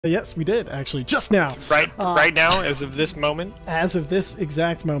Yes, we did, actually, just now. Right now, as of this moment? As of this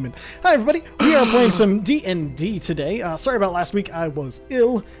exact moment. Hi, everybody. We are playing some D&D today. Sorry about last week. I was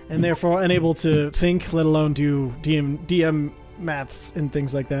ill, and therefore unable to think, let alone do DM maths and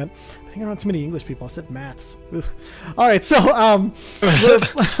things like that. I think around too many English people. I said maths. Ugh. All right, so we're playing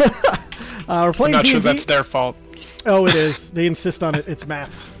D&D. I'm not sure that's their fault. Oh, it is. They insist on it. It's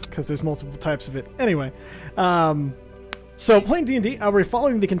maths, because there's multiple types of it. Anyway, so, playing D&D, we're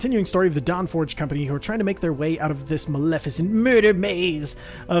following the continuing story of the Dawnforged company who are trying to make their way out of this maleficent murder maze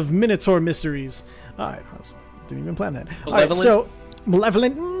of Minotaur mysteries. Alright, didn't even plan that. Alright, so,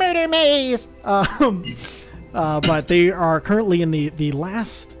 malevolent murder maze! But they are currently in the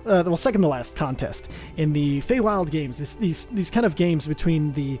last, well, second to last contest in the Feywild games. These kind of games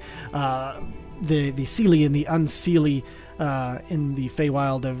between the Seelie and the Unseelie in the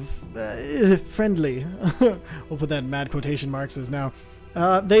Feywild of friendly. We'll put that in mad quotation marks as now.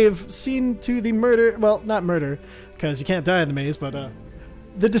 They've seen to the murder, well, not murder, because you can't die in the maze, but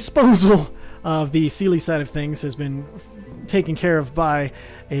the disposal of the Seelie side of things has been taken care of by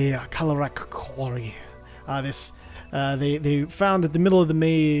a Kalarak quarry. They found at the middle of the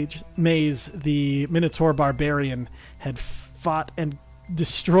maze the Minotaur barbarian had fought and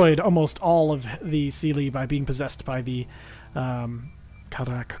destroyed almost all of the Seelie by being possessed by the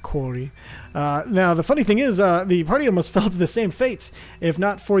Kalarak quarry. Now, the funny thing is, the party almost fell to the same fate, if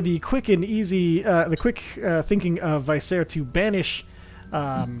not for the quick and easy, thinking of Viser to banish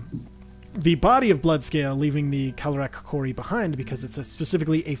the body of Bloodscale, leaving the Kalarak quarry behind, because it's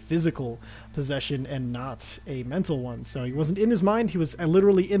specifically a physical possession and not a mental one. So he wasn't in his mind, he was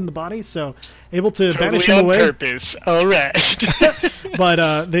literally in the body, so able to banish him away. On purpose, alright. But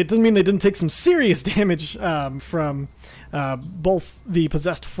that doesn't mean they didn't take some serious damage from both the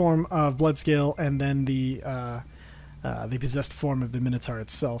possessed form of Bloodscale and then the possessed form of the Minotaur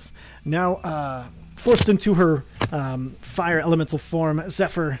itself. Now, forced into her fire elemental form,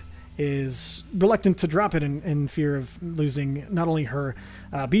 Zephyr is reluctant to drop it in fear of losing not only her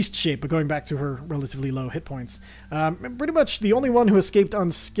beast shape, but going back to her relatively low hit points. Pretty much the only one who escaped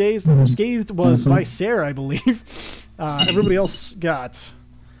unscathed was Viser, I believe. Everybody else got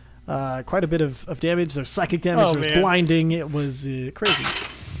quite a bit of damage. There's psychic damage, there's blinding. It was crazy.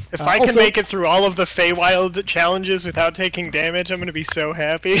 If I can make it through all of the Feywild challenges without taking damage, I'm going to be so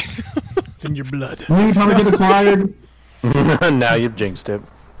happy. It's in your blood. Are you trying to get acquired? Now you've jinxed it.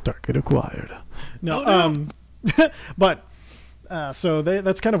 Target acquired. No, but so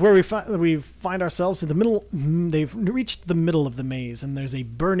that's kind of where we find ourselves in the middle. They've reached the middle of the maze, and there's a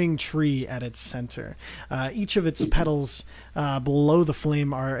burning tree at its center. Each of its petals below the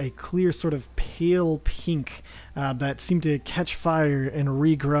flame are a clear sort of pale pink that seem to catch fire and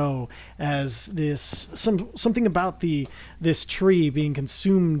regrow as something about this tree being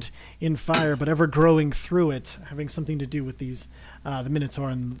consumed in fire, but ever growing through it, having something to do with these. The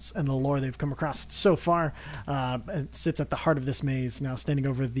Minotaur and the lore they've come across so far. It sits at the heart of this maze, now standing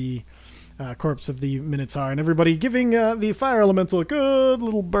over the corpse of the Minotaur, and everybody giving the fire elemental a good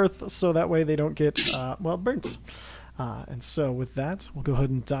little berth so that way they don't get, well, burnt. And so with that, we'll go ahead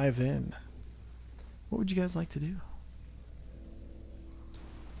and dive in. What would you guys like to do?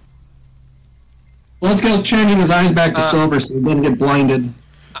 Let's go changing his eyes back to silver so he doesn't get blinded.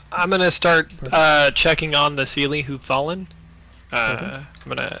 I'm going to start checking on the Seelie who've fallen.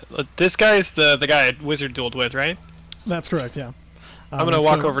 This guy's the guy Wizard dueled with, right? That's correct, yeah. I'm gonna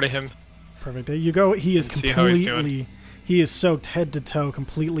walk over to him. Perfect. There you go. He is completely, he is soaked head to toe,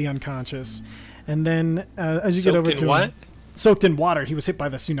 completely unconscious. And then as you get over to him, soaked in water. He was hit by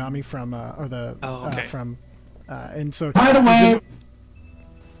the tsunami from and so tidal wave.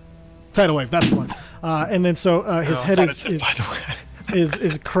 Tidal wave. That's the one. And then so his head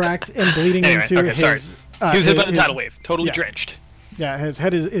is cracked and bleeding into his. He was hit by the tidal wave, totally drenched. Yeah, his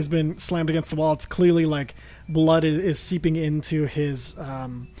head has been slammed against the wall. It's clearly like blood is seeping into his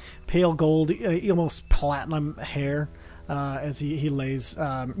pale gold, almost platinum hair as he lays.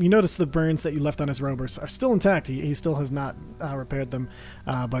 You notice the burns that you left on his robe are still intact. He still has not repaired them,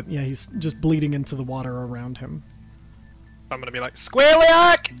 but yeah, he's just bleeding into the water around him. I'm gonna be like,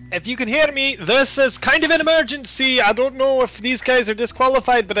 Squirreliac, if you can hear me, this is kind of an emergency. I don't know if these guys are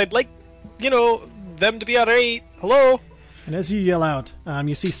disqualified, but I'd like, them to be alright. Hello? And as you yell out,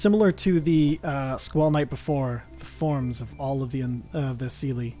 you see, similar to the Squall night before, the forms of all of the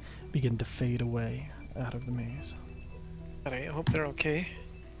Seelie begin to fade away out of the maze. Alright, I hope they're okay.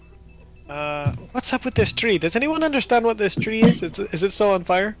 What's up with this tree? Does anyone understand what this tree is? Is it still on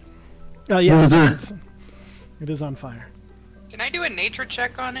fire? Yes, it is on fire. Can I do a nature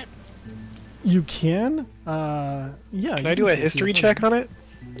check on it? You can? Yeah. Can I do a history check on it?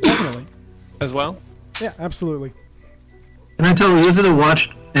 Definitely. as well. Yeah, absolutely. Can I tell the visitor to watch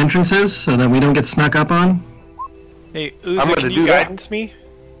entrances so that we don't get snuck up on? Hey, I'm Uzi, gonna can do you that. guidance me?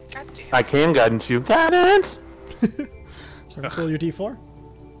 God damn. I can guidance you. Guidance! Roll your d4.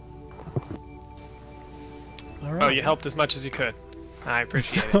 All right. Oh, you helped as much as you could. I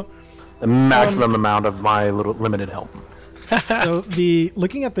appreciate it. The maximum amount of my little limited help. So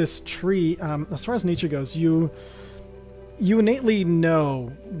looking at this tree, as far as nature goes, you innately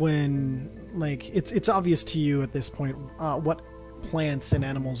know when, like, it's obvious to you at this point what plants and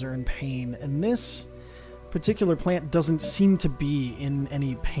animals are in pain, and this particular plant doesn't seem to be in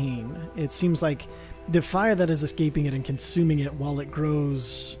any pain. It seems like the fire that is escaping it and consuming it while it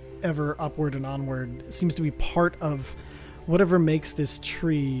grows ever upward and onward seems to be part of whatever makes this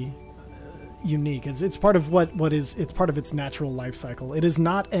tree unique. It's part of it's part of its natural life cycle. It is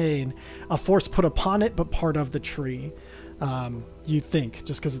not a force put upon it, but part of the tree. You think,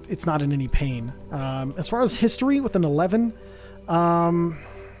 just because it's not in any pain. As far as history, with an 11,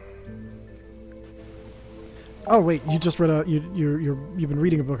 oh wait, you just read you've been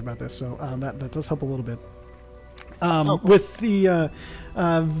reading a book about this, so that does help a little bit. With the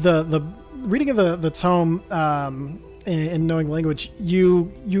reading of the tome and knowing language,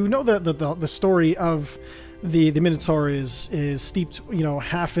 you know the story of the Minotaur is steeped,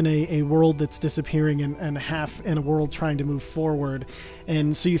 half in a world that's disappearing and half in a world trying to move forward.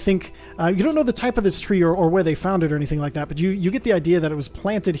 And so you think, you don't know the type of this tree or where they found it or anything like that, but you get the idea that it was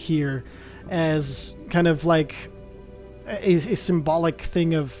planted here as kind of like a symbolic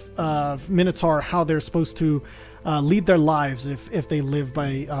thing of Minotaur, how they're supposed to lead their lives if they live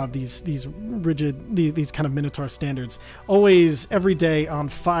by these rigid, these kind of Minotaur standards. Always, every day on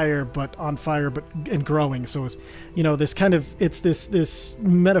fire, but and growing. So it's, this kind of, it's this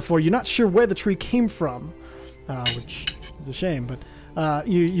metaphor. You're not sure where the tree came from, which is a shame, but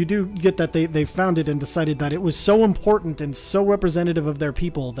you do get that they found it and decided that it was so important and so representative of their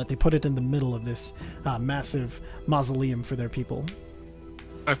people that they put it in the middle of this massive mausoleum for their people.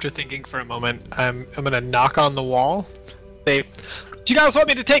 After thinking for a moment, I'm gonna knock on the wall. Say, "Do you guys want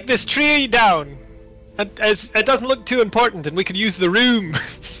me to take this tree down? As it doesn't look too important, and we could use the room."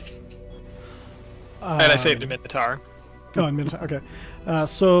 And I saved a Minotaur. Oh, a Minotaur. Okay.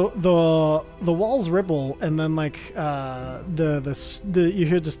 So the walls ripple, and then like you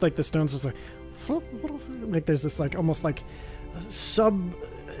hear just like the stones just like there's this like almost like it's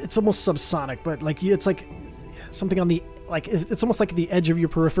almost subsonic, but like it's like something on the. Like, it's almost like the edge of your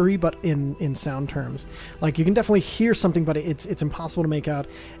periphery, but in sound terms. Like, you can definitely hear something, but it's impossible to make out.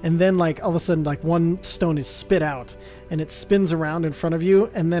 And then, like, all of a sudden, like, one stone is spit out, and it spins around in front of you,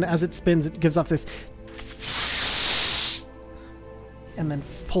 and then as it spins, it gives off this... and then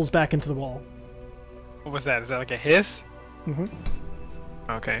pulls back into the wall. What was that? Is that like a hiss? Mm-hmm.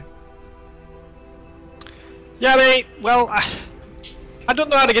 Okay. Yeah, mate, well... I don't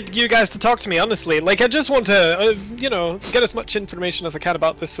know how to get you guys to talk to me, honestly. Like, I just want to, get as much information as I can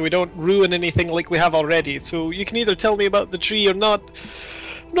about this so we don't ruin anything like we have already. So you can either tell me about the tree or not.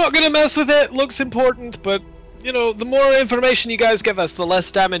 I'm not gonna mess with it. Looks important, but, the more information you guys give us, the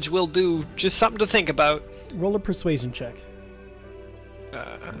less damage we'll do. Just something to think about. Roll a persuasion check.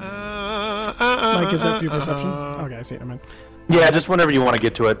 Mike, is that for your perception? Okay, I see it. I meant. Yeah, just whenever you want to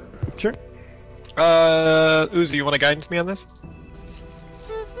get to it. Sure. Uzi, you want to guidance me on this?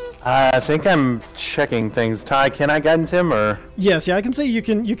 I think I'm checking things. Ty, can I guidance him or? Yes, yeah, I can say you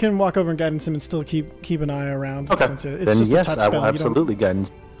can walk over and guidance him and still keep an eye around. Okay. Since it's then just yes, a touch I will spell. absolutely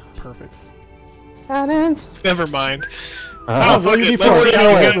guidance. Perfect. Guidance. Never mind. Roll your Let's d4. see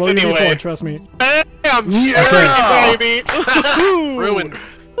how it goes Roll your anyway. d4, trust me. Bam! Yeah! Baby! Ruined.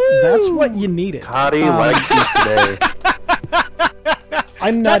 That's what you needed. Cotty likes you today.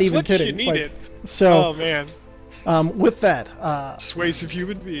 I'm not That's even what kidding. you needed. So, Oh man. with that, Persuasive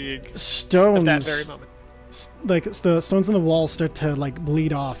human being. stones, At that very moment. like the stones in the wall start to like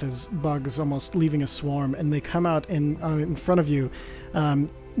bleed off as bugs almost leaving a swarm, and they come out in front of you.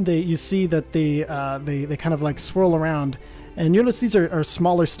 You see that they kind of like swirl around, and you notice these are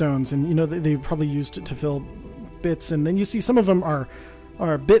smaller stones, and they probably used it to fill bits, and then you see some of them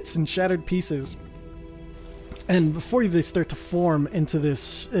are bits and shattered pieces. And before you, they start to form into the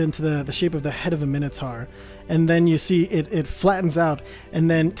shape of the head of a minotaur, and then you see it flattens out, and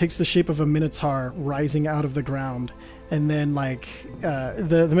then takes the shape of a minotaur rising out of the ground, and then like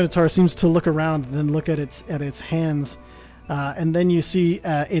the minotaur seems to look around, and then look at its hands, and then you see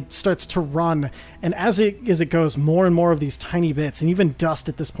it starts to run, and as it goes, more and more of these tiny bits, and even dust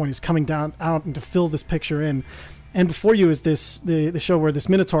at this point is coming down out and to fill this picture in. And before you is the show where this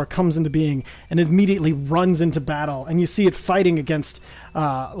Minotaur comes into being and immediately runs into battle, and you see it fighting against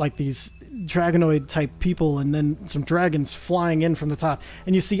like these dragonoid type people, and then some dragons flying in from the top.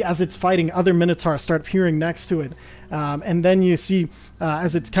 And you see as it's fighting, other Minotaurs start appearing next to it, and then you see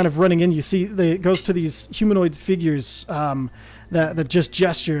as it's kind of running in, you see it goes to these humanoid figures that just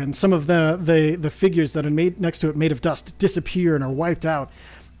gesture, and some of the figures that are made next to it, made of dust, disappear and are wiped out.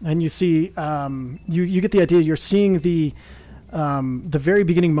 And you see, you get the idea. You're seeing the very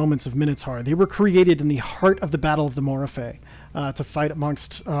beginning moments of Minotaur. They were created in the heart of the Battle of the Moraphe to fight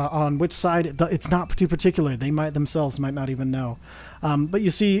amongst on which side. It's not too particular. They themselves might not even know. But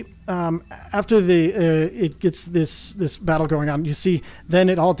you see, after it gets this battle going on, you see then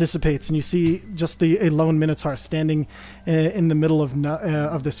it all dissipates, and you see just a lone Minotaur standing in the middle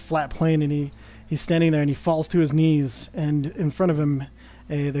of this flat plain, and he's standing there, and he falls to his knees, and in front of him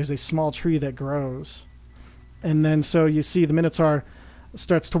there's a small tree that grows. And then so you see the Minotaur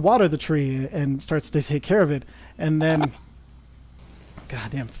starts to water the tree and starts to take care of it, and then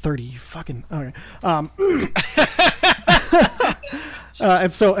goddamn 30 fucking okay.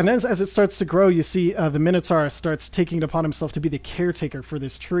 And as it starts to grow, you see the Minotaur starts taking it upon himself to be the caretaker for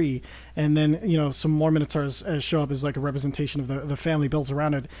this tree, and then some more Minotaurs show up as like a representation of the family built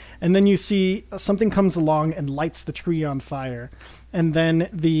around it. And then you see something comes along and lights the tree on fire, and then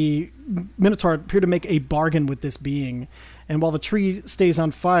the Minotaur appear to make a bargain with this being, and while the tree stays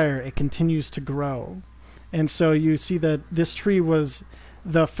on fire, it continues to grow. And so you see that this tree was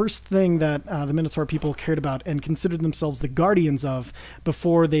the first thing that the Minotaur people cared about and considered themselves the guardians of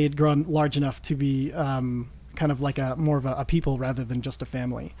before they had grown large enough to be kind of like more of a people rather than just a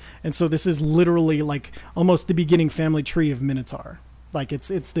family. And so this is literally like almost the beginning family tree of Minotaur. Like it's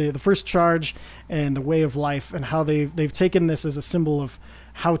the first charge and the way of life, and how they've taken this as a symbol of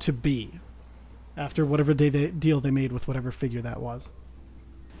how to be after whatever deal they made with whatever figure that was.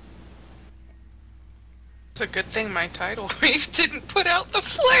 It's a good thing my tidal wave didn't put out the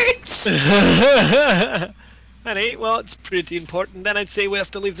flames! Alright, well, it's pretty important. Then I'd say we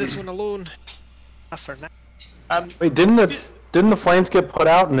have to leave this one alone. Not for now. Wait, didn't the flames get put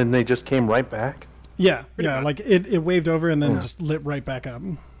out and then they just came right back? Yeah, like it waved over and then just lit right back up.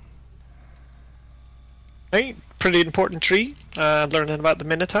 Right, pretty important tree. Learning about the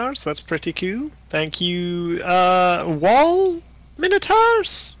Minotaurs, that's pretty cool. Thank you. Wall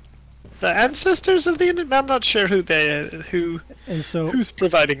Minotaurs? The ancestors of the internet. I'm not sure who's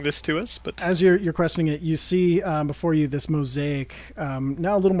providing this to us, but as you're questioning it, you see before you this mosaic,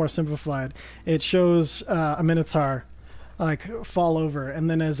 now a little more simplified. It shows a Minotaur like fall over, and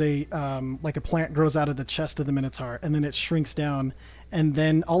then as a plant grows out of the chest of the Minotaur, and then it shrinks down, and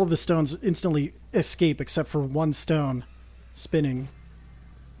then all of the stones instantly escape except for one stone spinning.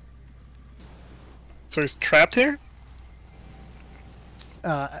 So he's trapped here?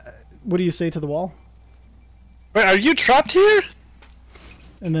 What do you say to the wall? Wait, are you trapped here?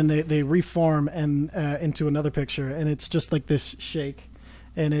 And then they reform and into another picture, and it's just like this shake,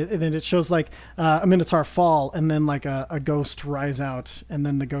 and then it shows like a Minotaur fall, and then like a ghost rise out, and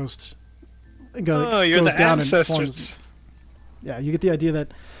then the ghost goes down and forms. Yeah, you get the idea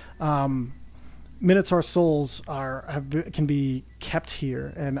that Minotaur souls can be kept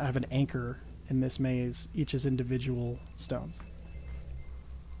here and have an anchor in this maze, each as individual stones.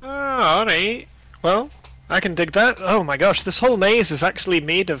 Oh, alright. Well, I can dig that. Oh my gosh, this whole maze is actually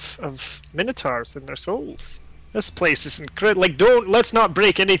made of Minotaurs and their souls. This place is incredible. Like, let's not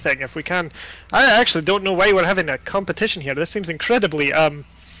break anything if we can. I actually don't know why we're having a competition here. This seems incredibly,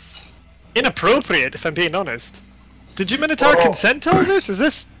 inappropriate, if I'm being honest. Did you Minotaur consent to all this? Is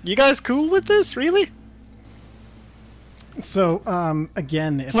this, you guys cool with this, really? So,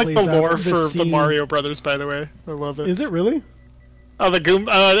 again, it's like the lore for the Mario Brothers, by the way. I love it. Is it really? Oh, the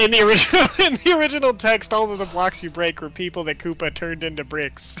Goomba. In the original text, all of the blocks you break were people that Koopa turned into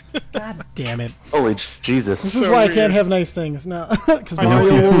bricks. God damn it! Holy Jesus! This is why I can't have nice things. No, because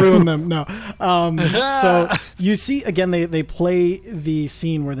Mario will ruin them. No. So you see again, they play the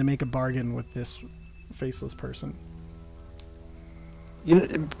scene where they make a bargain with this faceless person.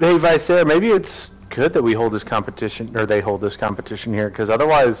 Hey, Visera, maybe it's good that we hold this competition, or they hold this competition here, because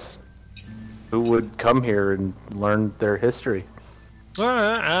otherwise, who would come here and learn their history?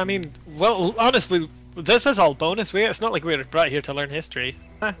 I mean, well, honestly, this is all bonus. It's not like we were brought here to learn history.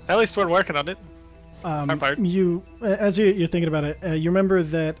 At least we're working on it. As you're thinking about it, you remember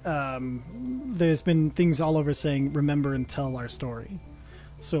that there's been things all over saying, remember and tell our story.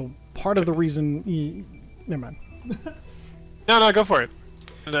 So part of the reason... Never mind. No, go for it.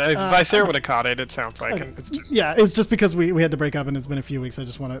 If Vicer would have caught it, it sounds like. And it's just... Yeah, it's just because we had to break up and it's been a few weeks. I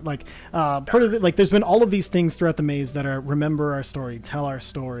just want to, like, part of it, like, there's been all of these things throughout the maze that are remember our story, tell our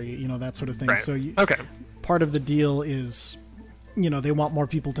story, you know, that sort of thing. Right. So okay. Part of the deal is, you know, they want more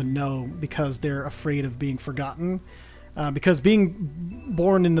people to know because they're afraid of being forgotten. Because being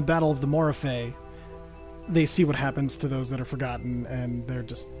born in the Battle of the Moriphe, they see what happens to those that are forgotten, and they're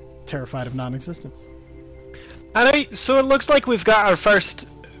just terrified of non-existence. Alright, so it looks like we've got our first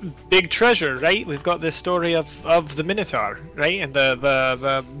big treasure, right? We've got this story of the Minotaur, right? And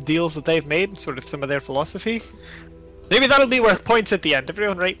the deals that they've made, sort of some of their philosophy. Maybe that'll be worth points at the end.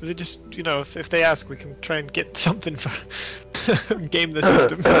 Everyone, right? They just, you know, if they ask, we can try and get something for game the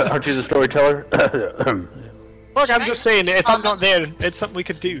system. Aren't you the storyteller? Look, I'm just saying, if I'm not there, it's something we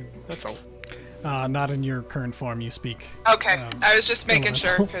could do. That's all. Not in your current form, you speak. Okay, I was just making sure,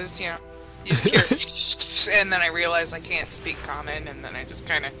 elemental. because, you know, you just hear and then I realize I can't speak common, and then I just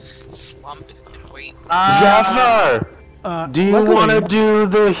kind of slump and wait. Zafnar! Do you luckily- want to do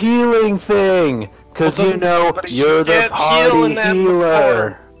the healing thing? Because Well, you know you're the can't heal party in that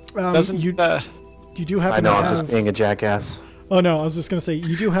healer. You do happen I know, to I'm have... just being a jackass. Oh no, I was just gonna say,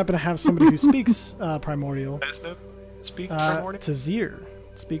 you do happen to have somebody who speaks Primordial. Speak primordial? Tazir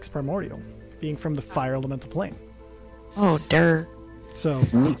speaks Primordial, being from the Fire Elemental Plane. Oh, der. So,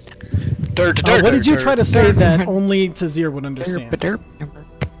 What what did you try to say that only Tazir would understand? Derp.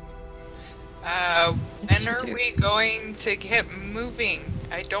 When are we going to get moving?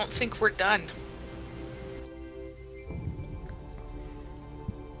 I don't think we're done.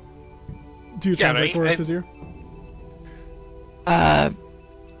 Do you Yeah, translate right, for I- Tazir?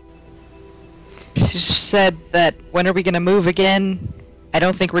 She said that when are we gonna move again? I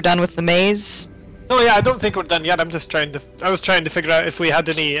don't think we're done with the maze. No, yeah, I don't think we're done yet. I was trying to figure out if we had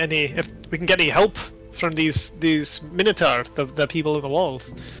if we can get any help from these Minotaur, the people in the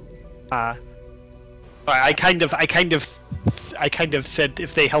walls. I kind of said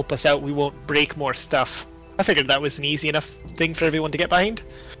if they help us out, we won't break more stuff. I figured that was an easy enough thing for everyone to get behind.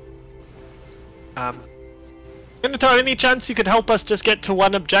 Minotaur, any chance you could help us just get to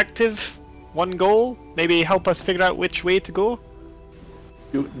one objective, one goal? Maybe help us figure out which way to go?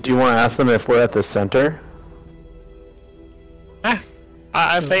 Do you want to ask them if we're at the center?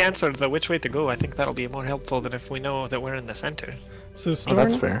 If they answer the which way to go, I think that'll be more helpful than if we know that we're in the center. So Oh,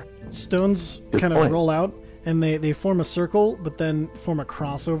 that's fair. stones Good kind point. of roll out, and they form a circle, but then form a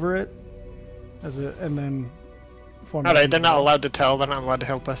cross over it, and then form. Alright, they're not allowed to tell, they're not allowed to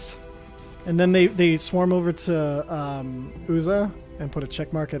help us. And then they swarm over to Uza and put a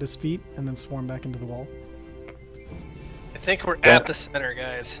check mark at his feet, and then swarm back into the wall. I think we're at the center,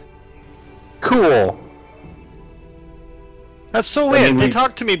 guys. Cool. That's so I weird, mean, they we-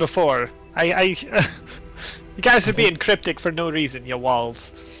 talked to me before. You guys are being cryptic for no reason, you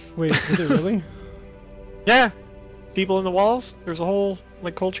walls. Wait, did they really? Yeah, people in the walls. There's a whole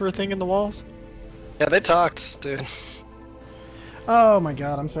like culture thing in the walls. Yeah, they talked, dude. Oh my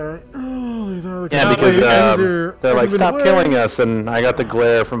god, I'm sorry. Oh, Yeah, because they're like, would've been stop way- killing us, and I got the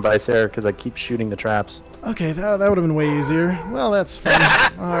glare from Vicer because I keep shooting the traps. Okay, that would have been way easier. Well, that's fun.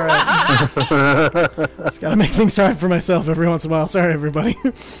 All right. Just gotta make things hard for myself every once in a while. Sorry, everybody.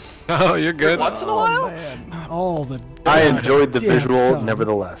 Oh, you're good. Once in a while? Man, all the. I enjoyed the damn visual, time.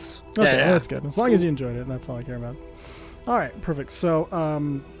 nevertheless. Okay, Yeah. that's good. As long as you enjoyed it, that's all I care about. All right, perfect. So,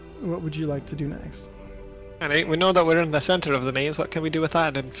 what would you like to do next? Alright, we know that we're in the center of the maze. What can we do with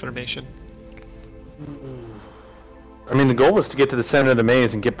that information? I mean, the goal was to get to the center of the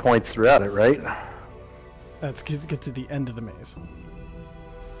maze and get points throughout it, right? Let's get to the end of the maze.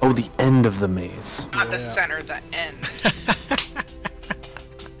 Oh, the end of the maze. Not the center, the end.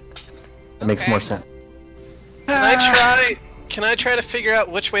 That makes Okay. more sense. Can I try to figure out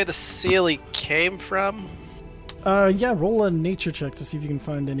which way the Sealy came from? Yeah, roll a nature check to see if you can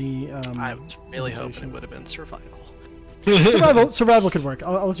find any. I was really hoping it indication. would have been survival. Survival could work.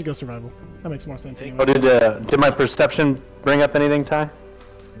 I'll let you go survival. That makes more sense. Oh, Anyway. did my perception bring up anything, Ty?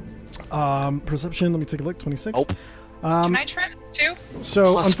 Perception. Let me take a look. 26. Nope. Can I try too?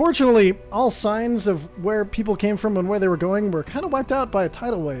 So, Plus- unfortunately, all signs of where people came from and where they were going were kind of wiped out by a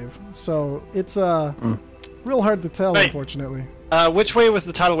tidal wave. So, it's real hard to tell, Right. unfortunately. Which way was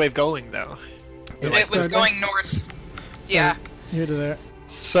the tidal wave going, though? It was going north. Yeah. Here to there.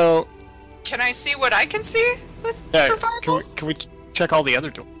 So, Can I see what I can see with yeah, survival? can we check all the other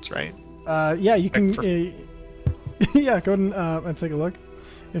doors, right? Yeah, you can. For- Yeah, go ahead and take a look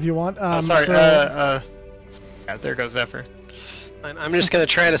if you want. Sorry, so- yeah, there goes Zephyr. I'm just gonna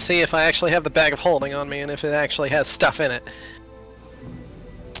try to see if I actually have the bag of holding on me and if it actually has stuff in it.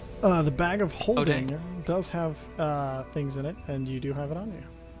 The bag of holding. does have things in it, and you do have it on you.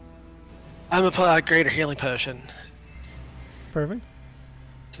 I'm gonna put out a greater healing potion. Perfect.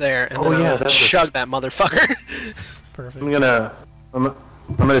 It's there, and Oh, then I'm yeah, gonna that's chug that motherfucker. Perfect. I'm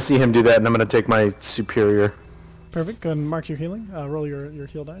gonna see him do that, and I'm gonna take my superior. Perfect. Go ahead and mark your healing. Roll your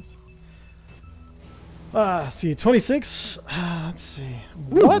heal dice. See, 26. Let's see.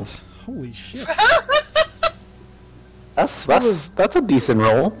 What? Holy shit. That's a decent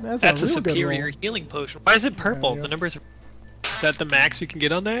roll. That's a a real good superior roll. healing potion. Why is it purple? Yeah. The numbers are... Is that the max you can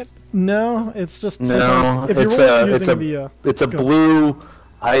get on that? No, it's just No, sometimes if you're it's rolling a using the it's a go. blue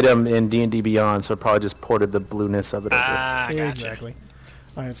item in D&D Beyond, so it probably just ported the blueness of it over. Gotcha. Exactly.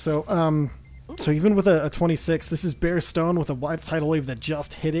 All right, so so even with a 26, this is bare stone with a wide tidal wave that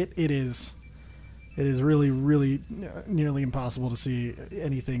just hit it. It is really, really nearly impossible to see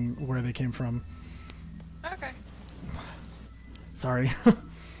anything where they came from. Okay. Sorry.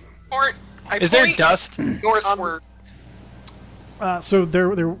 Or I Is there point dust? northward. So there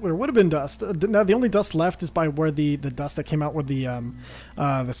would have been dust. Now the only dust left is by where the dust that came out where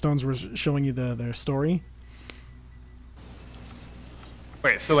the stones were showing you their story.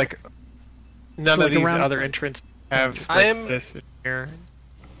 Wait, so like none So, of like, these around- other entrants have I'm- this in here?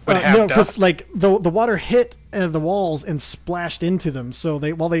 Would have No, because dust? like the water hit the walls and splashed into them. So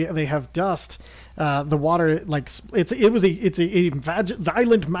while they have dust, the water like it's a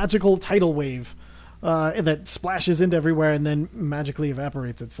violent magical tidal wave that splashes into everywhere and then magically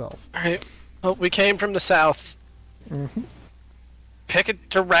evaporates itself. Alright. Well, we came from the south. Mm-hmm. Pick a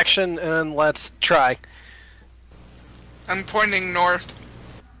direction and let's try. I'm pointing north.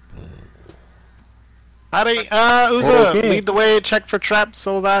 Howdy, Uza, Okay. lead the way, check for traps,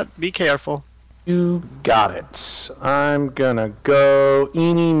 so that, be careful. You got it. I'm gonna go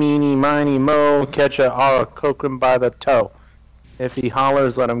eeny, meeny, miny, mo, catch a Arakokum by the toe. If he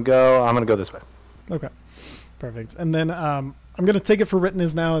hollers, let him go. I'm gonna go this way. Okay, perfect. And then I'm gonna take it for written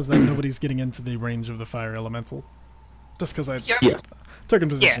as now is that nobody's getting into the range of the fire elemental, just because I Yep. Yeah. took him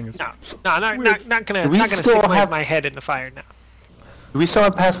Yeah, positioning. is not gonna we stick still my, have- my head in the fire now. Do we still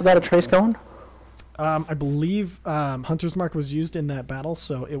have Pass Without a Trace going? I believe Hunter's Mark was used in that battle,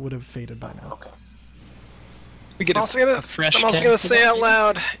 so it would have faded by now. Okay. We get I'm also gonna say out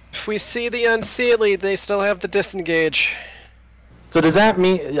loud, if we see the unseelie, they still have the disengage. So does that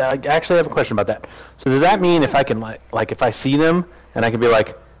mean? I actually have a question about that. So does that mean if I can like if I see them and I can be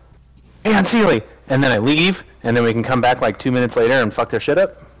like, "Hey, Unseelie," and then I leave, and then we can come back like 2 minutes later and fuck their shit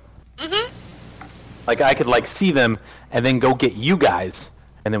up? Mm-hmm. Like I could like see them and then go get you guys,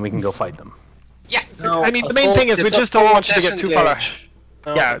 and then we can go fight them. Yeah. No, I mean, a the main full- thing is we it's a just don't full want you to get too far. disengage.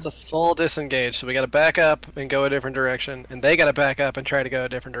 No, Yeah. it's a full disengage, so we gotta back up and go a different direction, and they gotta back up and try to go a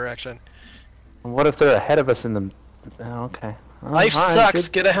different direction. What if they're ahead of us in the? Oh, okay. Life Alright, sucks,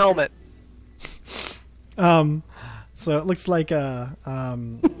 good. get a helmet. So it looks like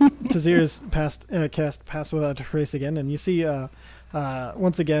Tazir's cast Pass Without a Trace again, and you see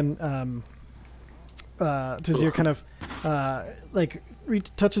once again Tazir kind of like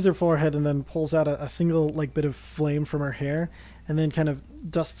touches her forehead and then pulls out a single like bit of flame from her hair, and then kind of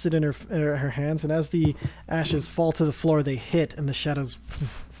dusts it in her hands. And as the ashes fall to the floor, they hit, and the shadows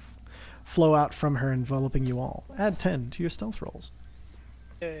flow out from her, enveloping you all. Add 10 to your stealth rolls.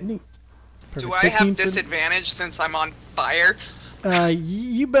 Perfect. Do I 15 have for- disadvantage since I'm on fire?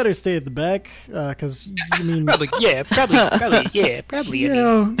 You better stay at the back, because I mean, Probably, you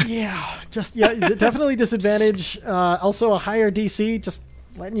know, yeah, just yeah, definitely disadvantage. Also a higher DC, just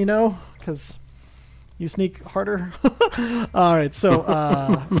letting you know, because you sneak harder. All right, so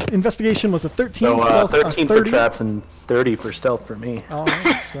investigation was a 13, So stealth 13 a for 30. traps and 30 for stealth for me. All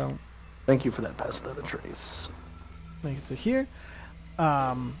right, so Thank you for that Pass Without a Trace. make it to here,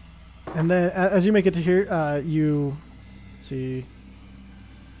 and then as you make it to here, you let's see.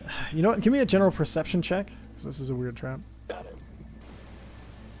 You know what? Give me a general perception check, because this is a weird trap. Got it.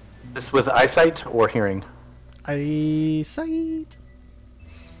 This with eyesight or hearing? Eyesight.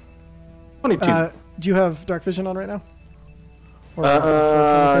 22. Do you have dark vision on right now? Or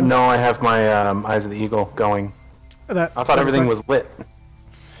No, I have my Eyes of the Eagle going. That, I thought everything was lit.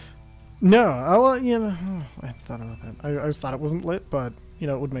 No, well, you know, I thought about that. I always thought it wasn't lit, but you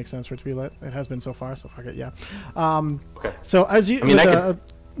know, it would make sense for it to be lit. It has been so far, so fuck it, yeah. Okay. So as you, I mean, with I a,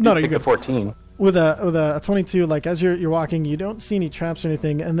 no, you're Pick the good. 14. With a 22, like as you're walking, you don't see any traps or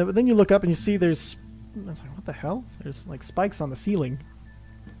anything, and then you look up and you see there's, it's like, what the hell? There's like spikes on the ceiling.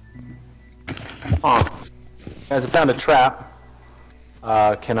 Oh. Guys, I found a trap.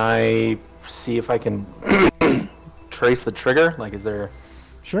 Can I see if I can trace the trigger? Like, is there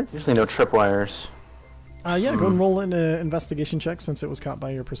Sure. usually no tripwires? Yeah, go and roll an investigation check since it was caught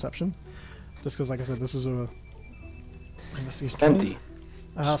by your perception. just because, like I said, this is a investigation. Empty.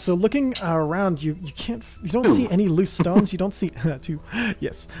 So looking around, you don't see any loose stones. You don't see two.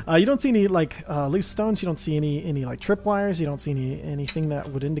 Yes. You don't see any like loose stones. You don't see any like tripwires. You don't see anything that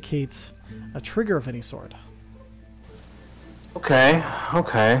would indicate a trigger of any sort. Okay.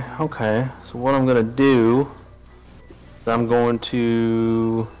 So what I'm gonna do is I'm gonna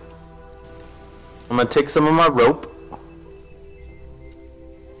take some of my rope.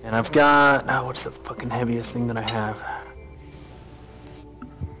 And I've got what's the fucking heaviest thing that I have?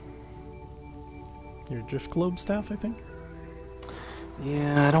 Your drift globe staff, I think.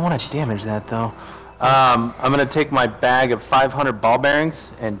 Yeah, I don't want to damage that though. I'm gonna take my bag of 500 ball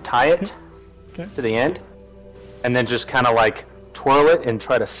bearings and tie it to the end, and then just kind of like twirl it and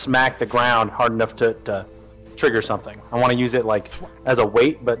try to smack the ground hard enough to trigger something. I want to use it like as a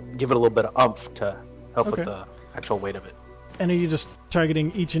weight, but give it a little bit of oomph to help with the actual weight of it. And are you just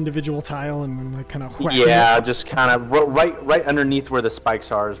targeting each individual tile and then like kind of whacking Yeah, it? just kind of right underneath where the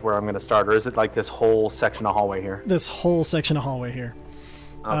spikes are is where I'm gonna start, or is it like this whole section of hallway here? This whole section of hallway here.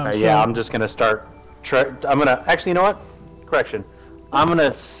 Okay, so- yeah, I'm just gonna start. I'm gonna actually, you know what? Correction. I'm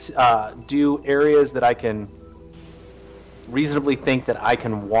gonna do areas that I can reasonably think that I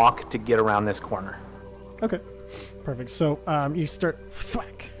can walk to get around this corner. Okay, perfect. So you start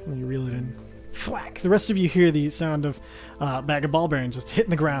thwack, and you reel it in. Thwack. The rest of you hear the sound of a bag of ball bearings just hitting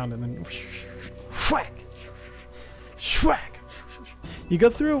the ground, and then thwack, thwack. You go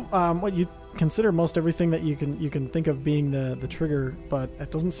through what you consider most everything that you can think of being the trigger, but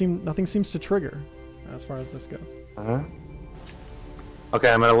it doesn't seem nothing seems to trigger as far as this goes. Okay,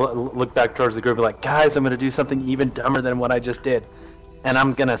 I'm gonna look back towards the group and be like, guys, I'm gonna do something even dumber than what I just did, and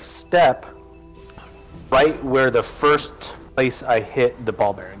I'm gonna step right where the first place I hit the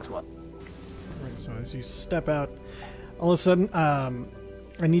ball bearings was. Right, so as you step out, all of a sudden,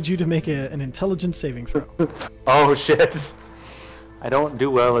 I need you to make an intelligence saving throw. Oh shit! I don't do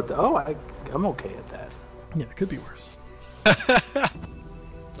well at the. Oh, I'm okay at that. Yeah, it could be worse.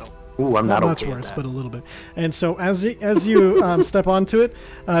 Ooh, I'm not much okay worse, at that. but a little bit. And so as you step onto it,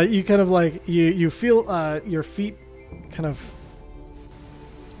 you kind of like you feel your feet kind of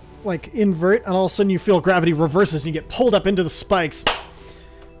like invert, and all of a sudden you feel gravity reverses, and you get pulled up into the spikes.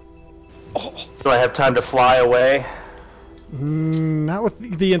 Do I have time to fly away? Not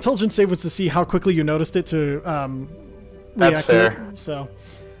with the intelligence save was to see how quickly you noticed it to That's react to fair. it. So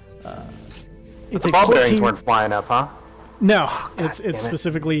The ball bearings weren't flying up, huh? No, damn it's it.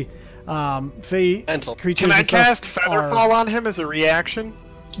 specifically Fey Mental. creatures. Can I and stuff cast Featherfall on him as a reaction?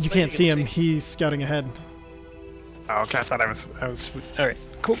 You can't see him. He's scouting ahead. Oh, okay. I thought I was. All right.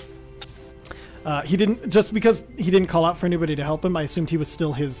 Cool. He didn't, just because he didn't call out for anybody to help him, I assumed he was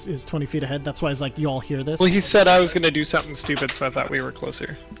still his 20 feet ahead. That's why it's like, you all hear this. Well, he said I was gonna do something stupid, so I thought we were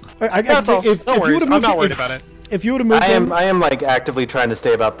closer. That's all. No worries. I'm not worried about it. If you would have moved I am like actively trying to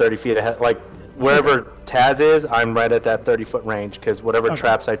stay about 30 feet ahead. Like wherever Taz is, I'm right at that 30-foot range because whatever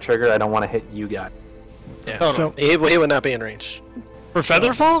traps I trigger, I don't want to hit you guys. Yeah. Oh, so He would not be in range. For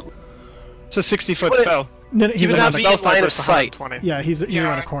Featherfall? It's a 60-foot Well, spell. no, He he's would around not the, be in line of sight. 120. yeah, he's Yeah,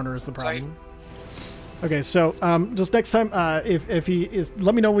 around a corner is the sight. problem. Okay, so just next time, if he is,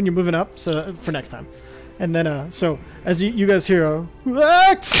 let me know when you're moving up, so for next time. And then, so as you guys hear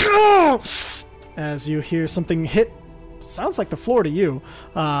as you hear something hit, sounds like the floor to you,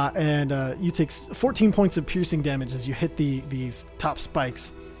 and you take 14 points of piercing damage as you hit these top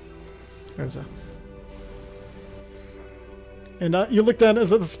spikes. There's a. And you look down as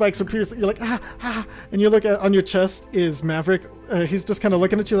the spikes are piercing. You're like and you look on your chest is Maverick. He's just kind of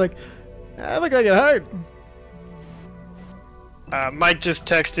looking at you like, I look like it hurt. Mike just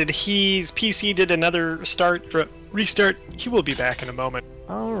texted. His PC did another restart. He will be back in a moment.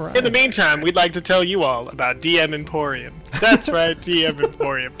 All right. In the meantime, we'd like to tell you all about DM Emporium. That's right, DM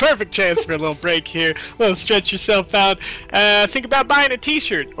Emporium. Perfect chance for a little break here, a little stretch yourself out. Think about buying a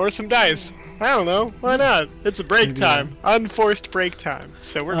t-shirt or some dice. I don't know, why not? It's a break time, unforced break time.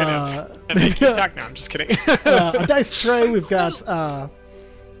 So we're gonna make you talk now. I'm just kidding. A dice tray. We've got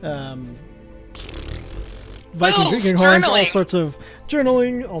Viking drinking horns, all journaling. sorts of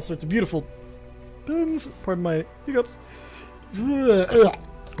journaling, all sorts of beautiful pins. Pardon my hiccups.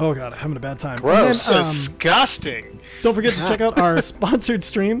 Oh god, I'm having a bad time. Gross. And then, Disgusting. don't forget to check out our sponsored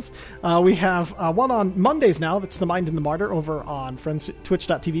streams. We have one on Mondays now. That's The Mind and the Martyr over on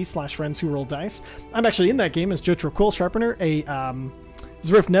twitch.tv/friends who roll dice. I'm actually in that game as Jotro Quill Sharpener, a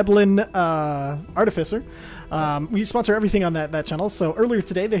Zwerf Neblin artificer. We sponsor everything on that channel. So earlier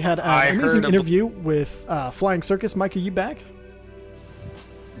today they had an amazing interview with Flying Circus. Mike, are you back?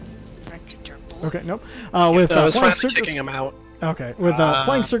 Okay, nope. With I was Flying finally Circus. kicking him out. Okay, with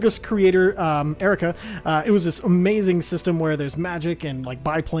Flying Circus creator Erica, it was this amazing system where there's magic and like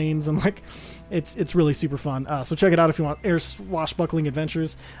biplanes and like it's really super fun. So check it out if you want air swashbuckling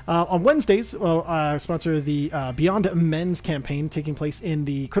adventures. On Wednesdays, I sponsor the Beyond Men's campaign taking place in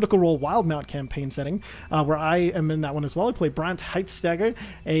the Critical Role Wildmount campaign setting, where I am in that one as well. I play Brant Heightstagger,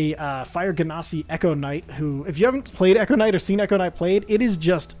 a Fire Ganassi Echo Knight. Who, if you haven't played Echo Knight or seen Echo Knight played, it is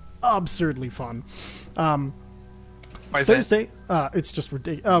just absurdly fun. Why is Thursday, it's just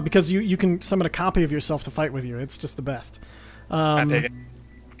ridiculous. Because you can summon a copy of yourself to fight with you. It's just the best. I dig it.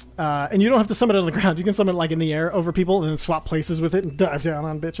 And you don't have to summon it on the ground. You can summon it like in the air over people and then swap places with it and dive down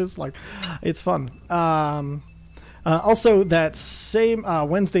on bitches. Like, it's fun. Also, that same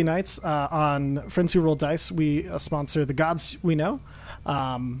Wednesday nights on Friends Who Roll Dice, we sponsor The Gods We Know.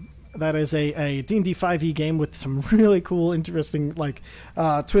 That is a D&D 5e game with some really cool, interesting like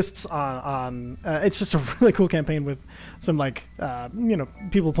twists on it's just a really cool campaign with some like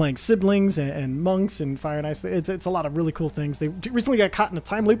people playing siblings and monks and fire and ice. It's a lot of really cool things. They recently got caught in a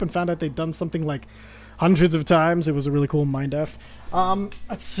time loop and found out they'd done something like hundreds of times. It was a really cool mind F.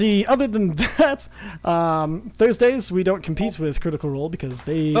 Let's see. Other than that, Thursdays we don't compete with Critical Role because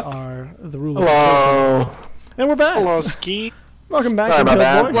they are the rules. Hello. And we're back. Hello, Ski. Welcome back. Sorry about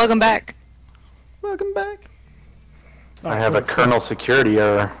that. Boy. Welcome back. Welcome back. I have a kernel security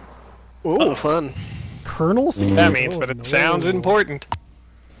error. Ooh, fun. Kernel security? That means, but Oh, it sounds important.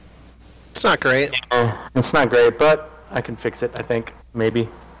 It's not great. It's not great, but I can fix it, I think. Maybe.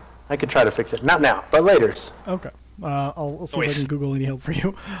 I could try to fix it. Not now, but later. Okay. I'll see if I Nice. can Google any help for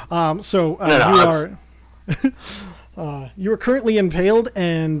you. You are currently impaled,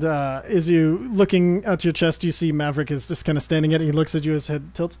 and as you looking at your chest, you see Maverick is just kind of standing at it. He looks at you, his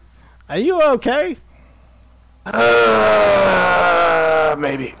head tilts. Are you okay?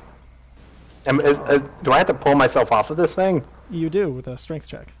 Maybe. Do I have to pull myself off of this thing? You do, with a strength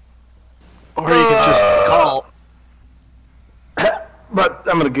check. Or you could just call. But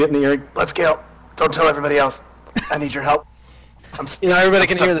I'm gonna get in the earring. Let's go. Don't tell everybody else. I need your help. Everybody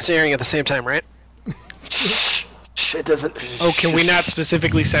can hear this earring at the same time, right? Shit doesn't. Oh, can we not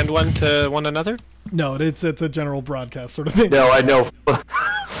specifically send one to one another? No, it's a general broadcast sort of thing. No, I know.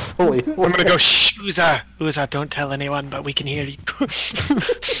 Fully. I'm gonna go, shh, Uza, don't tell anyone, but we can hear you.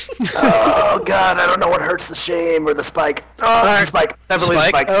 Oh god, I don't know what hurts, the shame or the spike. Oh, it's the spike. Definitely the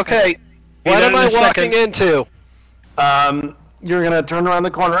spike. Okay. Be What there am in I a walking second. into? You're gonna turn around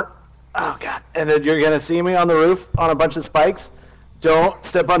the corner. Oh god, and then you're gonna see me on the roof on a bunch of spikes. Don't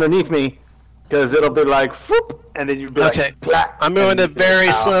step underneath me, because it'll be like, whoop, and then you'd be Okay. like, Plack, I'm going to and- very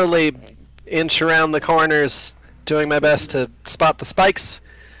Ow. slowly inch around the corners, doing my best to spot the spikes.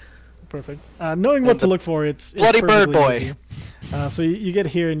 Perfect. Knowing what to look for, it's Bloody bird perfectly boy. easy. So you get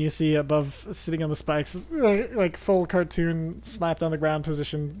here and you see above, sitting on the spikes, like full cartoon slapped on the ground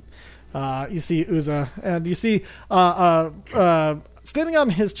position. You see Uza, and you see standing on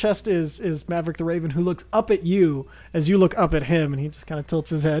his chest is Maverick the Raven, who looks up at you as you look up at him, and he just kind of tilts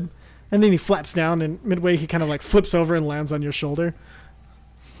his head, and then he flaps down, and midway he kind of like flips over and lands on your shoulder.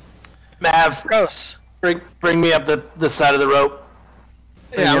 Mav, Gross. bring me up the side of the rope.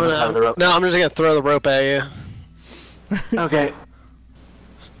 Bring Yeah, me up the side of the rope. no, I'm just gonna throw the rope at you. Okay.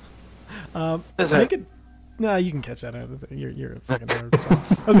 Is Make it? it. Nah, you can catch that. You're a fucking nerd.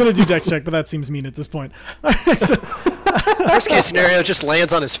 So. I was gonna do dex check, but that seems mean at this point. So, Worst case scenario, just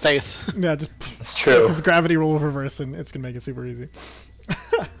lands on his face. yeah, just It's true. because gravity will reverse, and it's gonna make it super easy.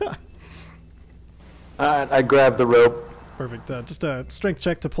 Alright, I grab the rope. Perfect. Just a strength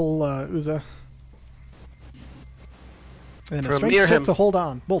check to pull Uza. And a From strength near check him. to hold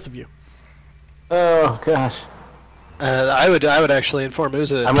on, both of you. Oh gosh. I would actually inform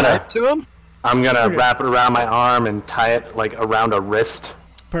Uza to I'm gonna- type to him. I'm gonna wrap it around my arm and tie it like around a wrist.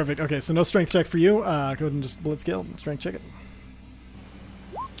 Perfect. Okay, so no strength check for you. Go ahead and just blitz skill. Strength check it.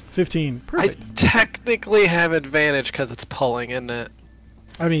 15. I Perfect. technically have advantage because it's pulling, isn't it?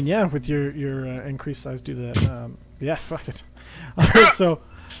 I mean, yeah, with your increased size, do that. Yeah, fuck it. Alright, so,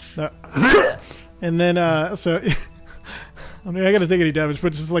 and then so, I mean, I gotta take any damage,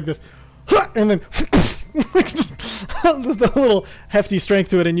 but just like this, and then just a little hefty strength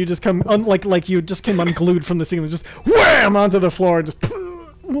to it, and you just come like you just came unglued from the ceiling, just wham onto the floor, and just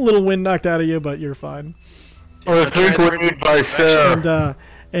a little wind knocked out of you, but you're fine. I think we need by share.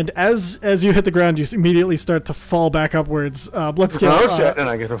 And as you hit the ground, you immediately start to fall back upwards. Let's get Oh shit! And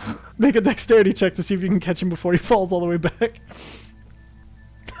I get a. make a dexterity check to see if you can catch him before he falls all the way back.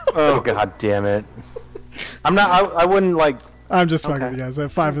 Oh god damn it! I'm not. I wouldn't like. I'm just fucking with you guys.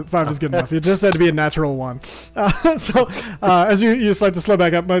 Five is good enough. It just had to be a natural 1. As you start to slow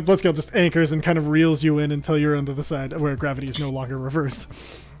back up, my blood scale just anchors and kind of reels you in until you're onto the side where gravity is no longer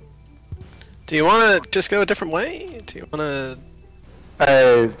reversed. Do you want to just go a different way? Do you want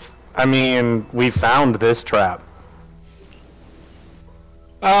to... I mean, we found this trap.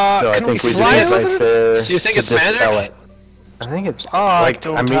 So I can think we fly just over need it? to Do you think it's dispel magic? it. I think it's I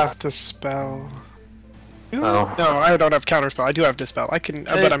don't have to spell. Oh. No, I don't have counterspell. I do have dispel. I can,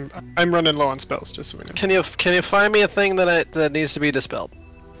 but I'm running low on spells. Just so we know. Can you find me a thing that needs to be dispelled?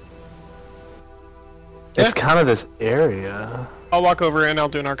 It's kind of this area. I'll walk over and I'll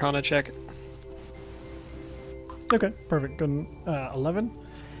do an Arcana check. Okay, perfect. Good. 11.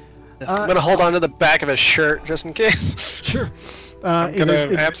 I'm gonna hold on to the back of his shirt just in case. Sure. I'm gonna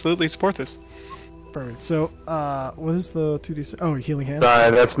absolutely support this. Perfect. So, what is the 2d6? Oh, healing hand.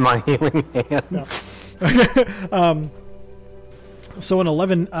 Sorry, that's my healing hand. No. Okay. So an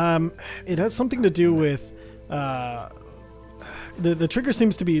 11, it has something to do with the trigger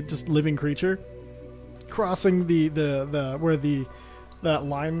seems to be just living creature crossing the where that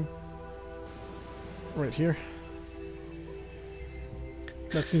line right here.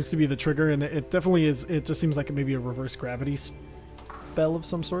 That seems to be the trigger, and it definitely is. It just seems like it may be a reverse gravity spell of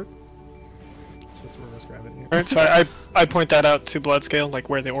some sort. It's just reverse gravity. Alright, so I point that out to Bloodscale, like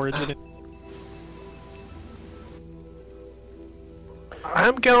where the origin is.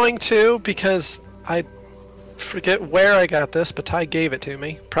 I'm going to, because I forget where I got this, but Ty gave it to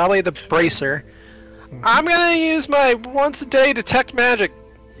me. Probably the bracer. I'm gonna use my once a day detect magic.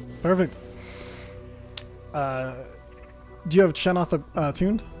 Perfect. Do you have Chenoth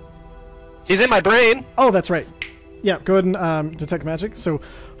tuned? He's in my brain. Oh, that's right. Yeah, go ahead and detect magic. So,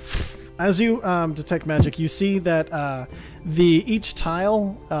 as you detect magic, you see that each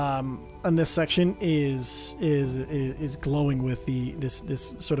tile on this section is glowing with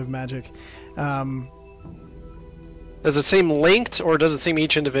this sort of magic. Does it seem linked, or does it seem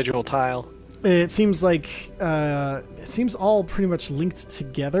each individual tile? It seems like it seems all pretty much linked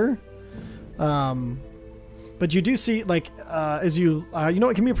together. But you do see, like, as you know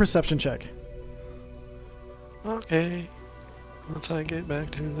what? Give me a perception check. Okay. Once I get back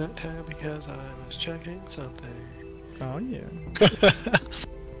to that tab, because I was checking something. Oh yeah.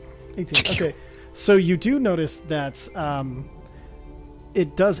 18. Okay. So you do notice that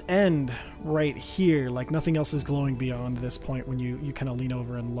it does end right here. Like nothing else is glowing beyond this point when you kind of lean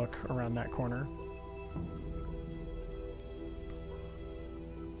over and look around that corner.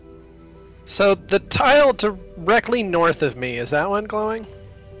 So the tile directly north of me, is that one glowing?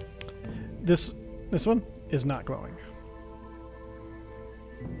 This one is not glowing.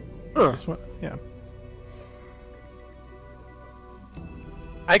 Huh. This one, yeah.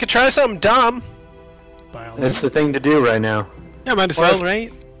 I could try something dumb. By all It's means. the thing to do right now. Yeah, might as well,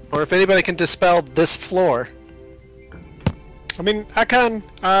 right? Or if anybody can dispel this floor. I mean, I can.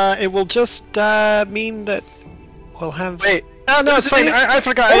 It will just mean that we'll have. Wait. Oh no, it's fine. I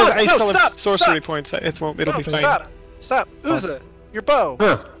forgot. Hold on, I no, still stop, have sorcery stop. points. It'll be fine. Stop. Uza, your bow.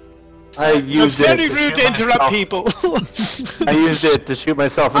 Huh. I It's used very it rude to shoot interrupt myself- people. I used it to shoot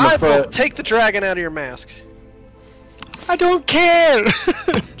myself in the I will foot. take the dragon out of your mask. I don't care.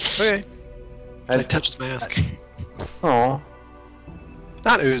 Okay. I touch his mask. Oh.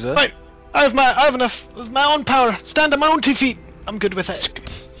 Not Uza. Right. I have enough of my own power. Stand on my own 2 feet. I'm good with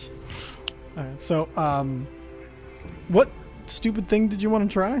it. All right. So, what stupid thing did you want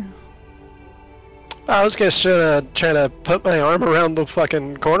to try? I was just trying to put my arm around the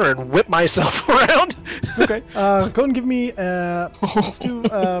fucking corner and whip myself around. Okay. Go ahead and give me. Let's do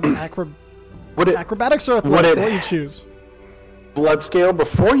acrobatics or would athletics. it- I'll let you choose. Blood scale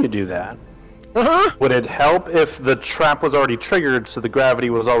before you do that. Uh-huh. Would it help if the trap was already triggered so the gravity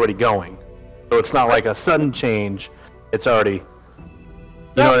was already going? So it's not like a sudden change. It's already... You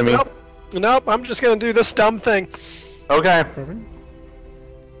know what I mean? Nope, I'm just gonna do this dumb thing. Okay. Perfect.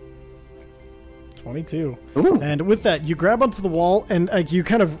 22. Ooh. And with that, you grab onto the wall and you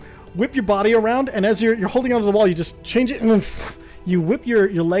kind of whip your body around. And as you're holding onto the wall, you just change it and then you whip your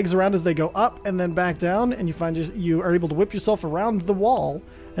legs around as they go up and then back down. And you find you are able to whip yourself around the wall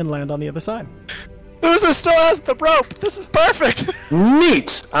and land on the other side. Uza still has the rope. This is perfect.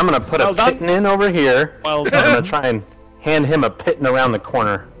 Neat! I'm gonna put Well a done. pitting in over here. Well I'm gonna try and hand him a pitting around the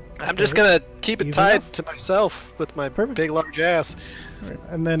corner. I'm just gonna keep it Easy tied enough. to myself with my Perfect. big large ass.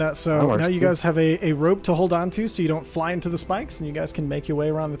 And then, so That works now you too. guys have a rope to hold on to so you don't fly into the spikes and you guys can make your way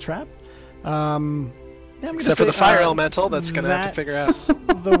around the trap. Yeah, I'm gonna Except for say, the fire elemental, that's gonna have to figure out.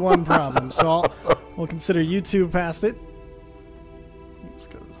 that's the one problem. So we'll consider you two past it. Let's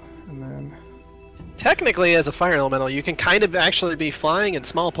go. And then Technically, as a fire elemental, you can kind of actually be flying in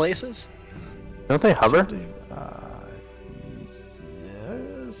small places. Don't they hover?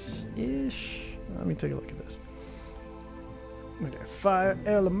 Yes-ish. Let me take a look at this. Okay, fire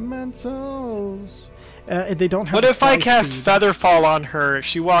elementals. They don't have. What if I fly cast speed. Featherfall on her?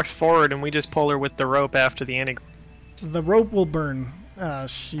 She walks forward, and we just pull her with the rope after the enemy. The rope will burn.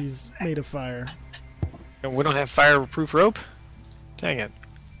 She's made of fire. And we don't have fireproof rope. Dang it.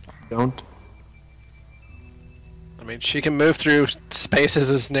 Don't. I mean, she can move through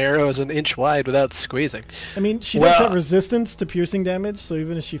spaces as narrow as an inch wide without squeezing. I mean, she does have resistance to piercing damage, so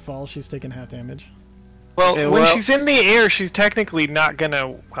even if she falls, she's taking half damage. Well, Okay, when well- she's in the air, she's technically not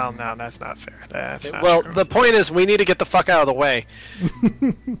gonna. Well, no, that's not fair. That's not Well, true. the point is, we need to get the fuck out of the way.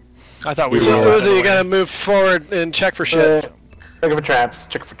 I thought we So, were. Uzi, you gotta move forward and check for shit. Check for traps.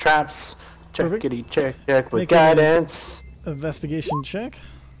 Check for traps. Perfect. Checkity check with Make a- guidance. Investigation check.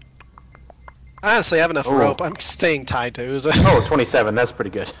 I honestly have enough Oh. rope. I'm staying tied to Uzi. Oh, 27. That's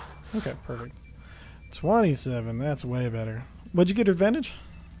pretty good. Okay, perfect. 27. That's way better. What'd you get advantage?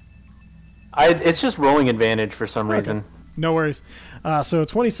 It's just rolling advantage for some reason. No worries. So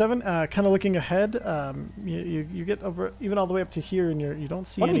 27. Kind of looking ahead. You get over even all the way up to here, and you don't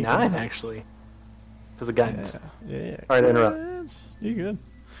see 29 anything. actually. Because of guidance. Yeah. Sorry to interrupt. You're good.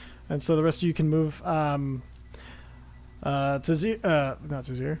 And so the rest of you can move to Zir, not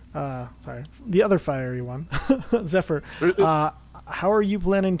to Zir. Sorry, the other fiery one, Zephyr. How are you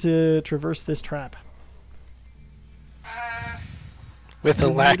planning to traverse this trap? With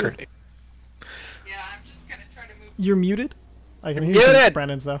alacrity. Yeah, I'm just gonna try to move. You're muted. I can hear Muted! you,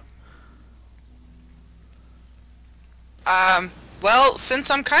 Brandon's though. Well,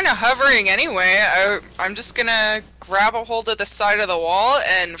 since I'm kind of hovering anyway, I'm just gonna grab a hold of the side of the wall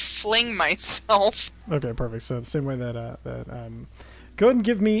and fling myself. Okay, perfect. So the same way that go ahead and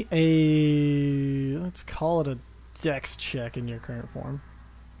give me a, let's call it a Dex check in your current form.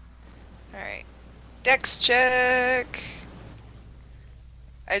 Alright. Dex check.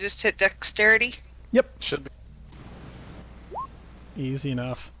 I just hit dexterity. Yep, Should be. easy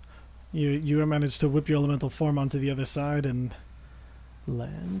enough. You managed to whip your elemental form onto the other side and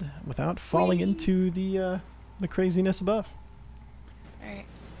land without falling Whee! into the craziness above. Alright.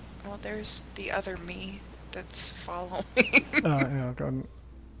 Well, there's the other me that's following. Yeah, go ahead.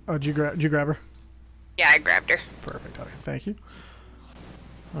 Oh, did you grab her? Yeah, I grabbed her. Perfect. Okay, thank you.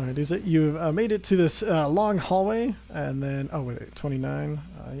 All right, is it? You've made it to this long hallway, and then oh wait, 29.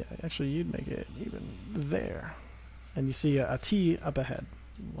 Yeah, actually, you'd make it even there, and you see a T up ahead.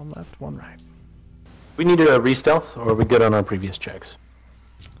 One left, one right. We need a re-stealth, or are we good on our previous checks?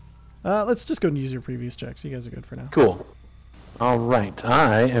 Let's just go and use your previous checks. You guys are good for now. Cool. All right.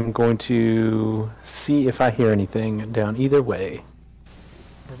 I am going to see if I hear anything down either way.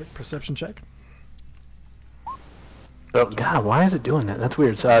 Perfect. Perception check. Oh, God, why is it doing that? That's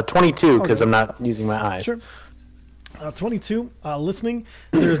weird. 22, because Okay. I'm not using my eyes. Sure. 22. Listening.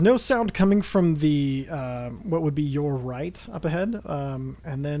 There's no sound coming from the what would be your right up ahead,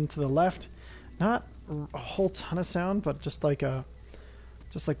 and then to the left, not a whole ton of sound, but just like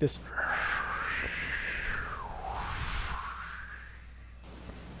this.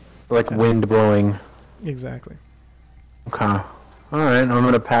 Like wind blowing. Exactly. Okay. All right. I'm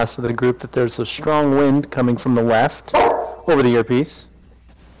going to pass to the group that there's a strong wind coming from the left over the earpiece.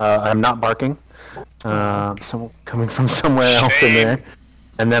 I'm not barking. Coming from somewhere else in there.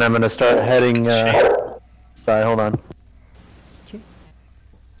 And then I'm going to start heading... sorry, hold on.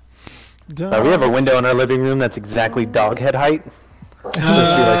 We have a window in our living room that's exactly dog head height. She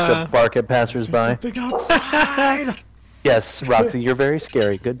likes to bark at passersby. Something outside. Yes, Roxy, you're very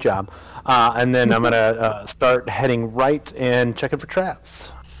scary. Good job. And then I'm going to start heading right and checking for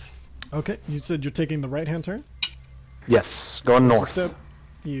traps. Okay, you said you're taking the right-hand turn. Yes, going north. Step.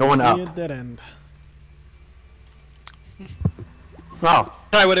 You Going see up. a dead end. Oh,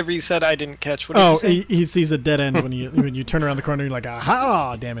 Try whatever you said. I didn't catch. What did Oh, you say? he sees a dead end when you turn around the corner. You're like,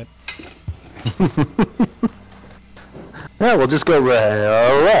 aha! Damn it. yeah, we'll just go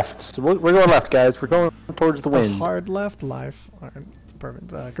left. So we're going left, guys. We're going towards the The wind. hard left life. All right, perfect.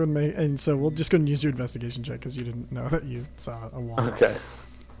 Go ahead and make, and so we'll just go and use your investigation check because you didn't know that you saw a wall. Okay.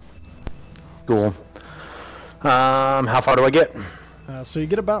 Cool. How far do I get? So you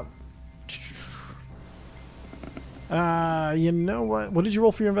get about. You know what? What did you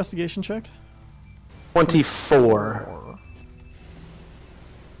roll for your investigation check? 24.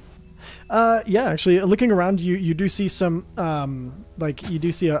 Yeah, actually, looking around, you do see some, like you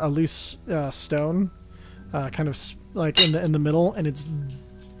do see a loose stone, kind of like in the middle, and it's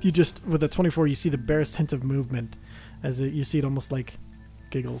you just with a 24, you see the barest hint of movement, as you see it almost like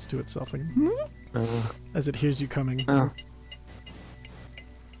giggles to itself, like. as it hears you coming.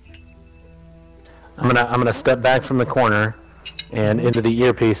 I'm gonna step back from the corner and into the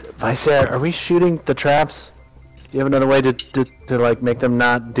earpiece. Visair, are we shooting the traps? Do you have another way to like make them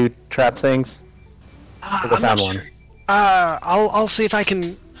not do trap things? I I'm found not one. sure. I'll see if I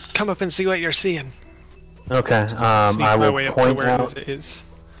can come up and see what you're seeing. Okay. Sneak I my will way up to point where out it is.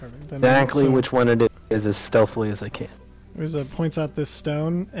 Perfect. And exactly so which one it is as stealthily as I can. Uza points out this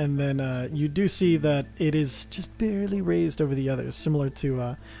stone, and then you do see that it is just barely raised over the others, similar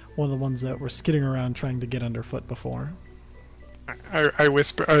to one of the ones that were skidding around trying to get underfoot before. I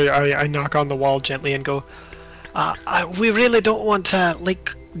whisper. I knock on the wall gently and go. We really don't want to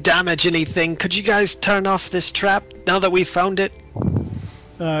like damage anything. Could you guys turn off this trap now that we found it?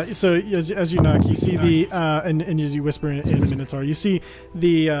 So as you knock, you see the and as you whisper in a Minotaur, you see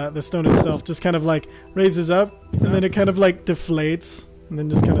the stone itself just kind of like raises up, and then it kind of like deflates, and then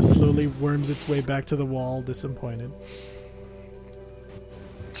just kind of slowly worms its way back to the wall, disappointed.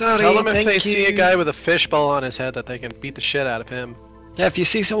 Sorry, Tell them if thank they you. see a guy with a fishbowl on his head that they can beat the shit out of him. Yeah, if you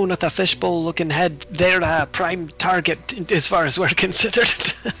see someone with a fishbowl-looking head, they're a prime target as far as we're considered.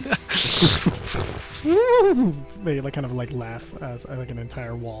 They like kind of like laugh as like an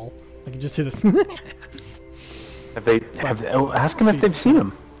entire wall. Like you just hear this. Ask them if they've seen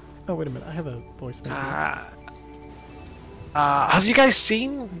him. Oh wait a minute, I have a voice thing. Have you guys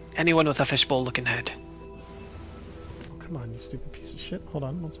seen anyone with a fishbowl-looking head? Oh, come on, you stupid piece of shit. Hold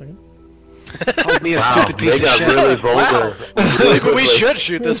on, 1 second. Called me a Wow, stupid piece they of got shit. really vulgar. Really we quickly. should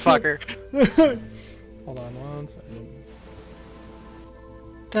shoot this fucker. Hold on 1 second.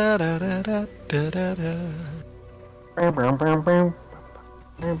 Da, da, da, da, da, da, da. Bam, bam, bam, bam.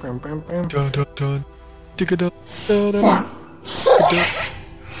 Bam, bam, bam, bam. Dun, dun, dun. Digga, dun, dun, dun.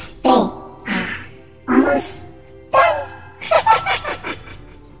 Almost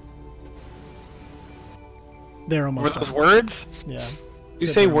They're Were almost those done. words? Yeah. You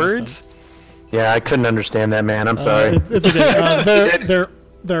Said say they're almost words? Yeah, I couldn't understand that, man. I'm sorry. It's okay.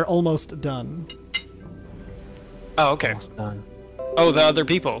 They're almost done. Oh, okay. Done. Oh, the other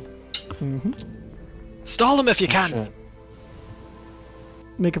people. Mm-hmm. Stall them if you can. Shit.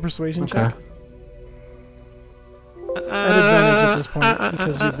 Make a persuasion Okay. check. At advantage at this point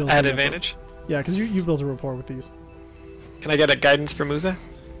because you've built At a advantage. Rapport. Yeah, because you built a rapport with these. Can I get a guidance from Uza?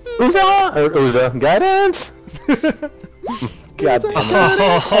 Uza, guidance. God damn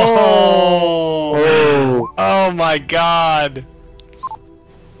it. Oh! Oh my God!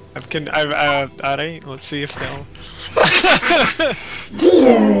 Alright, let's see if they'll.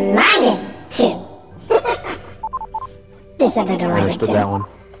 delighted to. This other I delighted understood to. that one.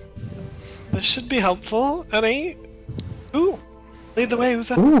 This should be helpful. Alright. Ooh! Lead the way,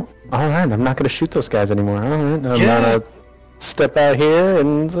 Uza. Ooh, alright, I'm not gonna shoot those guys anymore. Alright, I'm Yeah. gonna step out here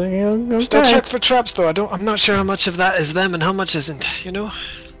and say, okay. Still check for traps though. I'm not sure how much of that is them and how much isn't, you know?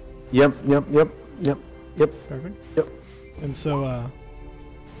 Yep. Perfect. Yep. And so,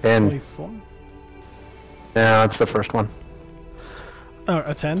 And 24. now it's the first one. Oh,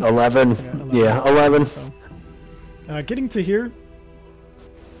 a 10? 11. Okay, 11. Yeah, 11. So, getting to here,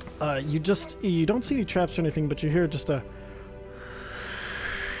 you don't see any traps or anything, but you hear just a,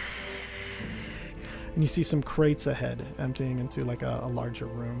 and you see some crates ahead, emptying into like a larger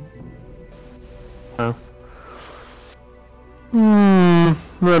room. Huh. I'm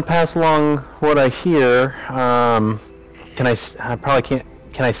gonna pass along what I hear. I probably can't.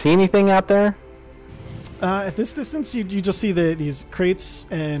 Can I see anything out there? At this distance, you just see these crates,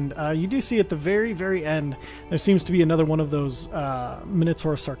 and you do see at the very, very end, there seems to be another one of those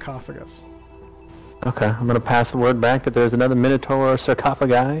Minotaur sarcophagus. Okay, I'm gonna pass the word back that there's another Minotaur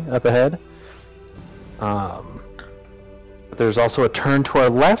sarcophagi up ahead. There's also a turn to our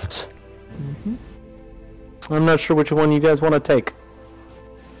left. Mm-hmm. I'm not sure which one you guys want to take.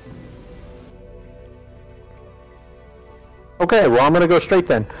 Okay, well I'm gonna go straight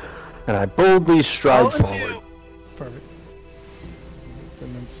then, and I boldly stride forward. Perfect.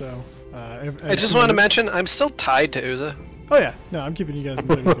 And then so, I just wanted to mention, I'm still tied to Uza. Oh yeah, no, I'm keeping you guys in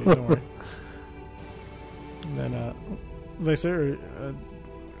 30 feet. Don't worry. And then, Visair,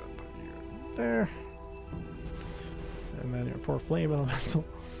 there. And then your poor flame elemental.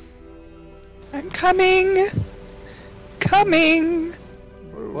 I'm coming! Coming!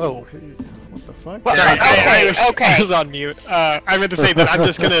 Whoa. What the fuck? Sorry, I okay. was on mute. I meant to say that I'm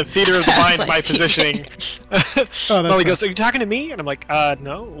just gonna theater of the mind like, my positioning. Oh, Well, he fine. goes, "Are you talking to me?" And I'm like,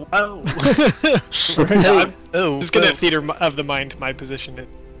 "No." Oh. Right. I'm just gonna theater of the mind my position.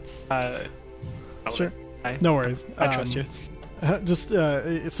 Sure. I No worries. I trust you. Just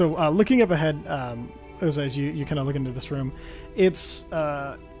looking up ahead, as you kind of look into this room, it's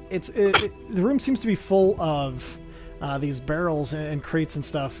the room seems to be full of these barrels and crates and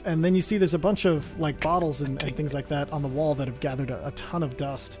stuff, and then you see there's a bunch of like bottles and things like that on the wall that have gathered a ton of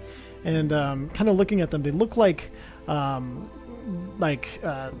dust. And kind of looking at them, they look like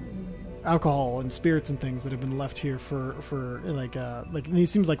alcohol and spirits and things that have been left here for like these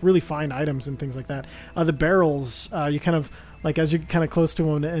seems like really fine items and things like that. The barrels, you kind of like as you're kind of close to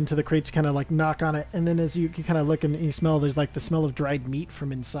them and to the crates, you kind of like knock on it, and then as you kind of look and you smell, there's like the smell of dried meat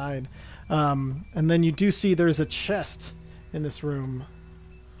from inside. And then you do see there's a chest in this room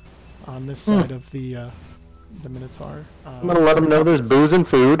on this side of the Minotaur. I'm gonna let them know there's booze and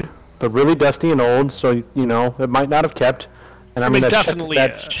food, but really dusty and old, so you know it might not have kept. And I'm gonna definitely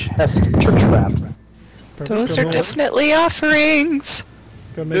check that chest to trap. Those are definitely offerings.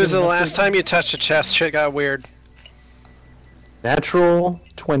 It was the last time you touched a chest, shit got weird. Natural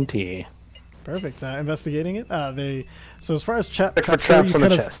 20. Perfect. Investigating it. So as far as Check for traps on the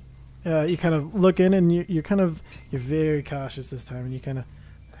chest. You kind of look in and you're very cautious this time, and you kind of.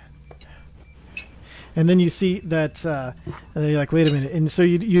 And then you see that, and then you're like, wait a minute. And so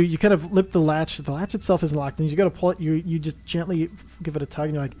you kind of lip the latch. The latch itself isn't locked, and you got to pull it. You just gently give it a tug,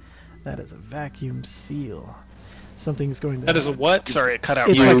 and you're like, that is a vacuum seal. Something's going to. That is a what? Sorry, it cut out.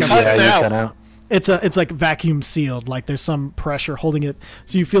 It's You like cut out. It's like vacuum sealed. Like there's some pressure holding it,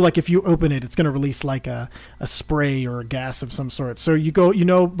 so you feel like if you open it, it's going to release like a spray or a gas of some sort. So you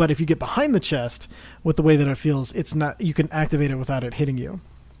go, but if you get behind the chest, with the way that it feels, it's not. You can activate it without it hitting you.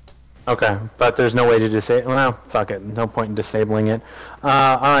 Okay, but there's no way to disable. Well, fuck it. No point in disabling it. All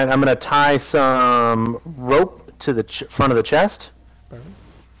right, I'm gonna tie some rope to the front of the chest, and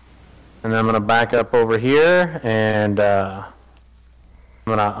then I'm gonna back up over here, and I'm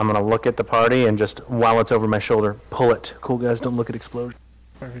gonna look at the party, and just while it's over my shoulder, pull it. Cool guys, don't look at explosion.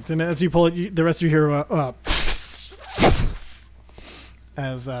 Perfect. And as you pull it, the rest of you hear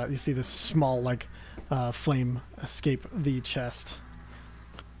as you see this small flame escape the chest.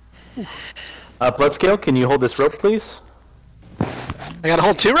 Bloodscale, can you hold this rope, please? I gotta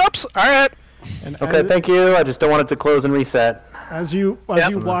hold 2 ropes? Alright. Okay, thank you. I just don't want it to close and reset. As you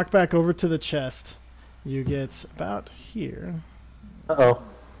walk back over to the chest, you get about here. Uh-oh.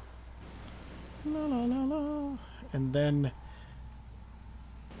 La, la, la, la. And then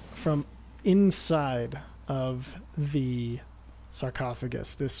from inside of the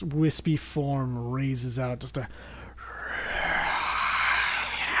sarcophagus, this wispy form raises out, just a...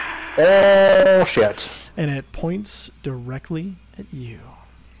 Oh, shit. And it points directly at you.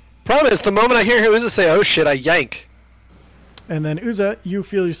 Problem is, the moment I hear Uza say, oh shit, I yank. And then, Uza, you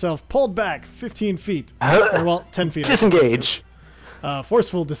feel yourself pulled back 15 feet. Or, well, 10 feet. Disengage.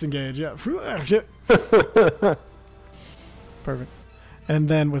 Forceful disengage, yeah. Perfect. And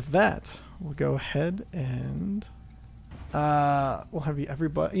then with that, we'll go ahead and... we'll have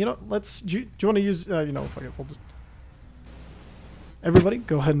everybody... You know, let's... Do you want to use... fuck it, we'll just... Everybody,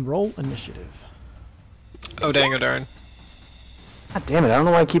 go ahead and roll initiative. Oh, dang, oh, darn. God damn it, I don't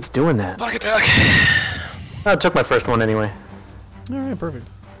know why it keeps doing that. Bucket duck. I took my first one anyway. Alright, perfect.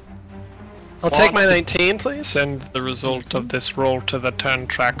 I'll take my 19, please. Send the result of this roll to the turn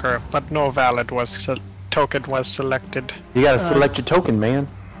tracker, but no valid token was selected. You gotta select your token, man.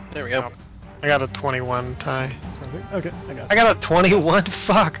 There we go. I got a 21, Ty. Perfect. Okay, I got a 21,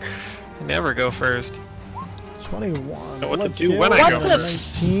 fuck. I never go first. 21. Know what to Let's do go. when I go.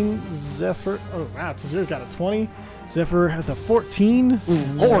 19. Zephyr. Oh wow, Tazir got a 20. Zephyr has a 14.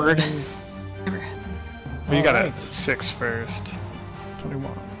 Lord. You got Alright. a 6 first. 21.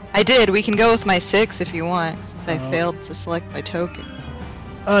 I did. We can go with my 6 if you want, since I failed to select my token.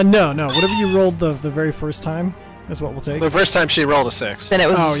 No. Whatever you rolled the very first time is what we'll take. The first time she rolled a 6. Then it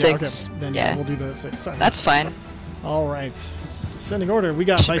was Oh, yeah, 6. okay. Then Yeah. we'll do the 6. Sorry. That's fine. All right. Descending order. We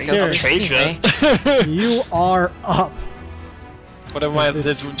got Should bring up Viserys. Trajan. You are up. What am I Is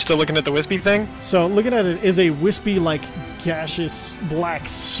this- still looking at the wispy thing? So looking at it is a wispy, like gaseous black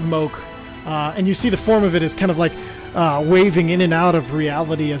smoke, and you see the form of it is kind of like waving in and out of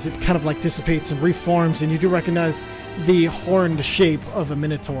reality as it kind of like dissipates and reforms, and you do recognize the horned shape of a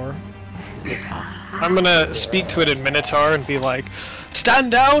minotaur. I'm gonna speak to it in Minotaur and be like,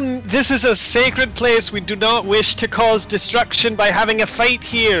 stand down! This is a sacred place. We do not wish to cause destruction by having a fight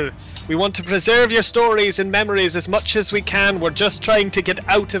here. We want to preserve your stories and memories as much as we can. We're just trying to get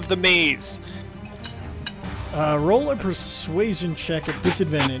out of the maze. Roll a persuasion check at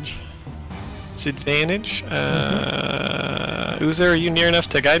disadvantage. Disadvantage? Uzer, are you near enough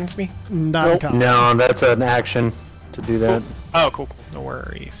to guidance me? Not in combat. No, that's an action to do that. Oh, cool. No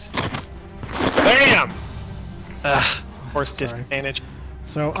worries. Bam! Ugh, of course, Sorry. disadvantage.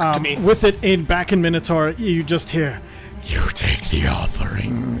 So me. with it back in Minotaur, you just hear, You take the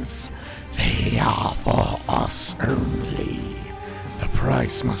offerings. They are for us only. The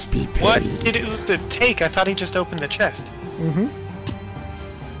price must be paid. What did it take? I thought he just opened the chest. Mm-hmm.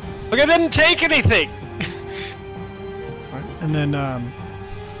 Look, I didn't take anything! Alright, and then,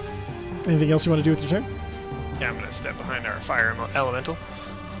 anything else you want to do with your turn? Yeah, I'm gonna step behind our fire elemental.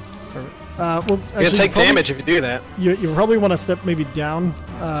 Perfect. Well, You're actually, gonna take damage if you do that. You probably want to step maybe down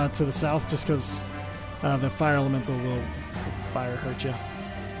to the south, just because the fire elemental will fire hurt you.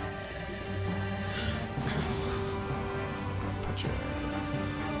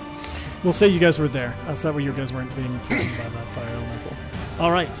 We'll say you guys were there, so that way you guys weren't being threatened by that fire elemental.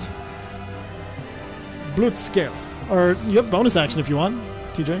 All right. Blutscale. Or you have bonus action if you want,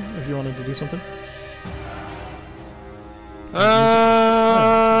 TJ, if you wanted to do something. I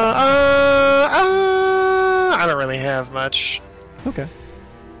don't really have much. Okay.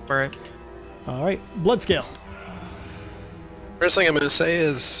 Alright. All right. Bloodscale. First thing I'm gonna say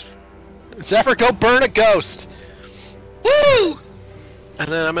is, Zephyr, go burn a ghost. Woo! And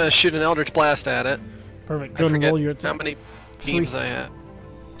then I'm gonna shoot an Eldritch Blast at it. Perfect. I Go and forget roll your how many beams I had.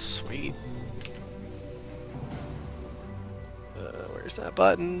 Sweet. Where's that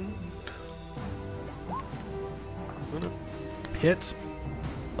button? Hits.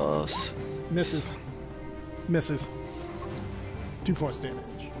 Close. Misses. Misses. 2 force damage.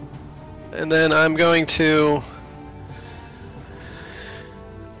 And then I'm going to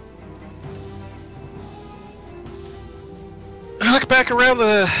hook back around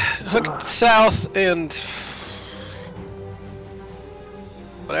the hook south and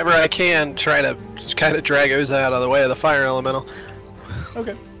whatever I can try to just kind of drag Oza out of the way of the fire elemental.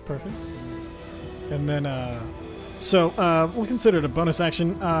 Okay, perfect. And then, we'll consider it a bonus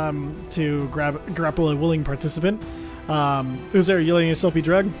action to grapple a willing participant. Uzer, are you letting yourself be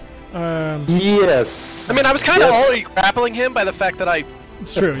drugged? Yes. I mean, I was kind of already grappling him by the fact that I...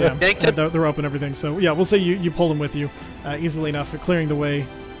 It's true, yeah. yanked him. The rope and everything. So, yeah, we'll say you pulled him with you easily enough for clearing the way.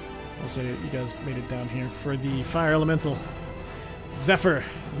 We'll say you guys made it down here for the fire elemental. Zephyr,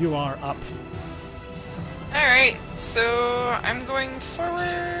 you are up. Alright, so I'm going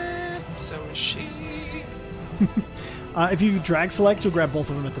forward. So is she. If you drag select, you'll grab both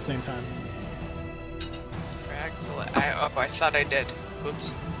of them at the same time. Drag select. I thought I did.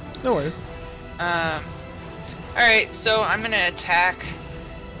 Whoops. No worries. Alright, so I'm gonna attack.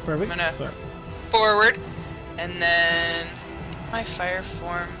 Perfect. I'm gonna So, forward, and then my fire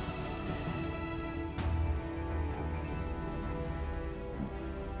form.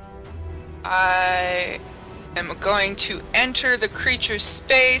 I am going to enter the creature's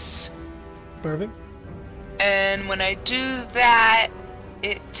space, perfect. and when I do that,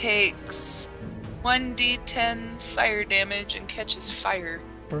 it takes 1d10 fire damage and catches fire.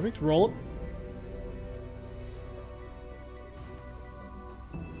 Perfect. Roll it.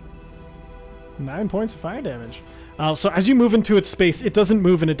 Nine points of fire damage. So as you move into its space, it doesn't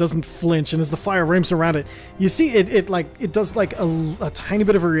move and it doesn't flinch. And as the fire ramps around it, you see it does like a tiny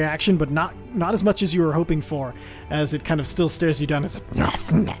bit of a reaction, but not as much as you were hoping for. As it kind of still stares you down as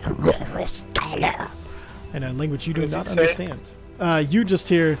in a language you do not understand. You just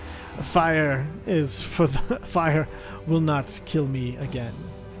hear, "Fire is for the fire will not kill me again."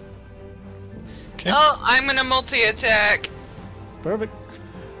 Okay. Oh, I'm gonna multi-attack. Perfect.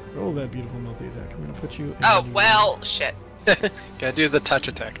 Roll that beautiful multi-attack. I'm gonna put you. Oh, well, shit. Gotta do the touch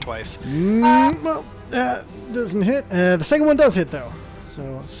attack twice. Well, that doesn't hit. The second one does hit, though.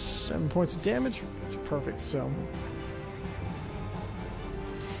 So 7 points of damage. Perfect. So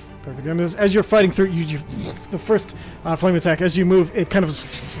perfect. And as you're fighting through, the first flame attack, as you move, it kind of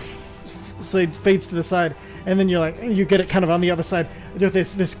fades to the side, and then you get it kind of on the other side. With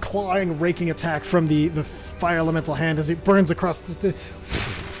this clawing, raking attack from the fire elemental hand as it burns across the.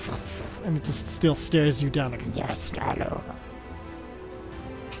 And it just still stares you down like, yes, hello.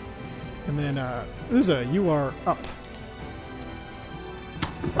 And then, Uza, you are up.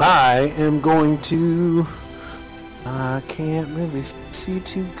 I am going to... I can't really see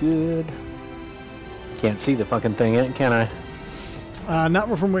too good. Can't see the fucking thing yet, can I? Not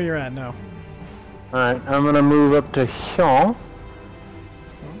from where you're at, no. Alright, I'm gonna move up to here.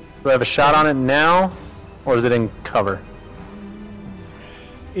 Do I have a shot on it now? Or is it in cover?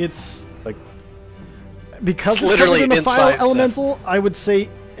 It's... Like... Because it's literally covered in a fire inside elemental, I would say,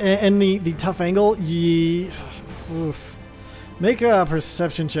 and the tough angle, oof. Make a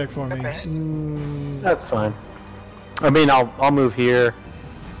perception check for me. That's fine. I mean, I'll move here.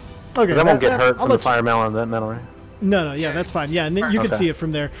 Okay. I won't get hurt I'll from the let you- fire metal and that metal, right? No, yeah, that's fine. Yeah, and then you can Okay. see it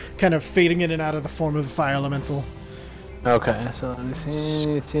from there, kind of fading in and out of the form of the fire elemental. Okay, so let me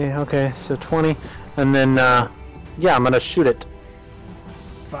see. Okay, so 20. And then, Yeah, I'm gonna shoot it.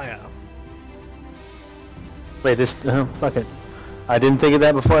 Fire. Wait, this. Fuck it. I didn't think of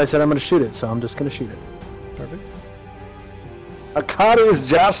that before I said I'm gonna shoot it, so I'm just gonna shoot it. Perfect. Akari's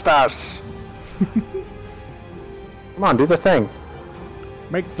Justice! Come on, do the thing.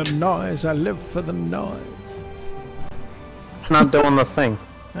 Make the noise. I live for the noise. Not doing the thing.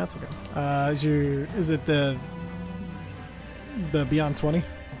 That's okay. Is it the Beyond 20?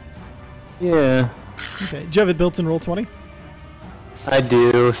 Yeah. Okay. Do you have it built in Roll 20? I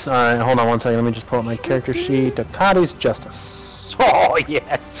do. Alright, hold on one second. Let me just pull up my character sheet. Akari's Justice. Oh,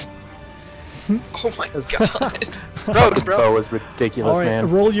 yes! Oh my god. Rogues, bro. Bow was ridiculous, Alright, man.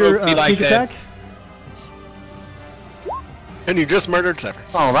 roll your Rogue be like sneak that. attack. And you just murdered Zephyr.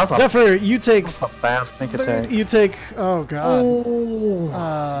 Oh, that's a Zephyr, you take... fast sneak attack. You take... Oh, God.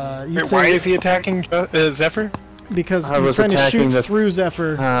 You Wait, take, why is he attacking Zephyr? Because I he was was trying to attacking shoot the- through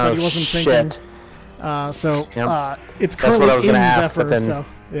Zephyr, but he wasn't shit. thinking. It's That's what I currently was in gonna ask, Zephyr, but then- so...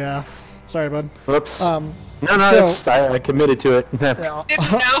 Yeah. Sorry, bud. Whoops. So, I committed to it. yeah.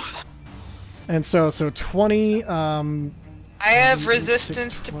 Didn't know. And so 20, I have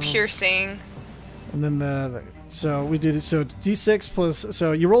resistance to piercing. and then so we did it. So it's D6 plus.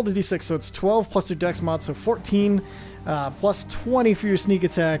 So you rolled a D6, so it's 12 plus your Dex mod, so 14, plus 20 for your sneak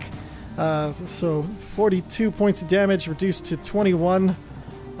attack. So 42 points of damage reduced to 21.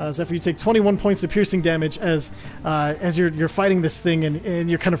 Zephyr, you take 21 points of piercing damage as you're fighting this thing and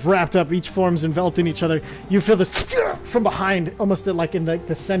you're kind of wrapped up. Each form's enveloped in each other. You feel this from behind, almost like in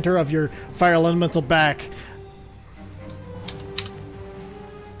the center of your fire elemental back.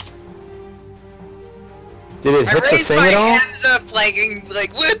 Did it I hit the raised thing my at all? hands up like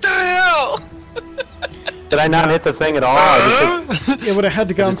what the hell? Did I not hit the thing at all? I just hit- It would have had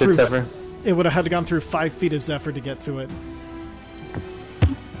to gone Just hit through. Zephyr. It would have had to gone through 5 feet of Zephyr to get to it.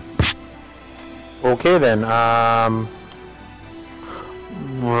 Okay then. I'm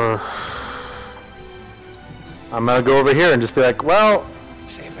gonna go over here and just be like, well,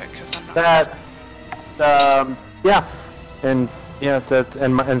 Save it, because I'm not. that, yeah, and yeah, that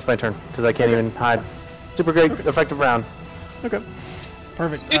ends my turn because I can't even hide. Super great, effective round. Okay.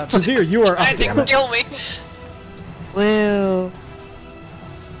 Perfect. Tazir, you are Trying up. to kill me. Woo.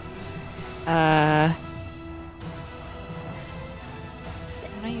 Can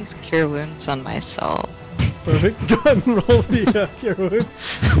I use Cure Wounds on myself? Perfect. Go ahead and roll the Cure Wounds.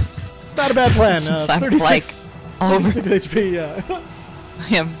 It's not a bad plan. Since I'm 36, like over. 36 HP,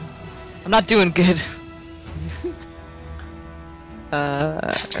 yeah. I'm not doing good.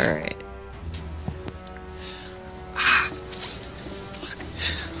 Alright.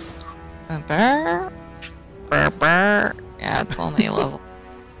 Yeah, it's only level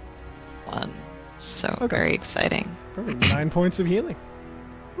 1. So Okay. very exciting. Perfect. 9 points of healing.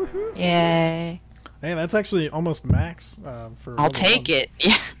 Yay. Hey, that's actually almost max for. I'll level take 1. it.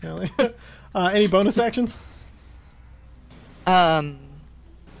 Yeah. Any bonus actions? Oh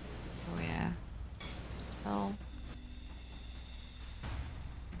yeah. Well.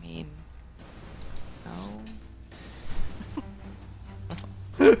 I mean. No.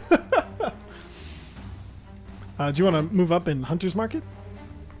 Do you want to move up in Hunter's Market?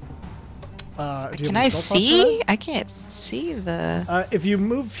 Do you Can have I any spell slots for see? I can't see the. that? If you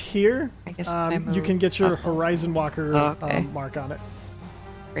move here, I guess if I you move can get your up. Horizon Walker Oh, okay. mark on it.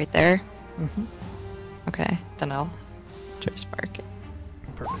 Right there? Mhm. Okay, then I'll just mark it.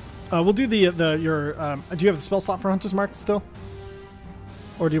 Perfect. We'll do your. Do you have the spell slot for Hunter's Mark still?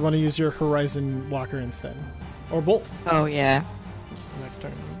 Or do you want to use your Horizon Walker instead? Or both? Oh, yeah. Next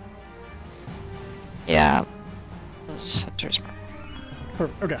turn. Yeah. Just Hunter's Mark.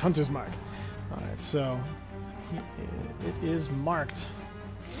 Perfect. Okay, Hunter's Mark. Alright, so it is marked.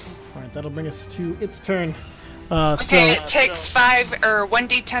 Alright, that'll bring us to its turn. Okay, it takes 5 or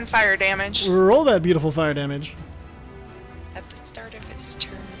 1d10 fire damage So roll that beautiful fire damage. at the start of its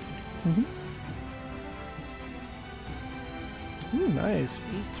turn. Ooh, nice.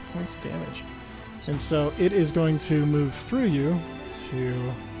 8 points of damage. And so it is going to move through you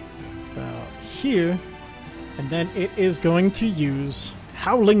to about here. And then it is going to use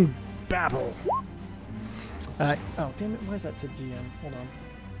Howling Babble. Oh, damn it. Why is that to GM? Hold on.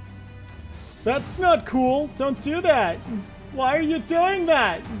 That's not cool. Don't do that. Why are you doing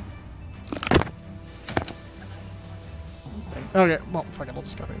that? Okay, well, fuck it. I'll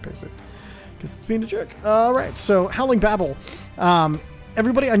just copy and paste it. Because it's being a jerk. Alright, so Howling Babble.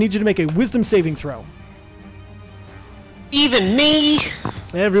 Everybody, I need you to make a wisdom saving throw. Even me?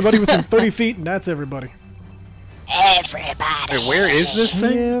 Everybody within 30 feet, and that's everybody. Everybody. Wait, where is this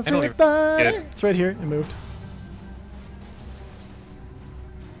thing? I don't even Everybody. get it. It's right here. It moved.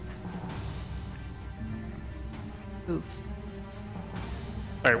 Oof.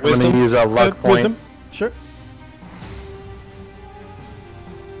 All right, I'm wisdom. gonna use a luck point. Wisdom. Sure.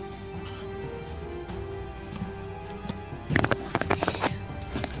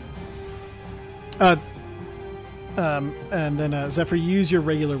 And then Zephyr, use your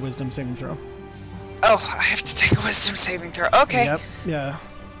regular wisdom saving throw. Oh, I have to take a wisdom saving throw. Okay. Yep. Yeah.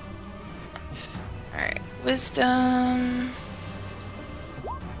 Alright. Wisdom.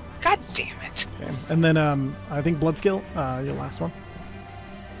 God damn it. Okay. And then I think Bloodskill, your last one.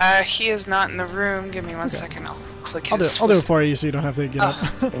 He is not in the room. Give me one second. I'll click I'll his do it for you so you don't have to get up.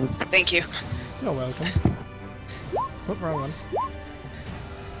 Thank you. You're welcome. Oh, wrong one.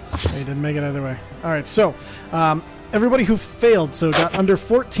 You didn't make it either way. Alright, so everybody who failed, so got under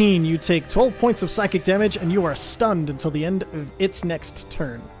 14, you take 12 points of psychic damage and you are stunned until the end of its next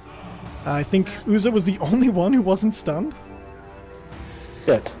turn. I think Uza was the only one who wasn't stunned.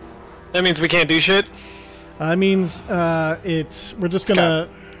 Shit. That means we can't do shit. That means we're just gonna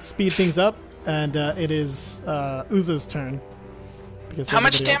speed things up, and it is Uza's turn. Because How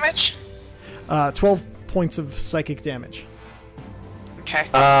much everybody damage? 12 points of psychic damage. Okay.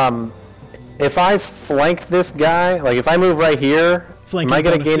 If I flank this guy, like if I move right here, Flanking am I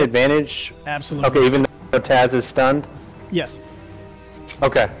gonna bonus, gain yeah. advantage? Absolutely. Okay, even though Taz is stunned? Yes.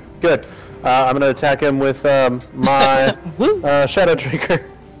 Okay, good. I'm gonna attack him with my Shadow Drinker.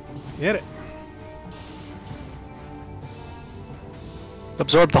 Get it.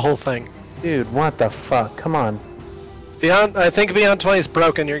 Absorb the whole thing. Dude, what the fuck? Come on. I think beyond 20 is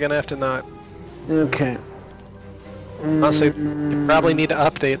broken. You're gonna have to not. Okay. Honestly, you probably need to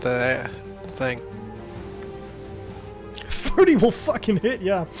update the thing. 30 will fucking hit,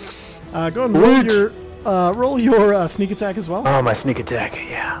 yeah. Go and roll your sneak attack as well. Oh, my sneak attack,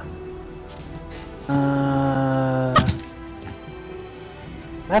 yeah.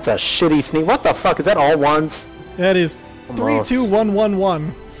 That's a shitty sneak. What the fuck? Is that all ones? That is 3, 2, 1, 1,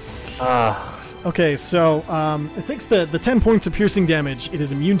 1. Okay, so it takes the 10 points of piercing damage. It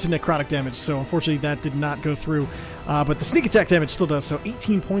is immune to necrotic damage, so unfortunately that did not go through. But the sneak attack damage still does, so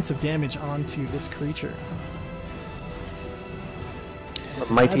 18 points of damage onto this creature.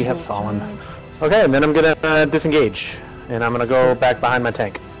 The mighty have fallen. Okay, and then I'm gonna disengage, and I'm gonna go back behind my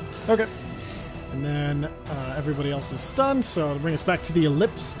tank. Okay. And then everybody else is stunned, so it'll bring us back to the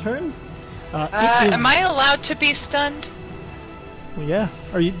ellipse turn. Am I allowed to be stunned? Yeah.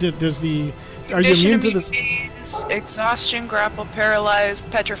 Are you? Are you Condition immune to this? immunities, exhaustion, grapple,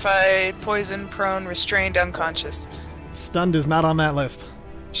 paralyzed, petrified, poisoned, prone, restrained, unconscious. Stunned is not on that list.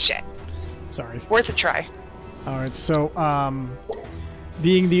 Shit. Sorry. Worth a try. All right. So,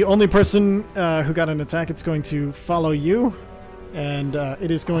 being the only person who got an attack, it's going to follow you, and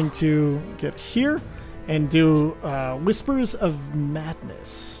it is going to get here and do Whispers of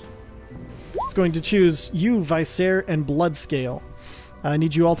Madness. It's going to choose you, Visair, and Bloodscale. I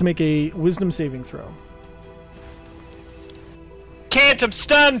need you all to make a Wisdom saving throw. Can't, I'm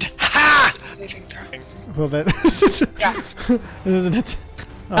stunned! Ha! Saving throw. Well, that Yeah. isn't it?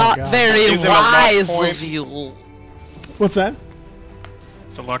 Oh, Not God. very Use him a luck wise point. of you. What's that?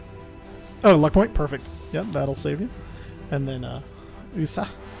 It's a luck. Oh, luck point. Perfect. Yep, that'll save you. And then Usa.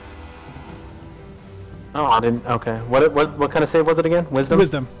 Oh, I didn't. Okay. What kind of save was it again? Wisdom.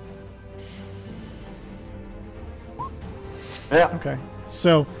 Wisdom. Yeah. Okay.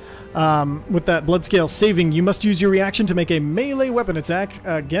 So, with that Bloodscale saving, you must use your reaction to make a melee weapon attack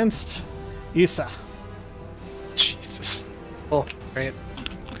against Isa. Jesus. Oh, great.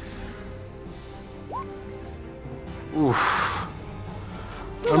 Oof.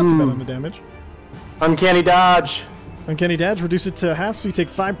 Not too bad on the damage. Uncanny dodge. Uncanny Dodge, reduce it to half, so you take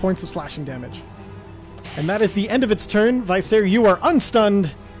 5 points of slashing damage. And that is the end of its turn. Visair, you are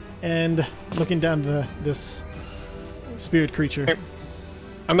unstunned and looking down this spirit creature.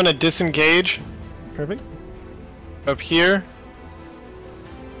 I'm gonna disengage Perfect. up here.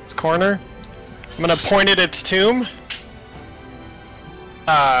 This corner. I'm gonna point at its tomb.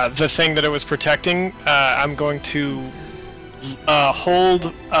 The thing that it was protecting. I'm going to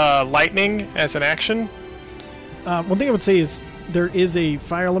hold lightning as an action. One thing I would say is there is a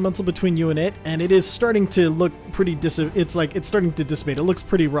fire elemental between you and it is starting to look pretty it's starting to dissipate. It looks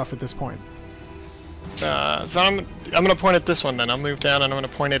pretty rough at this point. So I'm gonna point at this one then. I'll move down and I'm gonna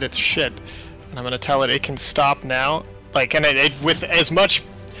point at its shit. And I'm gonna tell it can stop now. Like, and it with as much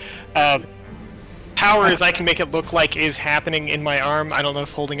power as I can make it look like is happening in my arm. I don't know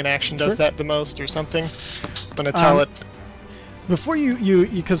if holding an action does that the most or something. I'm gonna tell it. Before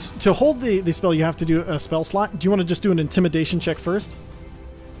because to hold the spell you have to do a spell slot. Do you want to just do an intimidation check first?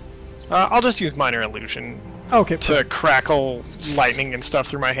 I'll just use minor illusion Okay. to crackle lightning and stuff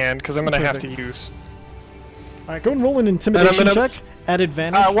through my hand because I'm gonna have to use. Alright, go and roll an intimidation check at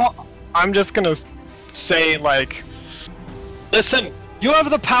advantage. Well, I'm just gonna say, like, listen, you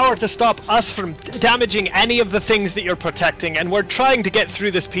have the power to stop us from damaging any of the things that you're protecting, and we're trying to get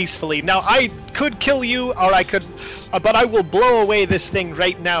through this peacefully. Now, I could kill you, or I could, but I will blow away this thing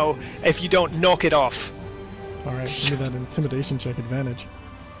right now if you don't knock it off. Alright, give me that intimidation check advantage.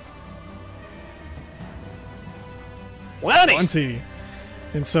 20.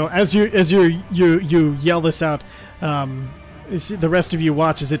 And so as you yell this out, the rest of you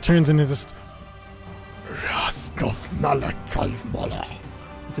watch as it turns into this.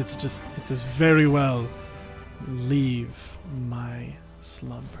 It says very well. Leave my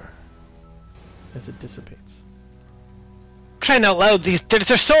slumber. As it dissipates. Crying out loud,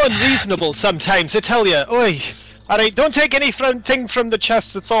 they're so unreasonable sometimes, I tell you. Oi! Alright, don't take anything from the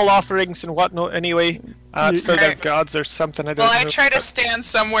chest, it's all offerings and whatnot anyway. It's for their gods or something, I don't know. Well, I try to stand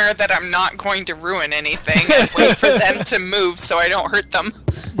somewhere that I'm not going to ruin anything and wait for them to move so I don't hurt them.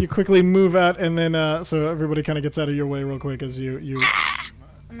 You quickly move out, and then, so everybody kind of gets out of your way real quick as you...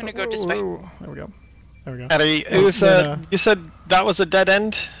 I'm gonna go despite. There we go. There we go. Harry, you said that was a dead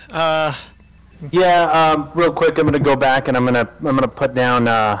end? Yeah, real quick, I'm gonna go back and I'm gonna put down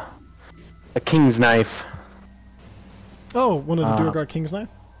a king's knife. Oh, one of the Durgar King's knife?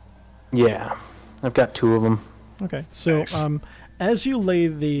 Yeah, I've got 2 of them. Okay, so nice. As you lay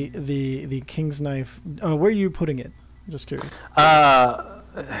the King's knife, where are you putting it? I'm just curious.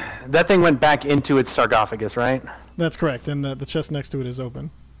 That thing went back into its sarcophagus, right? That's correct, and the chest next to it is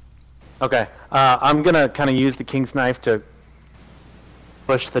open. Okay, I'm gonna kind of use the King's knife to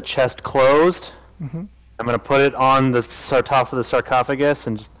push the chest closed. Mm-hmm. I'm gonna put it on the top of the sarcophagus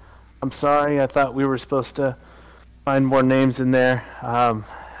and just. I'm sorry, I thought we were supposed to find more names in there.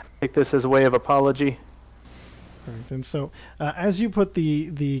 Take this as a way of apology. Perfect. And so, as you put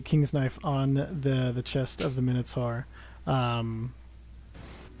the King's knife on the chest of the Minotaur, let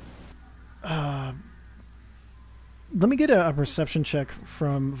me get a perception check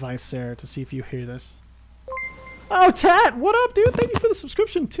from Vicer to see if you hear this. Oh, Tat, what up, dude? Thank you for the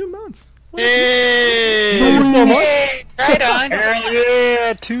subscription. 2 months. Hey! Thank you so much. Right on.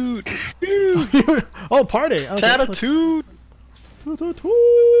 Yeah, toot. Oh, party. Okay, Tat-a-toot.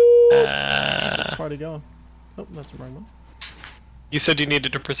 Party going. Oh, that's the wrong one. You said you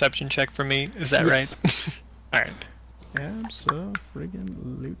needed a perception check from me. Is that Yes. right? All right.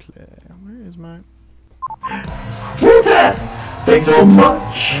 Abso-friggin-lutely. Where is my... Thanks so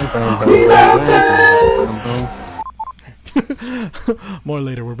much. We love it. More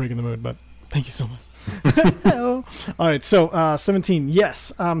later, we're breaking the mood, but thank you so much. All right, so 17.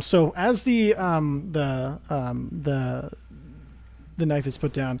 Yes. So as the knife is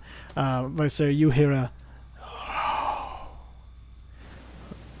put down, Vicer, you hear a.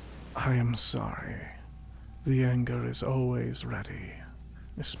 I am sorry. The anger is always ready,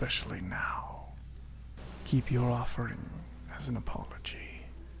 especially now. Keep your offering as an apology.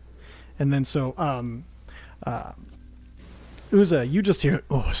 And then so Uza, you just hear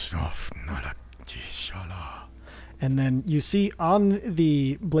and then you see on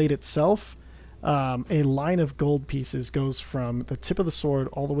the blade itself a line of gold pieces goes from the tip of the sword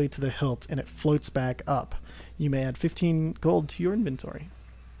all the way to the hilt, and it floats back up. You may add 15 gold to your inventory.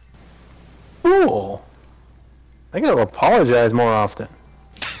 Cool. I gotta apologize more often.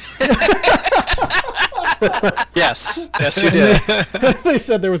 Yes. Yes, you did. They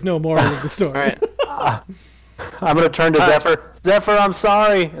said there was no moral of the story. All right. I'm gonna turn to Zephyr. Zephyr, I'm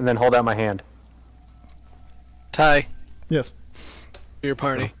sorry, and then hold out my hand. Ty, Yes. your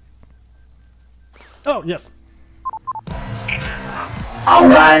party. Oh, yes.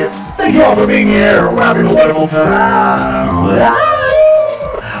 Alright, thank you all for being here. We're having a wonderful time.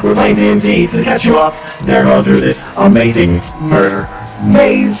 We're playing D&D to catch you up. They're going through this amazing murder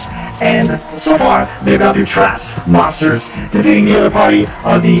maze. And so far, they've gone through traps, monsters, defeating the other party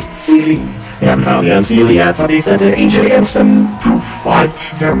on the ceiling. They haven't found the unseelie yet, but they sent an agent against them to fight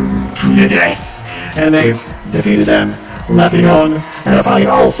them to the death. And they've defeated them, left it on, and are finding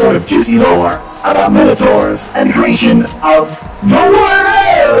all sort of juicy lore about minotaurs and creation of the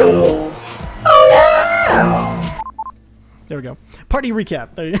world. Oh yeah! There we go. Party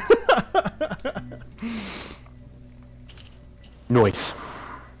recap. There you Noise.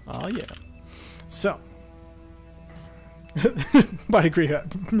 Oh yeah. So, party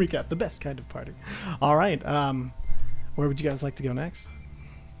recap, the best kind of party. All right. Where would you guys like to go next?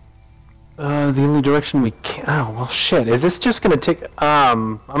 The only direction we can. Oh well, shit. Is this just gonna take?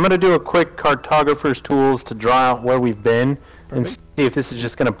 I'm gonna do a quick cartographer's tools to draw out where we've been and see if this is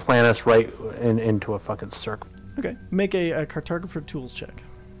just gonna plant us right into a fucking circle. Okay. Make a cartographer tools check.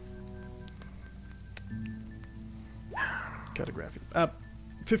 cartography.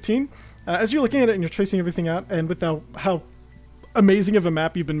 15. As you're looking at it and you're tracing everything out, and with how amazing of a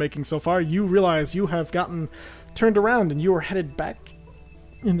map you've been making so far, you realize you have gotten turned around and you are headed back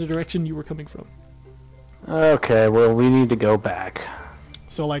in the direction you were coming from. Okay, well, we need to go back.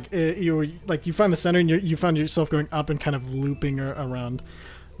 So you find the center and you find yourself going up and kind of looping around,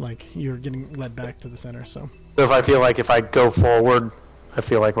 like you're getting led back to the center. So if I feel like if I go forward, I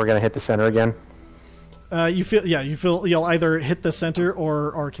feel like we're gonna hit the center again. You feel you'll either hit the center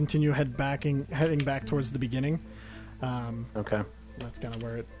or continue heading back towards the beginning. Okay. That's kind of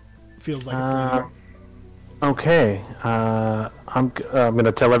where it feels like it's leading. Okay. I'm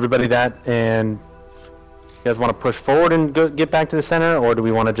gonna tell everybody that, and you guys want to push forward and get back to the center, or do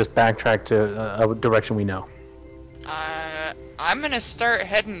we want to just backtrack to a direction we know? I'm gonna start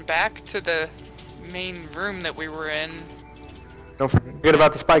heading back to the main room that we were in. Don't forget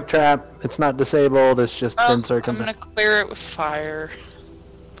about the spike trap. It's not disabled. It's just been circumvented. I'm gonna clear it with fire.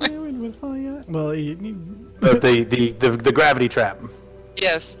 Clear it with fire. Well, the gravity trap.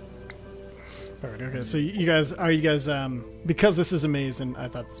 Yes. Alright, okay, so you guys, because this is a maze and I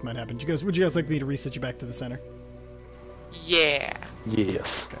thought this might happen, would you guys like me to reset you back to the center? Yeah.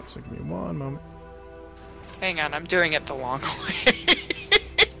 Yes. Okay, so give me one moment. Hang on, I'm doing it the long way.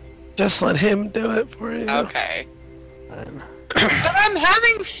 Just let him do it for you. Okay. But I'm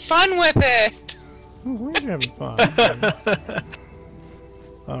having fun with it! We're having fun.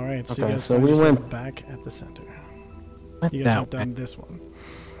 Alright, so you guys so find we yourself went back at the center. You guys went down this one.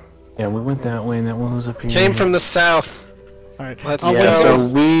 Yeah, we went that way, and that one was up here. Came from the south. Alright, Let's go. go. So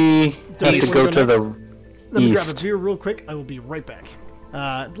we have to go to the Let me grab east. a beer real quick. I will be right back.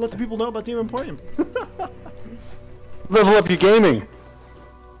 Let the people know about Demon Emporium. Level up your gaming.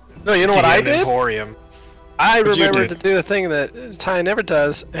 No, you know what I did? Emporium. I What'd you remembered do? to do a thing that Ty never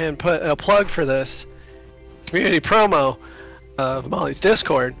does, and put a plug for this community promo of Molly's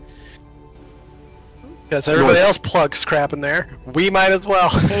Discord. Because everybody else plugs crap in there, we might as well.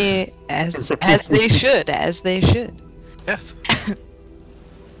 As they should, as they should. Yes.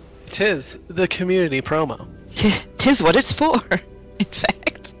 Tis the community promo. Tis what it's for, in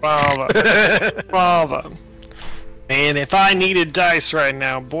fact. Bravo. Bravo. Man, if I needed dice right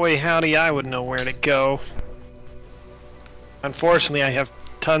now, boy howdy, I would know where to go. Unfortunately, I have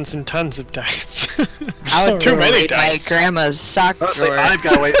tons and tons of dice. I would Too many raid my dice. grandma's sock Honestly, drawer. I've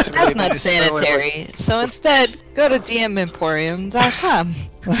got way too many That's not dice. I don't really sanitary. So instead, go to dmemporium.com.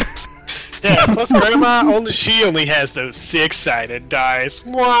 Yeah, plus Grandma, she only has those 6-sided dice.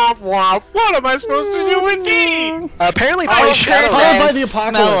 Womp womp. What am I supposed to do with these? Apparently, All play Shadow. Followed by the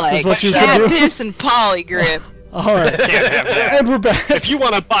smell apocalypse is like what you cat can do. piss and polygrip. Alright, Can't have that. and we're back. If you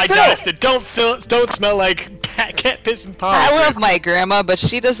want to buy dice that don't smell like cat piss and pie. I love my grandma, but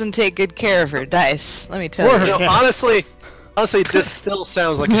she doesn't take good care of her dice. Let me tell Or her you. No, cats. honestly, this still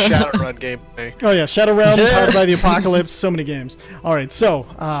sounds like a Shadowrun game to me. Oh yeah, Shadowrun, Powered by the Apocalypse, so many games. Alright, so,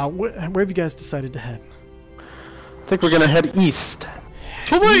 where have you guys decided to head? I think we're gonna head east.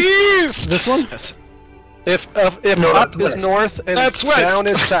 To the east! This one? Yes. If No, up that's is west. north and That's west. down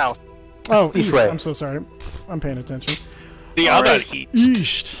is south. Oh, East east. way. I'm so sorry. I'm paying attention. The other east.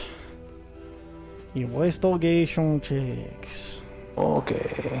 East. Investigation checks.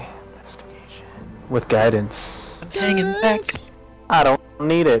 Okay. Investigation. With guidance. Hanging back. I don't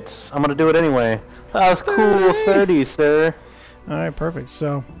need it. I'm gonna do it anyway. That was cool 30, sir. Alright, perfect.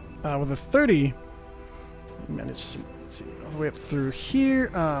 So, with a 30, you managed to, let's see, all the way up through here.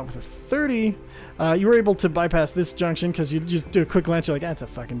 With a 30, you were able to bypass this junction because you just do a quick glance. You're like, that's a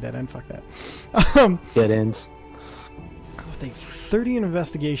fucking dead end. Fuck that. Dead ends. With a 30 in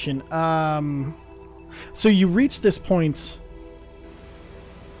investigation, so you reach this point.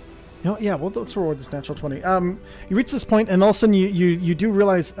 You know, yeah, well, let's reward this natural 20. You reach this point, and all of a sudden you do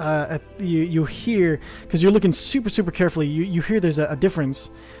realize you hear, because you're looking super carefully, you hear there's a difference.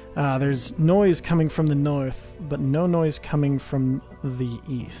 There's noise coming from the north, but no noise coming from the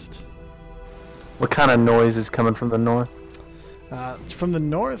east. What kind of noise is coming from the north? From the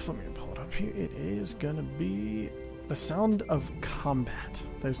north, let me pull it up here. It is gonna be the sound of combat.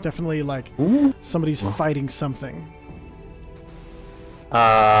 There's definitely like somebody's fighting something.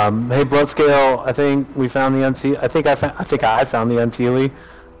 Hey, Bloodscale. I think we found the unseelie. I think I found the unseelie.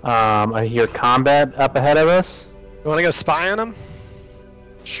 I hear combat up ahead of us. You want to go spy on them?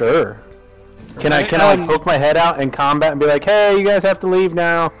 Sure. Can I like poke my head out in combat and be like, "Hey, you guys have to leave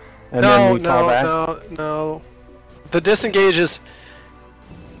now," and then we fall back? No. The disengage is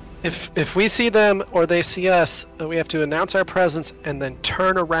if we see them or they see us, we have to announce our presence and then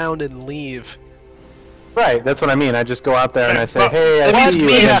turn around and leave. Right, that's what I mean. I just go out there and I say, Well, hey, I That see means you.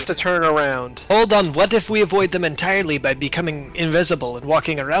 we and- have to turn around. Hold on, what if we avoid them entirely by becoming invisible and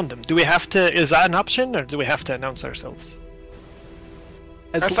walking around them? Do we have to, is that an option, or do we have to announce ourselves?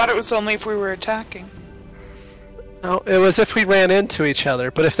 I thought it was only if we were attacking. No, it was if we ran into each other,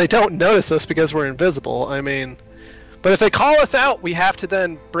 but if they don't notice us because we're invisible, I mean... But if they call us out, we have to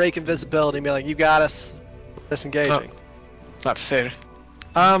then break invisibility and be like, you got us. Disengaging. That's fair.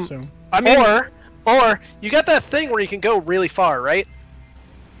 So, I mean, Or, you got that thing where you can go really far, right?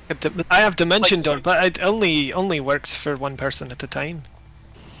 I have Dimension Door, but it only works for one person at a time.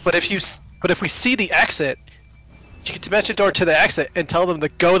 But if we see the exit, you can dimension door to the exit and tell them to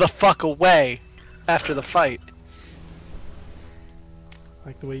go the fuck away after the fight.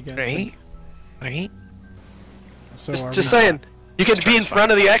 like the way you guys Right? think. Right? So Just saying, you can be in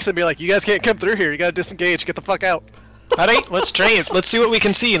front of the exit and be like, you guys can't come through here, you gotta disengage, get the fuck out. Alright, let's try it. Let's see what we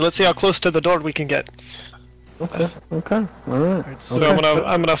can see, and let's see how close to the door we can get. Okay, alright. Alright, So I'm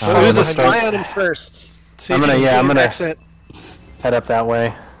gonna Use a behind spy on him first. See I'm if gonna- you can yeah, see I'm the gonna- exit. Head up that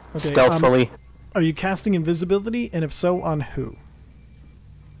way. Okay, Stealthily. Are you casting invisibility, and if so, on who?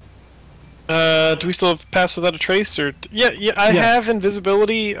 Do we still have Pass Without a Trace, or yeah, I Yes. have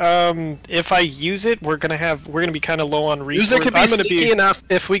invisibility. If I use it, we're gonna be kind of low on resources. User could be sneaky enough.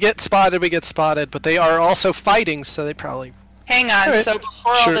 If we get spotted, we get spotted. But they are also fighting, so they probably... Hang on, Alright. so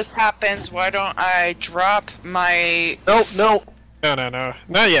before all Sure. this happens, why don't I drop my... No. No,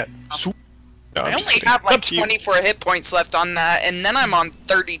 not yet. No, I I'm just only kidding. have like Up to you. 24 hit points left on that, and then I'm on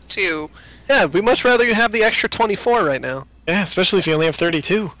 32. Yeah, we much rather you have the extra 24 right now. Yeah, especially if you only have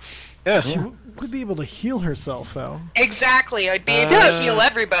 32. Yeah. She would be able to heal herself, though. Exactly, I'd be able to heal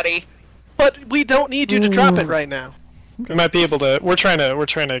everybody. But we don't need you to drop it right now. We might be able to. We're trying to. We're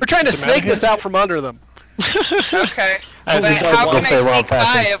trying to get them snake out this out from under them. Okay. As But is how our can one. I Say wrong sneak by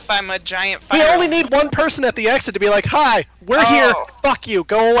passing. if I'm a giant We fire? only need one person at the exit to be like, "Hi, we're here. Oh. Fuck you.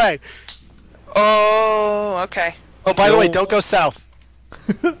 Go away." Oh, okay. Oh, by the way, don't go south.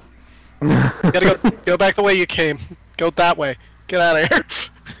 You gotta go back the way you came. Go that way. Get out of here.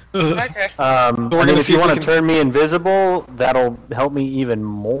 Okay. We're gonna if see you if we want to can- turn me invisible, that'll help me even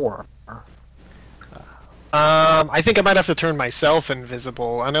more. I think I might have to turn myself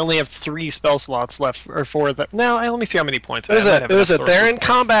invisible, and I only have 3 spell slots left, or 4 that. No, let me see how many points. I might have There's enough a they're sorcerer in points.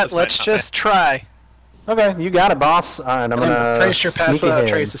 combat. This might Let's not just try. Okay, you got it, boss. And I'm And gonna. I'm pretty sure pass sneak without ahead.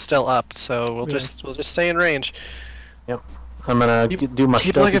 trace is still up, so we'll Okay. just stay in range. Yep. I'm gonna do my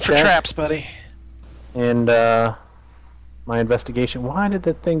Keep stealthy looking for check traps, buddy. and my investigation. Why did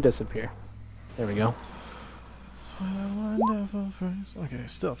the thing disappear? There we go. Wonderful phrase. Okay,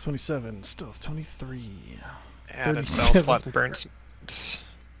 stealth 27, stealth 23. Add a spell 37. slot burns.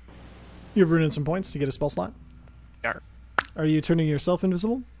 You're burning some points to get a spell slot? Yeah. Are you turning yourself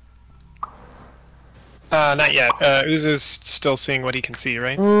invisible? Not yet. Uz is still seeing what he can see,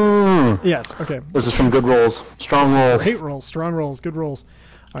 right? Yes, okay. Those are some good rolls. Strong rolls. Great rolls, strong rolls, good rolls.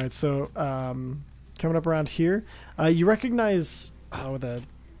 All right, so coming up around here, you recognize with a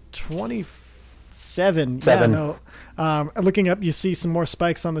 27. Yeah, Seven. no. Looking up, you see some more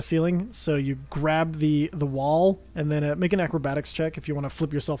spikes on the ceiling. So you grab the wall and then make an acrobatics check if you want to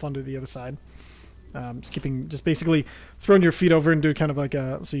flip yourself onto the other side. Skipping, just basically throwing your feet over and do kind of like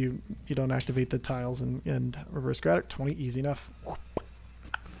a so you don't activate the tiles and reverse grab it. 20, easy enough.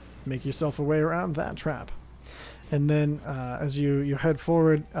 Make yourself a way around that trap. And then as you head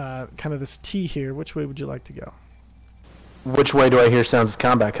forward, kind of this T here, which way would you like to go? Which way do I hear sounds of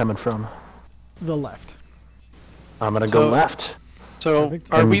combat coming from? The left. I'm gonna So- go left. So,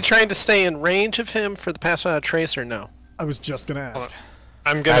 Perfect. are we trying to stay in range of him for the pass without trace or no? I was just gonna ask.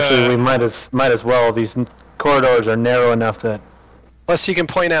 I'm gonna. Actually, we might as well. These corridors are narrow enough that. Plus, you can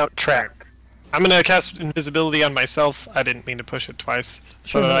point out trap. I'm gonna cast invisibility on myself. I didn't mean to push it twice,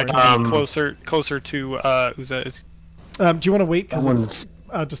 so Sure, that I no can be closer to Uza. Do you want to wait? Because That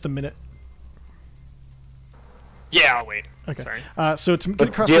it's just a minute. Yeah, I'll wait. Okay. Sorry. So to get But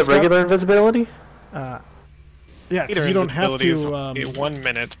across do you have this gap- regular invisibility? yeah, because you don't have to. 1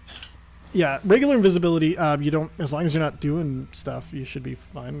 minute. Yeah, regular invisibility. You don't, as long as you're not doing stuff, you should be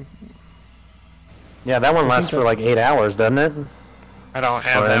fine. Yeah, that one So I lasts think for that's- like 8 hours, doesn't it? I don't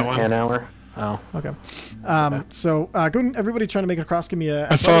have Or that an one. hour. Oh. Okay. So go and everybody trying to make it across. Give me a.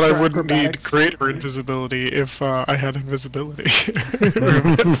 I thought I athletics or wouldn't need acrobatics. greater invisibility if I had invisibility.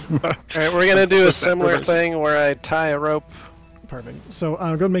 Alright, we're gonna do a Let's flip that similar reverse. thing where I tie a rope Perfect. So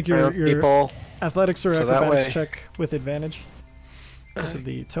go and make your around people. athletics or So that acrobatics way- check with advantage because of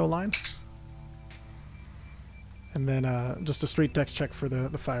the toe line. And then just a straight dex check for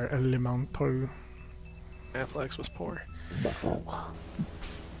the fire elemental. Athletics was poor.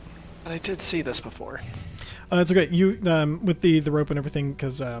 I did see this before. It's okay. You with the rope and everything,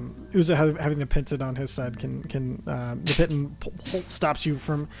 because Uza having the pinted on his side can the pitten stops you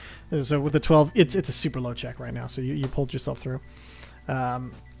from. So with the 12, it's a super low check right now. So you pulled yourself through.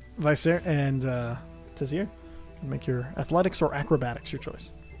 Vicer and Tazir, make your athletics or acrobatics, your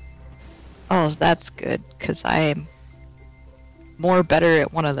choice. Oh, that's good, because I'm more better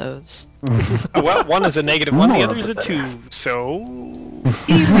at one of those. Well, one is a -1, the other is a 2. So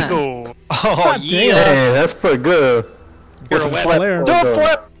here we go. Oh yeah, Hey, that's pretty good. You're a Flare. Don't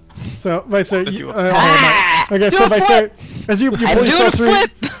flip! So Vicer, Ah! okay, so Vicer, as you pull I'm doing yourself a through, flip!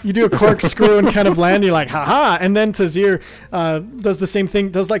 you do a corkscrew and kind of land. You're like, haha! And then Tazir does the same thing,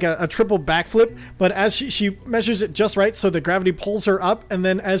 does like a triple backflip, but as she measures it just right, so the gravity pulls her up, and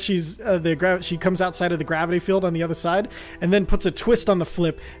then as she's she comes outside of the gravity field on the other side, and then puts a twist on the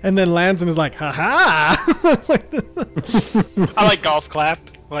flip, and then lands and is like, haha! I like golf clap.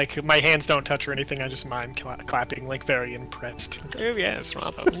 Like, my hands don't touch or anything, I just mime clapping, like, very impressed. Like, oh yes,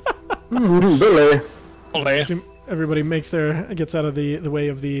 Robo. Billy. Ole. So everybody gets out of the way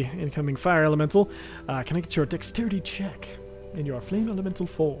of the incoming fire elemental. Can I get your dexterity check in your flame elemental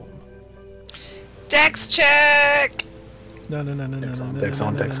form? Dex check! No. Dex.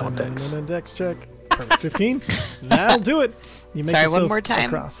 Dex check. Perfect. 15. That'll do it. You make Sorry, one yourself more time.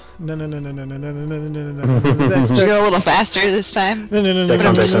 Across. No. Dex Did you check. go a little faster this time? No. Dex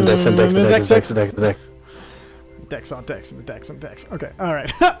on Dex. Dex on Dex. Okay, all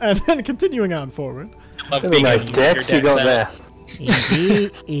right. And then continuing on forward. Love Ooh, being nice able to use Dex your you got Dex there.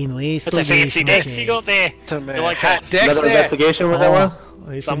 That's a fancy Dex you got there. It's a man. You like that? Dex Another there. investigation, what that was?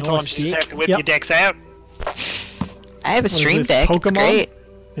 Sometimes you just have to whip your Dex out. I have a is stream this, deck. It's Pokemon? great.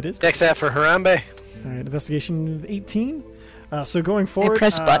 It is. Dex there for Harambe. All right, investigation 18. So going I forward.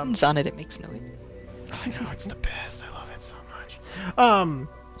 press buttons on it, it makes noise. I know, it's the best. I love it so much.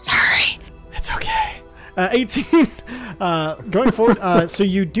 Sorry. It's okay. 18. Going forward, so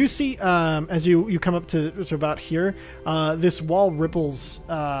you do see, as you come up to about here, this wall ripples,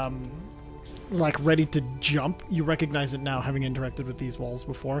 like ready to jump. You recognize it now, having interacted with these walls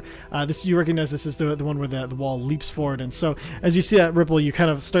before. You recognize this is the one where the wall leaps forward, and so as you see that ripple, you kind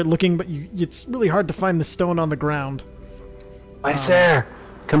of start looking, but it's really hard to find the stone on the ground. Vicer,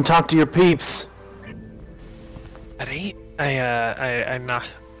 come talk to your peeps. Alright. I'm not.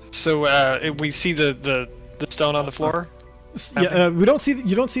 So we see the stone on the floor. Yeah, you don't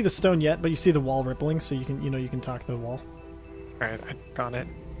see the stone yet, but you see the wall rippling, so you can talk to the wall. All right, I got it.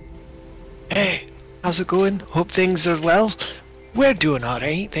 Hey, how's it going? Hope things are well. We're doing all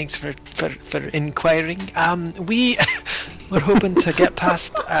right. Thanks for inquiring. We're hoping to get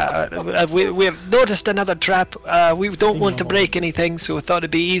past. We've noticed another trap. We don't want to break anything, so we thought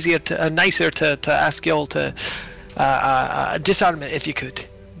it'd be nicer to ask y'all to disarm it if you could.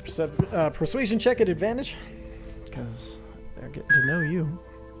 Persuasion check at advantage, because they're getting to know you.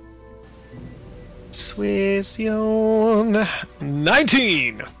 Persuasion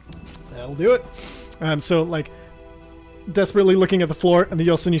 19. That'll do it. So like desperately looking at the floor, and then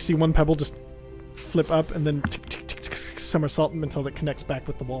all of a sudden you see one pebble just flip up and then somersault until it connects back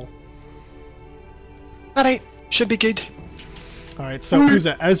with the wall. All right, should be good. All right, so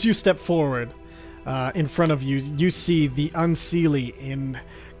Uza, as you step forward, in front of you, you see the Unseelie in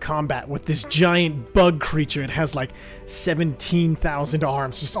combat with this giant bug creature. It has like 17,000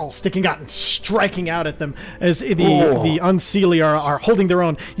 arms, just all sticking out and striking out at them as the Unseelie are holding their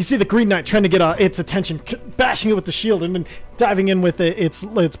own. You see the Green Knight trying to get its attention, bashing it with the shield, and then diving in with its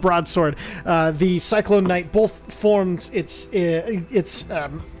broadsword. The Cyclone Knight both forms its extra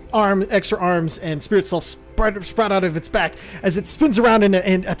arms and spirit self sprout out of its back as it spins around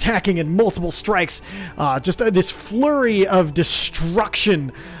and attacking in multiple strikes. Just this flurry of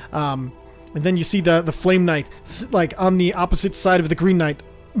destruction. And then you see the Flame Knight, like on the opposite side of the Green Knight,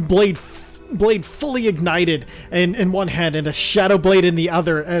 blade fully ignited in one hand and a shadow blade in the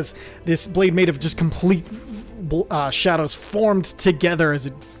other, as this blade made of just complete shadows formed together as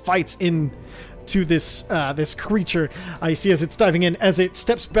it fights in to this creature. You see as it's diving in, as it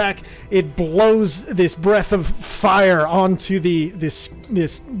steps back, it blows this breath of fire onto this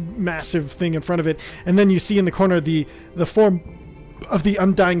massive thing in front of it, and then you see in the corner the form of the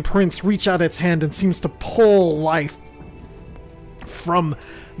Undying Prince reach out its hand and seems to pull life from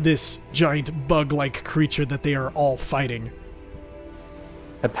this giant bug-like creature that they are all fighting.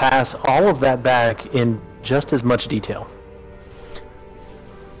 I pass all of that back in just as much detail.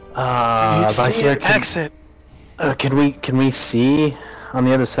 Vicer, exit. Can we see on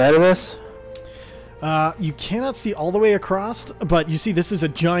the other side of this? You cannot see all the way across, but you see this is a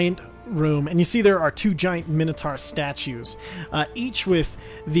giant room, and you see there are 2 giant minotaur statues, each with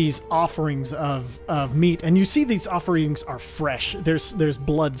these offerings of meat, and you see these offerings are fresh. There's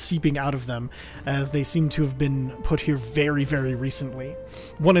blood seeping out of them, as they seem to have been put here very, very recently.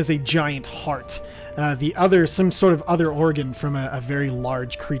 One is a giant heart, the other some sort of other organ from a very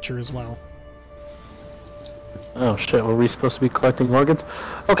large creature as well. Oh shit, were we supposed to be collecting organs?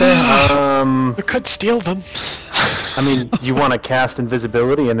 Okay, We could steal them. I mean, you want to cast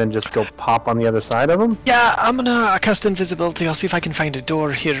invisibility and then just go pop on the other side of them? Yeah, I'm gonna cast invisibility. I'll see if I can find a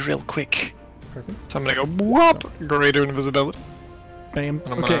door here real quick. Perfect. So I'm gonna go whoop, go right to invisibility. Bam.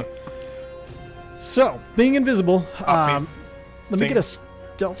 I'm Okay. So, being invisible, let me Sting. get a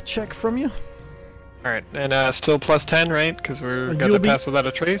stealth check from you. Alright, and still plus 10, right? Because we're You'll gonna be- pass without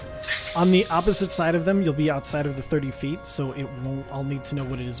a trace. On the opposite side of them, you'll be outside of the 30 feet, so it won't. I'll need to know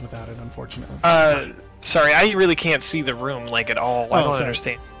what it is without it, unfortunately. Sorry, I really can't see the room like at all. I don't sorry.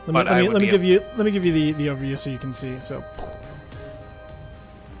 understand. Let me give you the overview so you can see.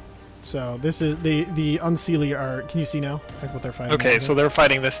 So this is the Unseelie are. Can you see now? Like what they're fighting? Okay, over so there? they're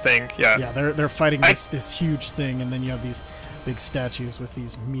fighting this thing. Yeah. Yeah, they're fighting this huge thing, and then you have these big statues with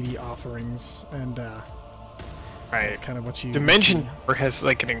these meaty offerings, and Right. that's kind of what you Dimension see. Door has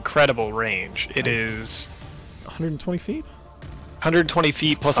like an incredible range. It is 120 feet. 120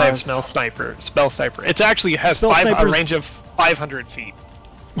 feet plus I have spell sniper. It actually has Spell a snipers- range of 500 feet.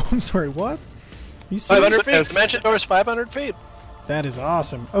 I'm sorry, what? You 500 serious? feet. Dimension door is 500 feet. That is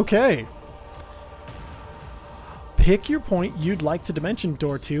awesome. Okay. Pick your point you'd like to Dimension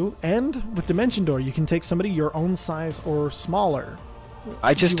Door to, and with Dimension Door, you can take somebody your own size or smaller.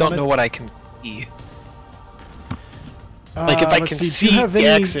 I just you don't wanna- know what I can see. Like if I let's can do see you have the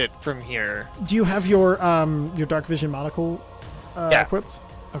any, exit from here. Do you have your dark vision monocle Yeah. equipped?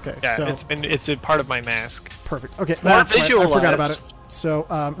 Okay, Yeah, so it's a part of my mask. perfect. Okay, More that's right. I forgot visualized. about it.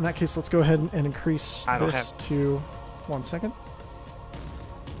 So in that case, let's go ahead and increase I don't this to 1 second.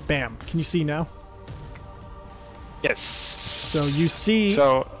 Bam. Can you see now? Yes. So you see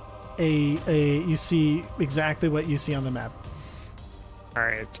So you see exactly what you see on the map. all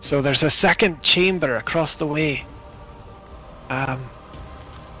right. So there's a second chamber across the way. How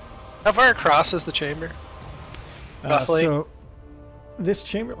far across is the chamber? Roughly. So this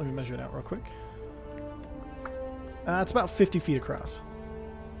chamber, let me measure it out real quick. It's about 50 feet across.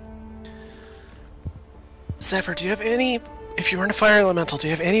 Zephyr, do you have any... If you were in a fire elemental, do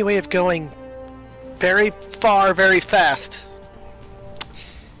you have any way of going very far, very fast? Do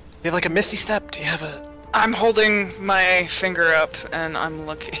you have like a misty step? Do you have a... I'm holding my finger up and I'm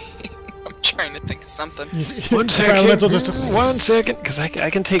looking. I'm trying to think of something. One Fire elemental second. just One second, because I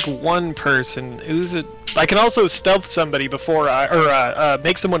can take one person. Who's it? I can also stealth somebody before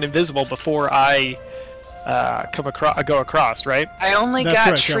make someone invisible before I go across, right? I only That's got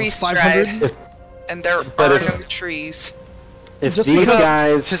correct, yeah, tree 500. stride, and there But are if- no trees. If Just these because-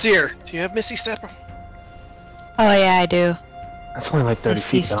 guys... Tazir, do you have misty step? Oh yeah, I do. That's only like 30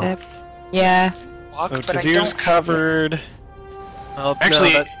 Misty feet, though. step. Yeah. Walk, So but I Tazir's don't covered. Oh,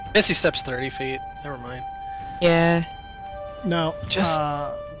 Actually- no, misty step's 30 feet. Never mind. Yeah. No. Just-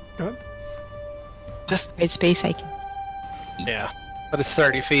 go ahead. Just... Great space I can. Yeah. But it's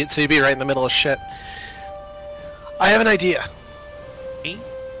 30 feet, so you'd be right in the middle of shit. I have an idea. Me?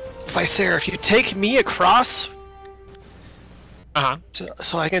 Visera, if you take me across, Uh-huh.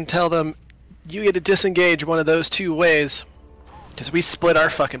 so I can tell them you get to disengage one of those 2 ways, because we split our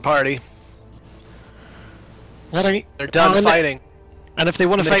fucking party. Let me. They're done and- fighting. And if they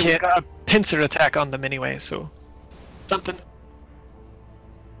want to They fight, we've can't- got a pincer attack on them anyway. So something.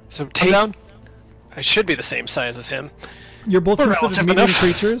 So Come take... down. I should be the same size as him. You're both We're considered relative medium enough.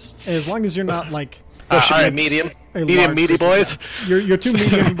 creatures, as long as you're not like Should be alright, medium. a Medium large meaty person. boys. Yeah. You're 2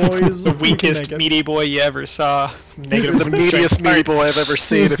 medium boys. The who can weakest make it. meaty boy you ever saw. You're Negative the one meatiest strength. meaty boy I've ever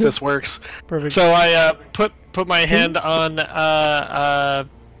seen, if this works. Perfect. So I put my hand on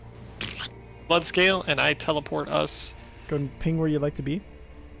blood scale and I teleport us. Go and ping where you'd like to be.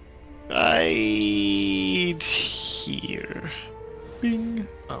 Right here. Bing.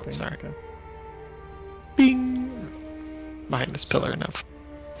 Oh, Ping, sorry. Okay. Bing. Behind this pillar enough.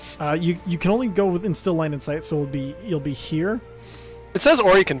 You can only go within still line of sight, so you'll be here. It says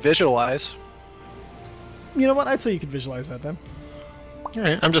or you can visualize. You know what? I'd say you could visualize that then.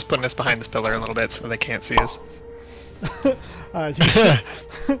 Alright, I'm just putting us behind this pillar a little bit so they can't see us. You-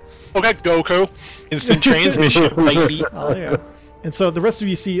 Okay, Goku. Instant transmission, baby. oh yeah. And so the rest of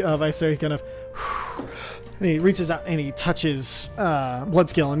you see Viseri kind of, and he reaches out and he touches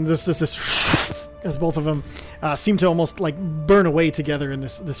Bloodscale, and this as both of them seem to almost like burn away together in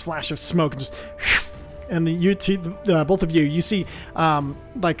this flash of smoke, and just and both of you see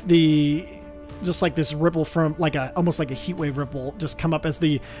like just like this ripple from almost like a heat wave ripple just come up as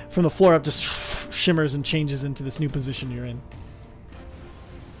from the floor up just shimmers and changes into this new position you're in.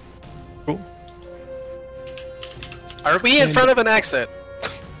 Cool. Are we in front of an exit?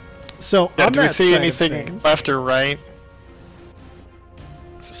 So yeah, on do we that see side of anything things- left or right?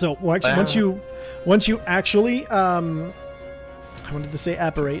 So once you actually I wanted to say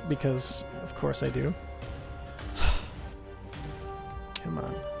apparate because of course I do. Come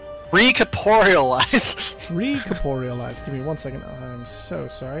on. Recorporealize. Recorporealize. Give me 1 second. I'm so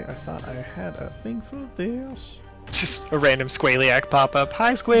sorry. I thought I had a thing for this. Just a random Squaliac pop up.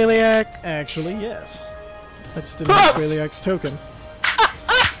 Hi, Squaliac. Actually, yes. I just didn't have Squaliac's token.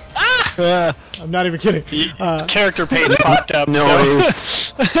 I'm not even kidding. Character page popped up.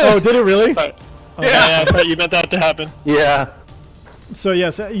 Noise. Oh, did it really? Yeah, I thought you meant that to happen. Yeah. So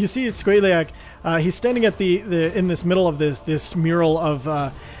yes, you see Squaliac. He's standing at in this middle of this mural of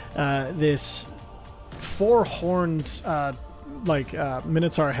this four-horned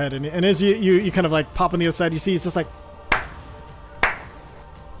minotaur head, and as you kind of like pop on the other side, you see he's just like,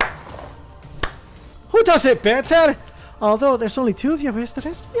 who does it better? Although there's only two of you, where's the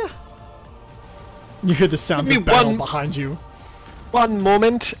rest of you? You hear the sounds Give of me battle one- behind you. One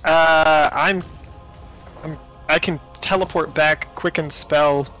moment. I can teleport back, quicken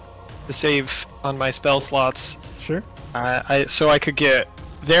spell to save on my spell slots. Sure. So I could get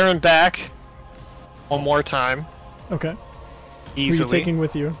there and back one more time. Okay. Who are Easily. you taking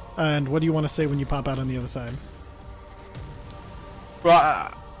with you? And what do you want to say when you pop out on the other side?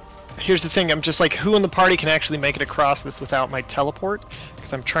 Well, here's the thing. I'm just like, who in the party can actually make it across this without my teleport?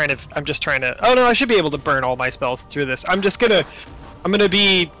 Because I'm just trying to. Oh no, I should be able to burn all my spells through this. I'm gonna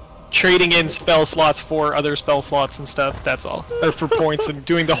be trading in spell slots for other spell slots and stuff. That's all, or for points and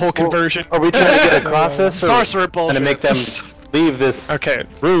doing the whole conversion. Are we trying to get across this? Or Sorcerer bullshit. and make them leave this Okay.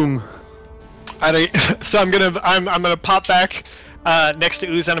 room? So I'm gonna pop back next to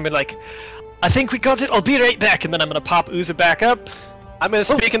Uza and I'm gonna be like, I think we got it. I'll be right back, and then I'm gonna pop Uza back up. I'm gonna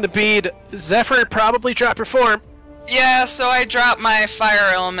speak in the bead. Zephyr probably drop your form. Yeah, so I drop my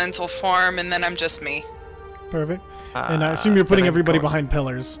fire elemental form, and then I'm just me. Perfect. And I assume you're putting then I'm everybody going- behind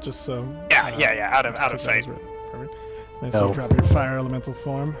pillars, just so. Yeah, out of sight. Perfect. And so No. you drop your fire elemental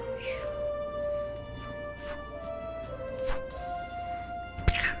form.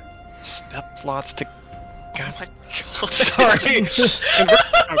 Spell slots to. God, my God. sorry.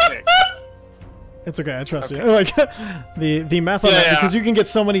 Okay. It's okay, I trust you. Like the math on Yeah, that, yeah. because you can get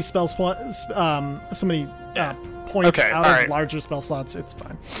so many points Okay, out of alright. larger spell slots. It's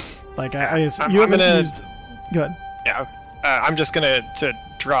fine. Like I'm you haven't gonna- used. Good. Yeah, I'm just gonna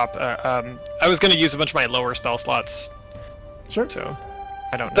drop. I was gonna use a bunch of my lower spell slots, Sure. so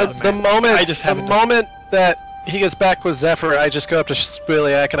I don't know. The moment, I just the haven't. moment that he gets back with Zephyr, I just go up to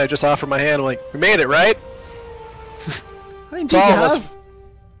Squiliac and I just offer my hand. I'm like, we made it, right? Indeed all you of us. have.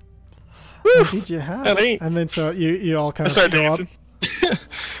 Indeed you have. Yeah, neat. And then so you all kind I of start go up. dancing.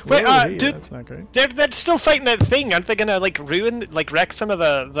 Wait, Whoa, hey, dude, that's not great. they're still fighting that thing. Aren't they gonna like wreck some of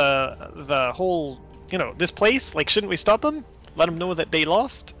the whole, this place? Like, shouldn't we stop them? Let them know that they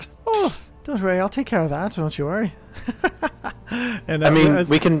lost. Oh, don't worry, I'll take care of that. Don't you worry. And I mean, as-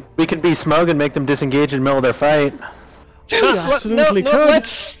 we can be smug and make them disengage in the middle of their fight. you absolutely no, could.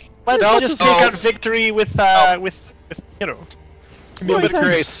 let's just take out victory with A little bit of then.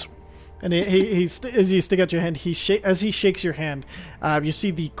 grace. And as you stick out your hand, as he shakes your hand, you see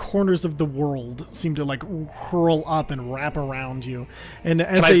the corners of the world seem to like curl up and wrap around you. And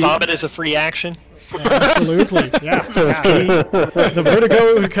as Can I they vomit as a free action? absolutely, yeah, the vertigo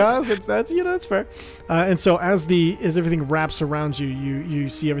it would cause it's fair. And so as everything wraps around you, you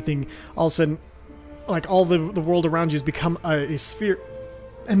see everything all of a sudden, like all the world around you has become a sphere,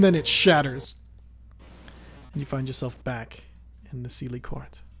 and then it shatters, and you find yourself back in the Sealy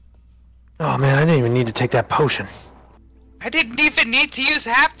Court. Oh man, I didn't even need to take that potion. I didn't even need to use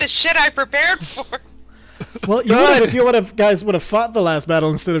half the shit I prepared for. Well, you would have if you guys would have fought the last battle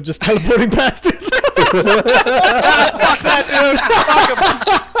instead of just teleporting past it.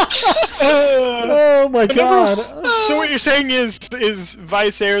 Oh my god. So what you're saying is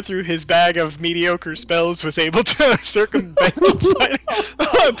Visair, through his bag of mediocre spells, was able to circumvent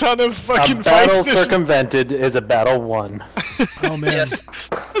a ton of fucking A battle fights. circumvented is a battle won. Oh man. Yes.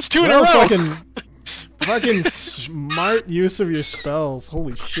 That's two in a Well, row. fucking smart use of your spells.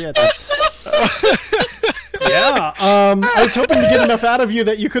 Holy shit. Yeah. I was hoping to get enough out of you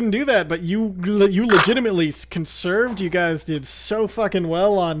that you couldn't do that, but you legitimately conserved. You guys did so fucking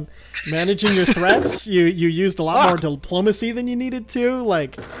well on managing your threats. You used a lot more diplomacy than you needed to.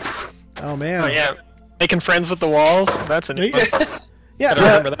 Like, oh man. Oh, yeah. Making friends with the walls. That's a new one. Yeah, I don't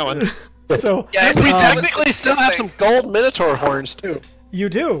remember that one. So Yeah, We um, technically still have some gold Minotaur horns too. you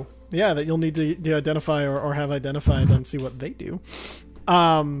do, yeah, that you'll need to identify or have identified and see what they do.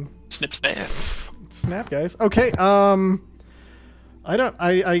 Snip snap. Snap, guys. Okay. I'm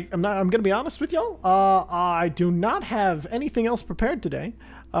gonna be honest with y'all. I do not have anything else prepared today.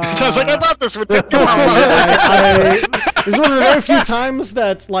 I was like, I thought this would take too long. This is one of the very few times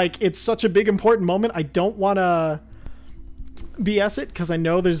that like it's such a big important moment. I don't want to BS it because I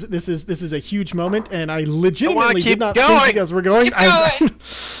know this is a huge moment, and I legitimately did not think you guys were going.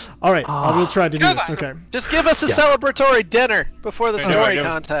 All right, I will try to do this. Okay. Just give us a celebratory dinner before the story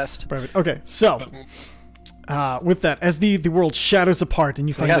contest. Perfect. Okay, so with that, as the world shatters apart and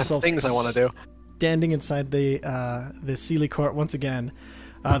you I find got yourself things I want to do. standing inside the Sealy court once again,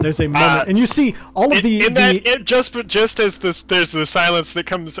 there's a moment, and you see all of just as there's the silence that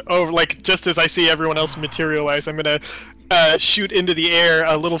comes over, like just as I see everyone else materialize, I'm gonna shoot into the air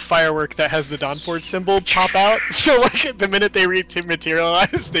a little firework that has the Dawnforged symbol pop out. So like the minute they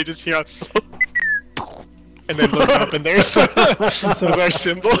materialize, they just hear, and then look up, and there's our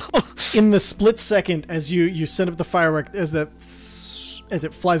symbol. In the split second, as you send up the firework, as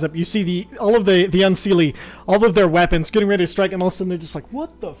it flies up, you see all of the Unseelie, all of their weapons getting ready to strike, and all of a sudden they're just like,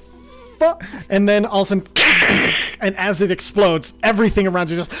 what the fuck? And then all of a sudden, and as it explodes, everything around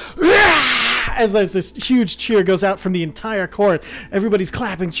you just, as this huge cheer goes out from the entire court. Everybody's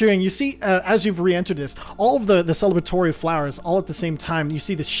clapping, cheering. You see, as you've re-entered this, all of the celebratory flowers, all at the same time, you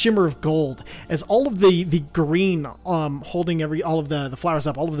see this shimmer of gold, as all of the green holding all of the flowers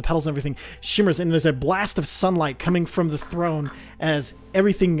up, all of the petals and everything shimmers, and there's a blast of sunlight coming from the throne as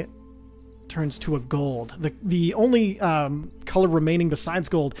everything turns to a gold. The only color remaining besides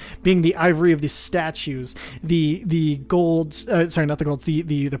gold being the ivory of the statues, the golds, sorry, not the golds,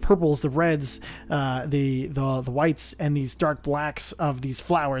 the purples, the reds, the whites, and these dark blacks of these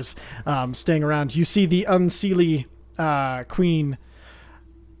flowers staying around. You see the Unseelie queen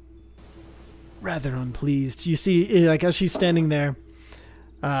rather unpleased. You see, like, as she's standing there,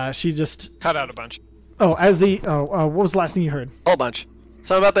 she just Cut out a bunch. what was the last thing you heard? A whole bunch.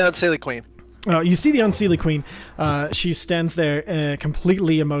 Something about the Unseelie Queen. You see the Unseelie Queen. She stands there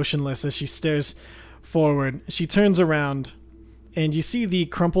completely emotionless as she stares forward. She turns around, and you see the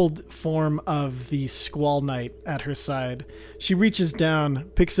crumpled form of the Squall Knight at her side. She reaches down,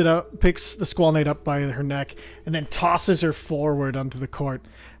 picks the Squall Knight up by her neck, and then tosses her forward onto the court.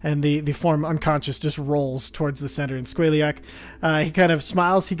 And the form, unconscious, just rolls towards the center. And Squaliac, he kind of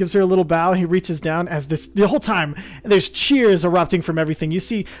smiles. He gives her a little bow. He reaches down as the whole time there's cheers erupting from everything. You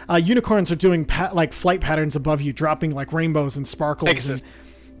see unicorns are doing flight patterns above you, dropping like rainbows and sparkles.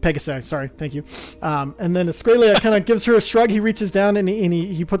 Pegasus, sorry, thank you. And then Squaliac kind of gives her a shrug. He reaches down and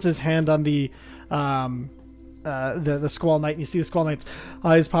he puts his hand on the Squall Knight. And you see the Squall Knight's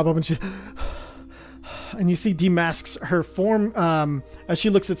eyes pop up, and you see demasks her form as she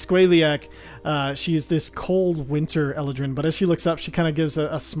looks at Squaliac. She's this cold winter Eladrin, but as she looks up, she kind of gives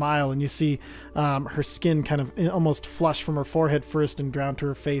a smile, and you see her skin kind of almost flush from her forehead first and down to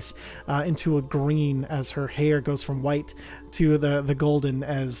her face into a green as her hair goes from white to the golden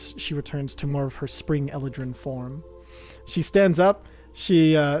as she returns to more of her spring Eladrin form. She stands up.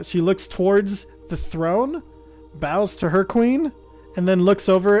 She looks towards the throne, bows to her queen, and then looks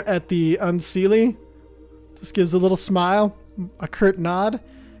over at the Unseelie. Just gives a little smile, a curt nod,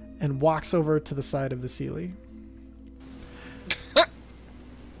 and walks over to the side of the Sealy.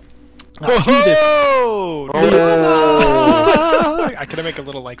 I could make a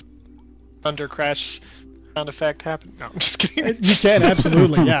little like thunder crash sound effect happen. No, I'm just kidding. You can,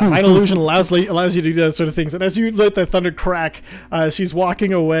 absolutely, yeah. Mind illusion allows you to do those sort of things. And as you let the thunder crack, she's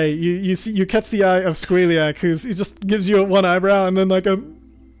walking away. You catch the eye of Squaliac, who just gives you one eyebrow and then like a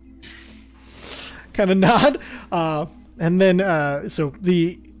kind of nod, and then so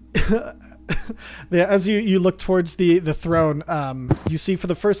as you look towards the throne, you see for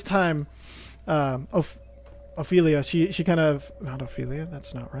the first time Ophelia. She kind of, not Ophelia,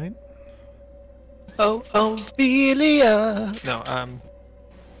 that's not right. Ophelia. No,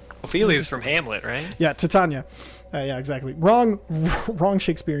 Ophelia's from Hamlet, right? Yeah, Titania. Yeah, exactly. Wrong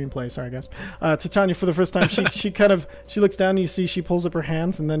Shakespearean play. Sorry, guys. Titania, for the first time, she looks down and you see she pulls up her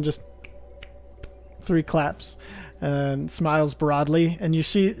hands and then just 3 claps and smiles broadly, and you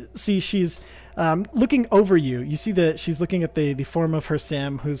see she's looking over you. You see that she's looking at the form of her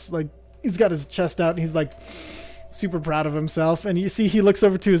Sam, who's like, he's got his chest out and he's like super proud of himself, and you see he looks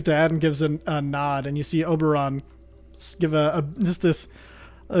over to his dad and gives a nod, and you see Oberon give just this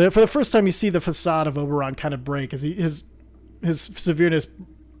for the first time you see the facade of Oberon kind of break as his severeness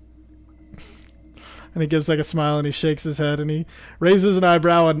And he gives like a smile and he shakes his head and he raises an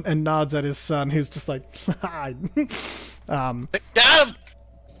eyebrow and nods at his son, who's just like, Got him!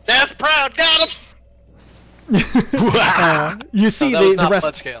 That's proud, got him! You see that was the not rest.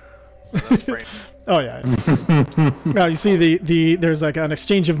 blood scale. That was brain. Oh yeah. Now you see the there's like an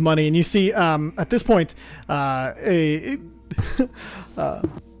exchange of money, and you see at this point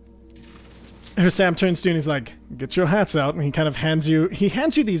Sam turns to you and he's like, "Get your hats out," and he kind of hands you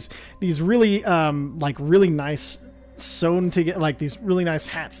these really like really nice sewn together, like these really nice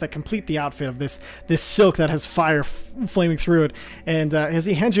hats that complete the outfit of this silk that has fire flaming through it. And as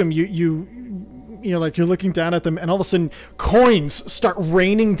he hands you them, you know, like you're looking down at them, and all of a sudden coins start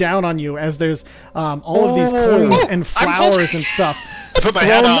raining down on you as there's all of these coins and flowers and stuff. Put my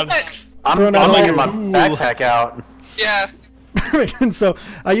hat on. I'm taking my backpack out. Yeah. And so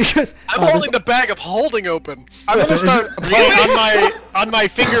you guys, I'm holding the bag of holding open. I'm gonna start playing on my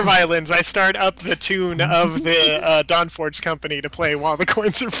finger violins. I start up the tune of the Dawnforged company to play while the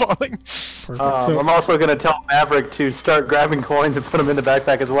coins are falling. Perfect. So, I'm also gonna tell Maverick to start grabbing coins and put them in the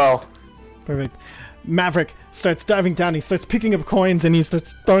backpack as well. perfect. Maverick starts diving down. He starts picking up coins and he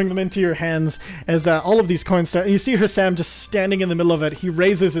starts throwing them into your hands as all of these coins start. And you see Sam just standing in the middle of it. He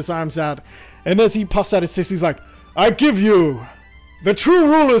raises his arms out, and as he puffs out his fist, he's like, "I give you the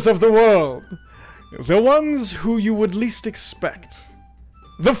true rulers of the world, the ones who you would least expect.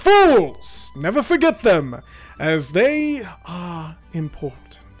 The fools! Never forget them, as they are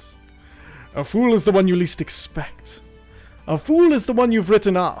important. A fool is the one you least expect. A fool is the one you've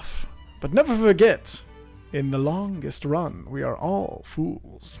written off. But never forget, in the longest run, we are all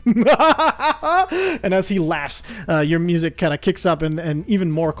fools." And as he laughs, your music kind of kicks up and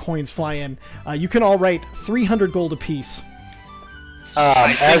even more coins fly in. You can all write 300 gold apiece.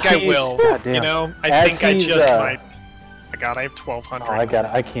 I think I will. Goddamn. You know, I As think I he's, just might. I have 1,200.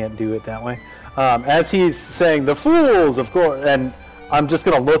 Oh, I can't do it that way. As he's saying, the fools, of course, and I'm just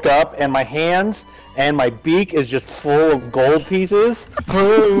gonna look up, and my hands and my beak is just full of gold pieces.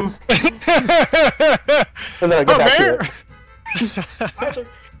 And then I go back to it.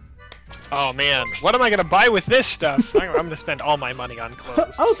 Oh man, what am I gonna buy with this stuff? I'm gonna spend all my money on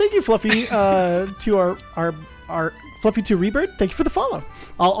clothes. Oh, thank you, Fluffy, to our Fluffy to Rebird. Thank you for the follow.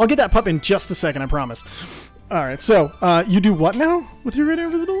 I'll get that pup in just a second, I promise. All right, so you do what now with your radar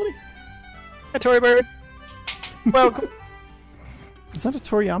invisibility? Hi, Tory Bird. Welcome. Is that a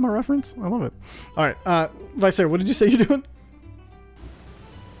Toriyama reference? I love it. All right, Vicer, what did you say you're doing?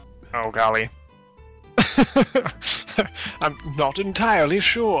 Oh golly. I'm not entirely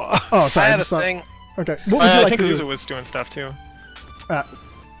sure. Oh, sorry. I had a just thought- thing. Okay, what would you I like think to Uzo do? was doing stuff too.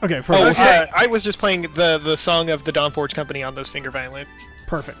 Okay, perfect. I was just playing the song of the Dawnforged company on those finger violins.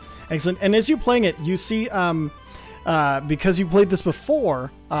 Perfect. Excellent. And as you're playing it, you see, because you played this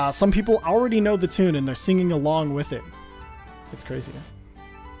before, some people already know the tune and they're singing along with it. It's crazy.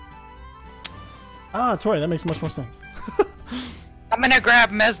 Ah, Tori, that makes much more sense. I'm gonna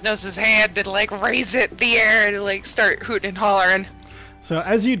grab Mesnos' hand and like raise it in the air and like start hooting and hollering. So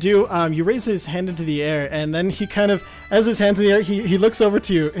as you do, you raise his hand into the air, and then he kind of, as his hand's in the air, he looks over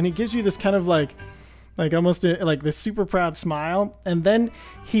to you, and he gives you this kind of like almost like this super proud smile, and then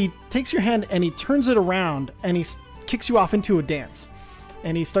he takes your hand and he turns it around, and he kicks you off into a dance.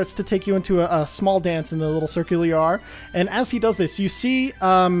 And he starts to take you into a small dance in the little circle you are. And as he does this, you see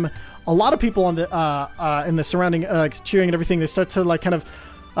a lot of people on the in the surrounding cheering and everything. They start to like kind of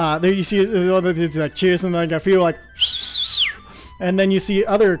there you see it's like cheers, and like I feel like, and then you see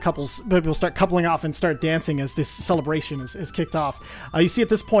other people start coupling off and start dancing as this celebration is kicked off. You see at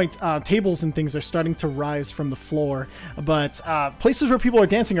this point tables and things are starting to rise from the floor, but places where people are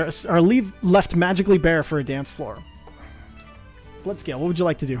dancing are left magically bare for a dance floor. Bloodscale, what would you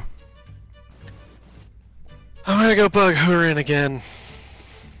like to do? I'm gonna go bug Hurin again.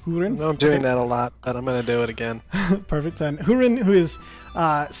 Hurin? I know I'm doing that a lot, but I'm gonna do it again. Perfect. And Hurin, who is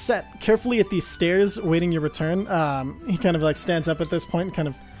set carefully at these stairs waiting your return, he kind of like stands up at this point and kind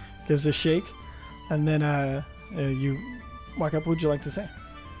of gives a shake. And then you walk up. What would you like to say?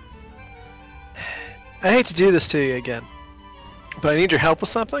 I hate to do this to you again, but I need your help with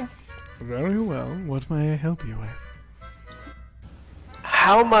something. Very well. What may I help you with?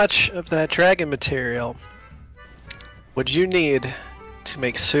 How much of that dragon material would you need to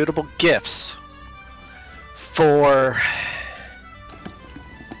make suitable gifts for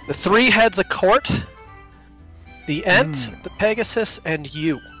the 3 heads of court, the Ent, the Pegasus, and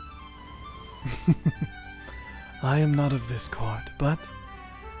you? I am not of this court, but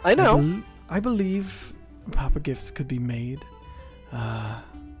I know. I believe proper gifts could be made. I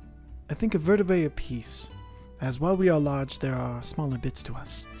think a vertebrae apiece, as while we are large, there are smaller bits to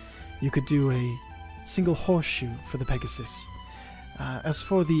us. You could do a single horseshoe for the Pegasus. As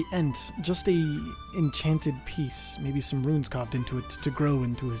for the Ent, just a enchanted piece, maybe some runes carved into it to grow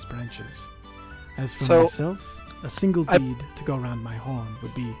into his branches. As for myself, a single bead to go around my horn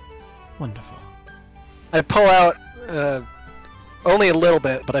would be wonderful. I pull out, only a little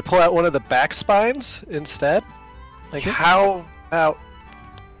bit, but I pull out one of the back spines instead. Like, how about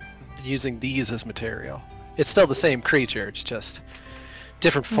using these as material? It's still the same creature, it's just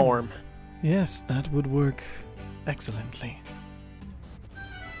different form. Yes, that would work excellently.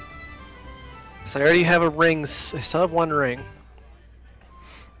 So I already have a ring. I still have one ring.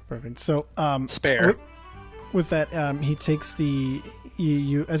 Perfect. So, spare. With that, he takes the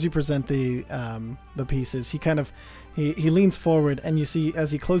you as you present the pieces. He kind of he leans forward, and you see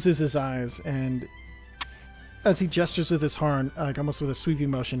as he closes his eyes and as he gestures with his horn, like almost with a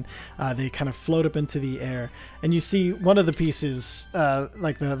sweeping motion, they kind of float up into the air, and you see one of the pieces,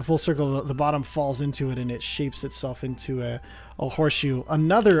 like the full circle, the bottom falls into it, and it shapes itself into a horseshoe.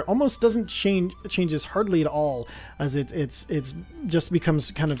 Another almost doesn't changes hardly at all, as it's just becomes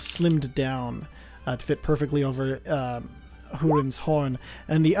kind of slimmed down to fit perfectly over Hurin's horn,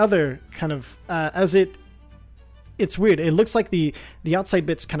 and the other kind of it's weird. It looks like the outside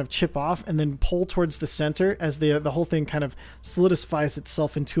bits kind of chip off and then pull towards the center as the whole thing kind of solidifies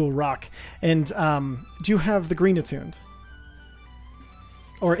itself into a rock. And do you have the green attuned?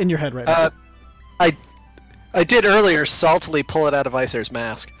 Or in your head right now? I did earlier saltily pull it out of Iser's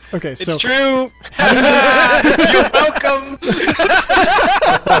mask. Okay, so... It's true! You're welcome!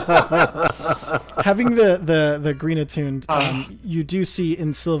 Having the green attuned, you do see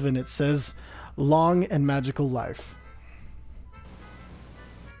in Sylvan it says... long and magical life.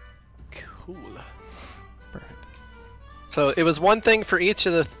 Cool. Perfect. So it was one thing for each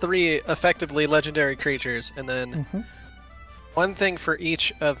of the 3 effectively legendary creatures, and then one thing for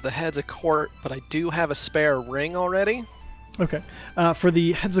each of the heads of court, but I do have a spare ring already. Okay. For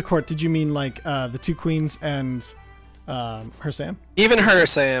the heads of court, did you mean like the 2 queens and her Sam? Even her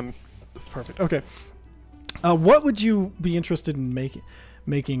Sam. Perfect. Okay. What would you be interested in making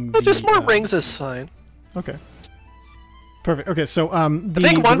just more rings is fine. Okay. Perfect. Okay, so I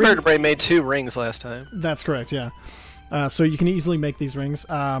think one vertebrae made 2 rings last time. That's correct, yeah. So you can easily make these rings.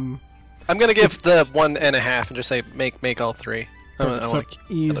 I'm gonna give the 1.5 and just say make all 3. So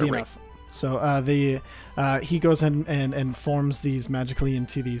easy enough. So he goes ahead and forms these magically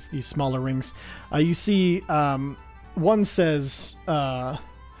into these smaller rings. You see one says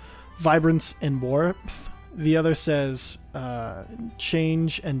vibrance and warmth. The other says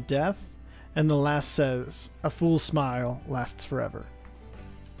change and death, and the last says a fool's smile lasts forever.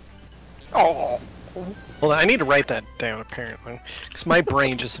 Oh, well, I need to write that down apparently, because my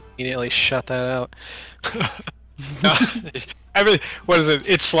brain just immediately shut that out. What is it?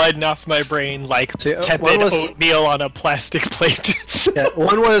 It's sliding off my brain like tepid oatmeal on a plastic plate. Yeah,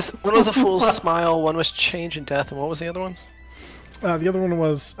 one was a fool's smile, one was change and death, and what was the other one? The other one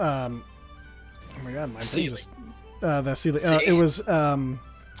was oh my god, my brain just... the ceiling. It was...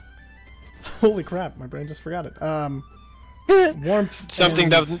 holy crap, my brain just forgot it. Warmth. Something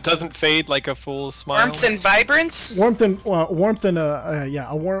doesn't fade like a fool's smile. Warmth and vibrance? Warmth and warmth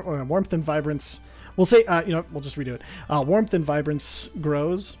and vibrance. We'll say, we'll just redo it. Warmth and vibrance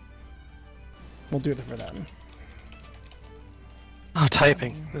grows. We'll do it for that. Oh,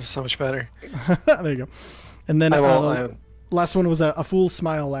 typing. This is so much better. There you go. And then last one was a fool's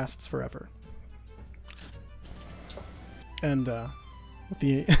smile lasts forever. And with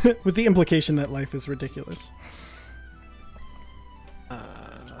the with the implication that life is ridiculous.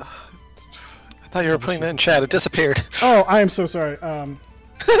 I thought you were putting that in chat. It disappeared. Oh, I am so sorry.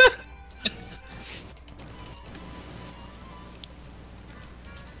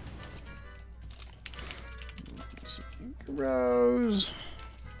 Rose.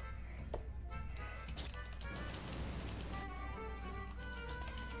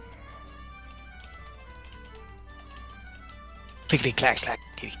 Clickety clack clack.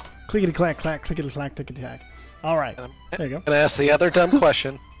 Clickety clack clack, clickety clack, tickety tack. All right, there you go. Can I ask the other dumb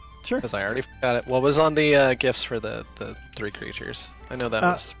question? Sure. Because I already forgot it. What was on the gifts for the 3 creatures? I know that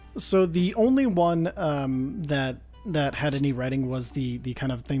was. So the only one that had any writing was the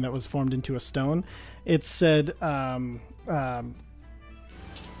kind of thing that was formed into a stone. It said like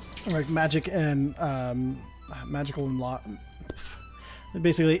magic and magical and law.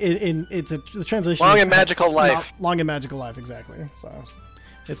 Basically, it's the translation. Long and magical life. Long and magical life, exactly. So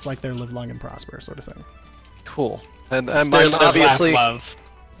it's like they're live long and prosper sort of thing. Cool. And I'm obviously going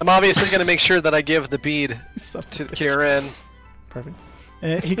to make sure that I give the bead to Kieran. Perfect.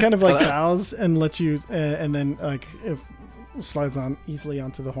 He kind of like bows and lets you, and then like if slides on easily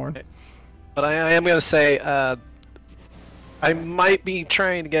onto the horn. But I am going to say I might be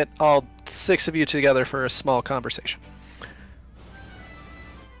trying to get all 6 of you together for a small conversation.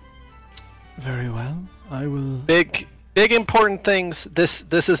 Very well. I will. Big important things. This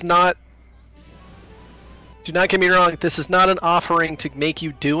is not. Do not get me wrong. This is not an offering to make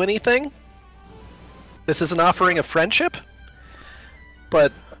you do anything. This is an offering of friendship.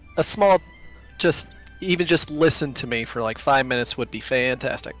 But a small, just listen to me for like 5 minutes would be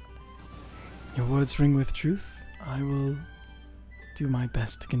fantastic. Your words ring with truth. I will do my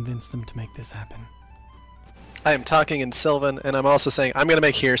best to convince them to make this happen. I am talking in Sylvan, and I'm also saying I'm gonna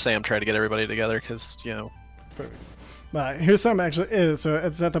make Hearsam try to get everybody together because you know. Hearsam actually is. So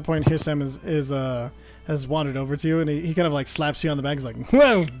it's at the point Hearsam has wandered over to you, and he kind of like slaps you on the back. He's like,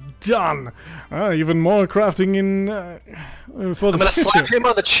 "Well done! Even more crafting in for the I'm gonna future." slap him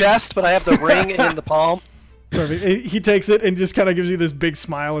on the chest, but I have the ring in the palm. Perfect. He takes it and just kind of gives you this big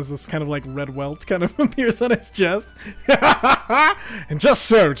smile as this kind of like red welt kind of appears on his chest. And just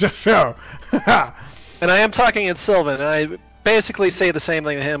so. And I am talking in Sylvan, and I basically say the same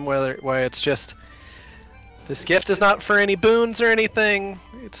thing to him, where it's just, this gift is not for any boons or anything.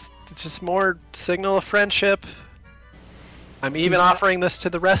 It's just more signal of friendship. I'm even offering this to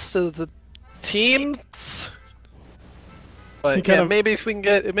the rest of the teams. But yeah, maybe we can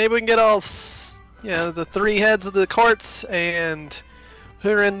get all, the 3 heads of the courts and who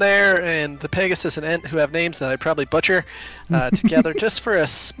are in there, and the Pegasus and Ent, who have names that I probably butcher, together just for a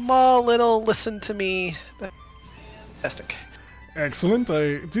small little listen to me. Fantastic. Excellent.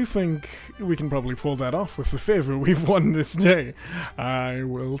 I do think we can probably pull that off with the favor we've won this day. I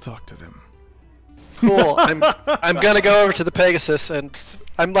will talk to them. Cool. I'm gonna go over to the Pegasus, and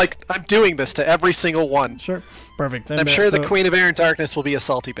I'm doing this to every single one. Sure. Perfect. And I'm sure the Queen of Air and Darkness will be a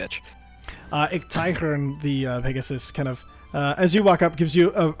salty bitch. Iktichern, the Pegasus, kind of, as you walk up, gives you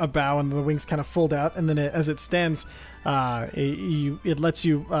a bow, and the wings kind of fold out, and then as it stands, it lets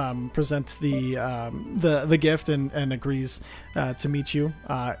you present the gift and agrees to meet you.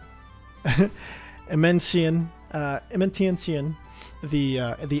 Ementian,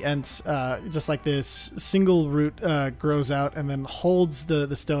 the Ent, just like this single root grows out and then holds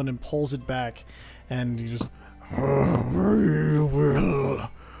the stone and pulls it back, and you just we will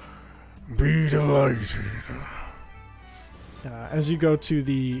be delighted. As you go to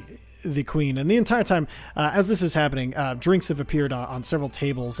the queen, and the entire time as this is happening, drinks have appeared on several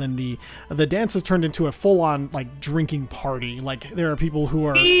tables, and the dance has turned into a full-on like drinking party. Like there are people who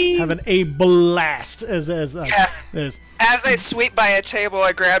are having a blast as there's as I sweep by a table,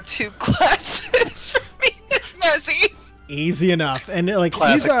 I grab 2 glasses for me and Muzzy. Easy enough, and like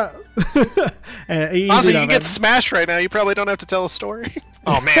Classic. Easy Also, enough, you get smashed right now. You probably don't have to tell a story.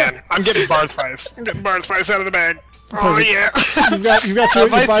 Oh man, I'm getting bar spice. I'm getting bar spice out of the bag. Oh yeah. You've got your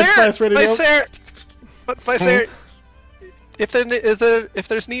Bard Spice ready to go. Vice, if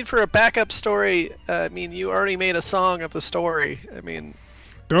there's need for a backup story, I mean, you already made a song of the story. I mean,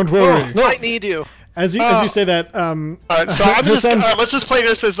 don't worry. No, I need you. As you say that, Alright, so I'm just let's just play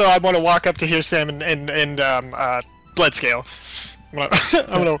this as though I want to walk up to Hearsam and Bloodscale.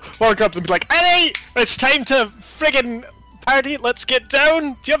 I'm gonna walk up and be like, "Hey, it's time to friggin' party, let's get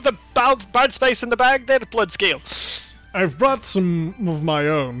down. Do you have the bard spice in the bag there, Bloodscale?" I've brought some of my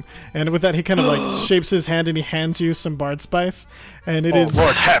own, and with that he kind of like shapes his hand and he hands you some bard spice, and it is.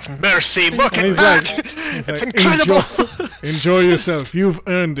 Lord have mercy! Look at that! It's like, incredible. Enjoy yourself. You've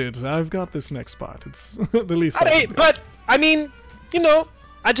earned it. I've got this next part. It's the least. But I mean,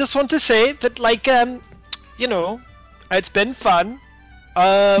 I just want to say that, like, it's been fun.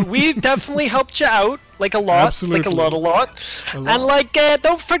 We definitely helped you out, like a lot, Absolutely. like a lot. And like,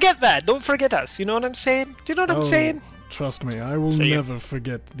 don't forget that. Don't forget us. You know what I'm saying? Do you know what I'm saying? Trust me, I will never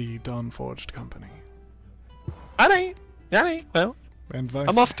forget the Dawnforged company. Alright. Well, And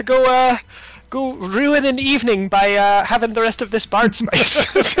I'm off to go ruin an evening by having the rest of this bard spice.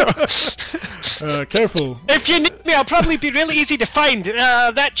 Careful. If you need me, I'll probably be really easy to find.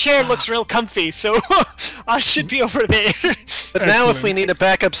 That chair looks real comfy, so I should be over there. But now if we need a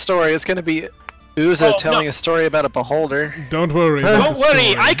backup story, it's going to be Uza telling a story about a beholder. Don't worry. Don't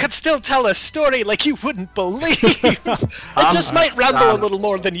worry, I could still tell a story like you wouldn't believe. It just might ramble a little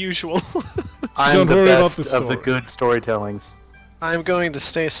more than usual. I'm the best of the good storytellings. I'm going to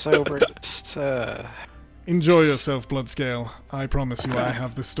stay sober. Just, enjoy yourself, Bloodscale. I promise you, I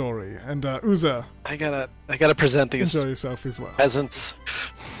have the story. And Uza, I gotta present these. Enjoy yourself as well. Peasants.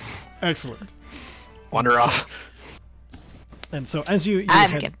 Excellent. Wander off. And so as you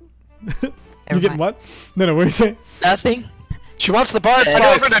I'm you get what? No, what are you saying? Nothing. She wants the bard I'd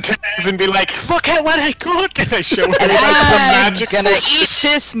spice. open the tags and be like, look at what I got! And I show her And like the I'm magic. gonna eat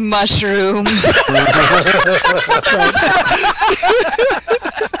this mushroom.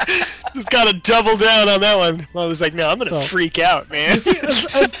 Just gotta double down on that one. I was like, no, I'm gonna freak out, man. You see,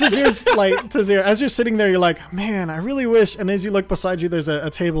 as Tazir's like, Tazir, as you're sitting there, you're like, man, I really wish. And as you look beside you, there's a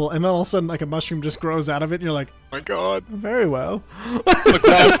table, and then all of a sudden, like a mushroom just grows out of it, and you're like, Oh my god. very well. Look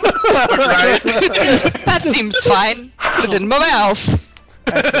left, look right. That seems fine. Put it in my mouth.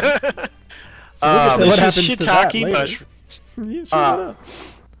 So we'll get to what happens to that shiitake later. mushrooms. Yeah, sure.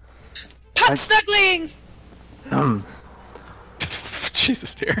 Pop snuggling!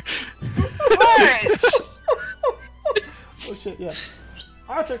 Jesus dear. What? Oh shit, yeah.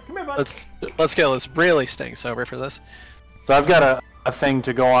 Arthur, come here, bud. Let's go. Let's really staying sober for this. So I've got a thing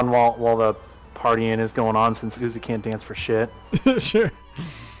to go on while the partying is going on since Uzi can't dance for shit. Sure.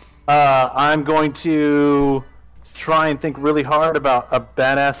 I'm going to try and think really hard about a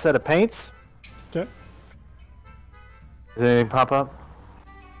badass set of paints. Okay. Does anything pop up?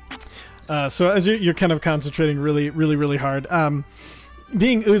 So as you're kind of concentrating really hard,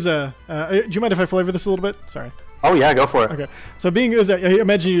 being Uza, do you mind if I flavor this a little bit? Sorry. Oh yeah, go for it. Okay. So being Uza, I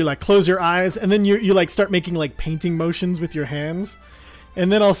imagine you like close your eyes and then you like start making like painting motions with your hands. And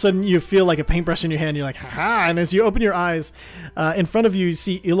then all of a sudden you feel like a paintbrush in your hand. You're like, haha. And as you open your eyes, in front of you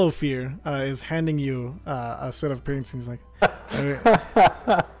see Illofear is handing you a set of paints. And he's like,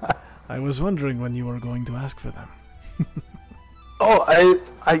 I was wondering when you were going to ask for them. Oh,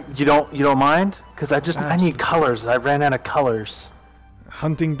 you don't mind? Because I need colors. I ran out of colors.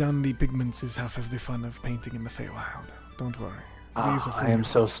 Hunting down the pigments is half of the fun of painting in the Feywild. Don't worry. These are for I am you.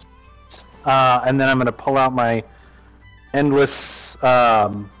 so. And then I'm gonna pull out my endless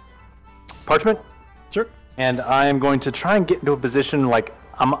parchment. Sure. And I am going to try and get into a position like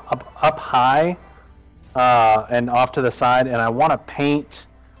I'm up high and off to the side, and I want to paint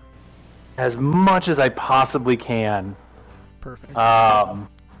as much as I possibly can. Perfect. I'll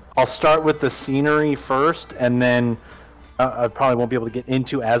start with the scenery first, and then I probably won't be able to get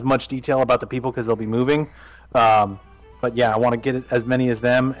into as much detail about the people because they'll be moving. But yeah, I want to get as many as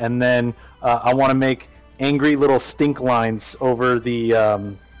them, and then I want to make angry little stink lines over the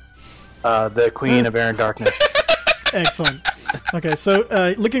Queen of Air and Darkness. Excellent. Okay,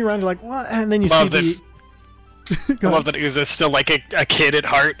 so looking around, you're like, what? And then you Love see the. I love that Uza's still like a kid at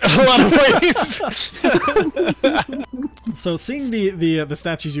heart in a lot of ways. So seeing the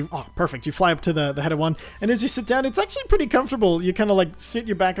statues, perfect. You fly up to the head of one, and as you sit down, it's actually pretty comfortable. You kind of like sit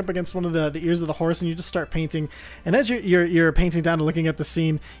your back up against one of the ears of the horse, and you just start painting. And as you're painting down and looking at the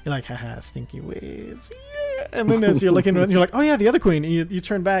scene, you're like, haha, stinky waves. Yeah. And then as you're looking, you're like, oh yeah, the other queen. And you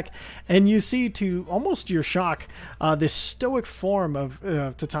turn back, and you see, to almost your shock, this stoic form of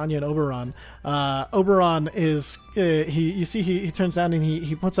Titania and Oberon. Oberon is he turns down and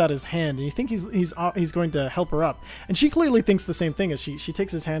he puts out his hand, and you think he's going to help her up, and she clearly thinks the same thing. As she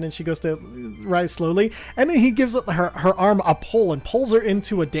takes his hand and she goes to rise slowly, and then he gives her arm a pull and pulls her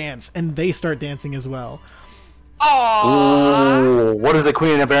into a dance, and they start dancing as well. Aww. Ooh, what does the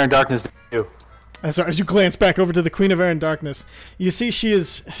Queen of Air and Darkness do? And so as you glance back over to the Queen of Air and Darkness, you see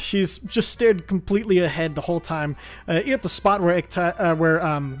she's just stared completely ahead the whole time. You're at the spot where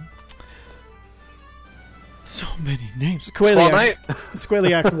so many names.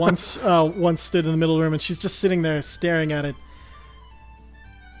 Squaliac once stood in the middle of the room, and she's just sitting there staring at it,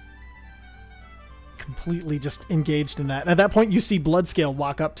 completely just engaged in that. At that point, you see Bloodscale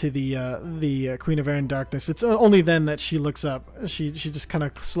walk up to the Queen of Air and Darkness. It's only then that she looks up. She just kind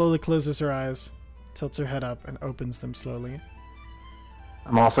of slowly closes her eyes, tilts her head up, and opens them slowly.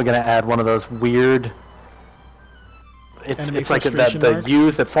 I'm also going to add one of those weird... It's like the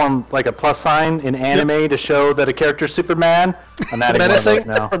U's that form like a plus sign in anime to show that a character's Superman. I'm adding Menacing one of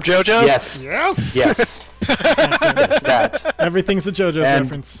those now. from JoJo's? Yes! Yes. That. Everything's a JoJo's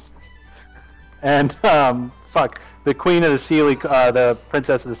reference. And, fuck. The Queen of the Sealy... the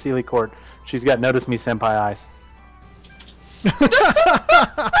Princess of the Sealy Court. She's got Notice Me Senpai eyes.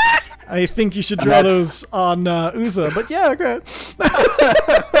 I think you should draw those on Uza, but yeah, okay.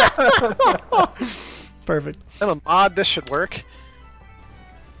 Perfect. I'm a mod, this should work.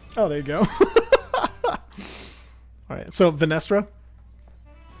 Oh, there you go. Alright, so Venestra?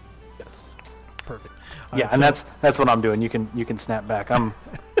 Yes. Perfect. Yeah, and that's what I'm doing. You can snap back. I'm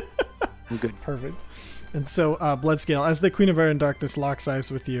good. Perfect. And so Bloodscale, as the Queen of Air and Darkness locks eyes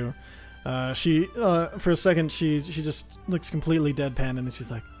with you, she for a second she just looks completely deadpan, and then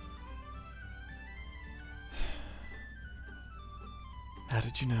she's like, how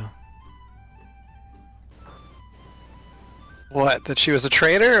did you know? What, that she was a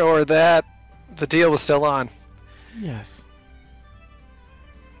traitor, or that the deal was still on? Yes.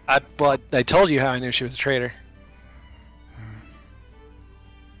 I told you how I knew she was a traitor.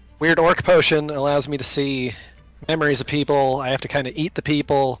 Weird orc potion allows me to see memories of people. I have to kind of eat the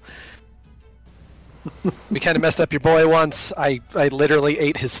people. We kind of messed up your boy once. I literally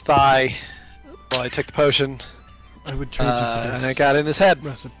ate his thigh while I took the potion. I would trade you for this. And I got in his head.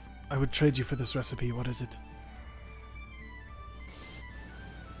 I would trade you for this recipe. What is it?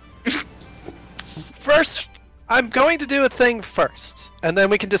 First, I'm going to do a thing first, and then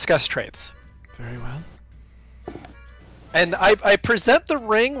we can discuss trades. Very well. And I present the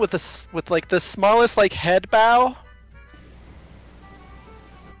ring with like the smallest like head bow.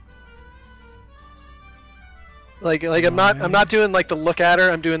 Like I'm not doing like the look at her.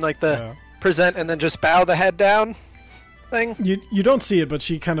 I'm doing like the present and then just bow the head down thing. You don't see it, but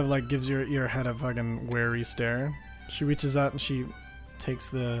she kind of like gives your head a fucking wary stare. She reaches out and she takes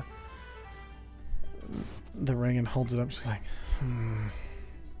the ring and holds it up. She's like,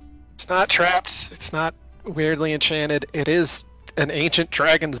 It's not trapped. It's not weirdly enchanted. It is an ancient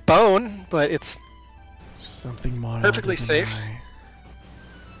dragon's bone, but it's something more perfectly safe.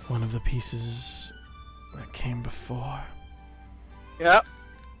 One of the pieces that came before. Yep.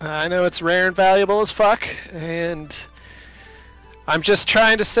 I know it's rare and valuable as fuck, and I'm just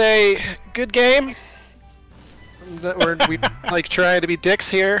trying to say, good game. We like trying to be dicks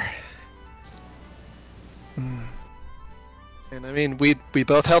here. And I mean, we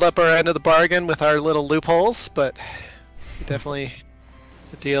both held up our end of the bargain with our little loopholes, but definitely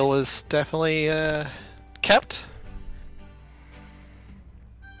the deal was definitely kept.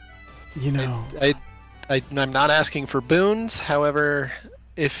 You know, I'm not asking for boons. However,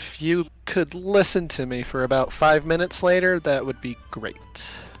 if you could listen to me for about 5 minutes later, that would be great.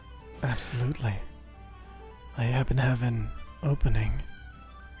 Absolutely. I happen to have an opening,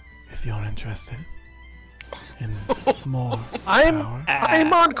 if you're interested in more power.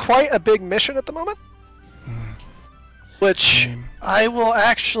 I'm on quite a big mission at the moment, which I will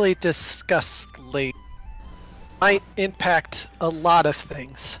actually discuss later. Might impact a lot of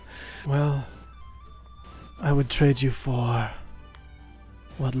things. Well, I would trade you for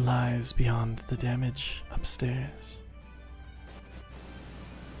what lies beyond the damage upstairs.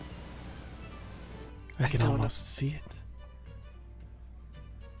 I can almost see it.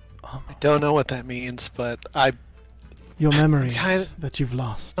 Almost. I don't know what that means, but your memories that you've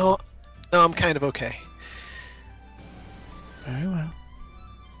lost. No, I'm kind of okay. Very well.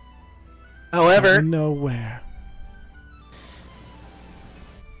 However, I know where.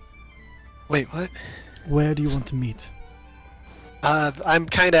 Wait, what? Where do you want to meet? I'm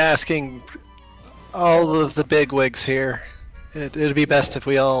kind of asking all of the bigwigs here. It'd be best if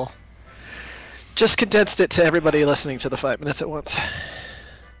we all just condensed it to everybody listening to the 5 minutes at once.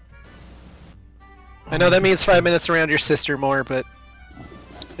 I know that means 5 minutes around your sister more, but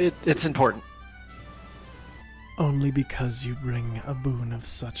it's important. Only because you bring a boon of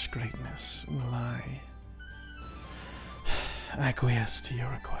such greatness will I acquiesce to your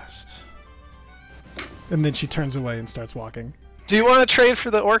request. And then she turns away and starts walking. Do you want to trade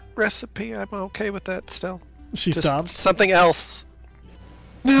for the orc recipe? I'm okay with that still. She Just stops. Something else.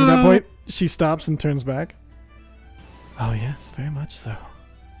 At that point, she stops and turns back. Oh yes, very much so.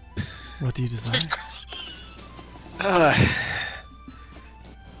 What do you desire? I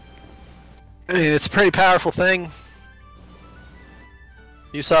mean, it's a pretty powerful thing.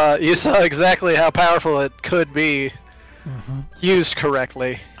 You saw exactly how powerful it could be used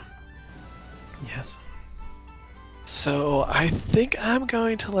correctly. Yes. So I think I'm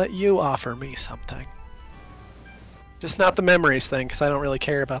going to let you offer me something. Just not the memories thing, because I don't really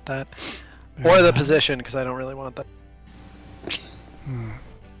care about that. Or the position, because I don't really want that.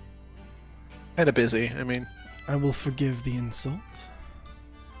 Kind of busy, I mean. I will forgive the insult.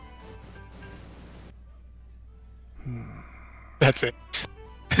 That's it.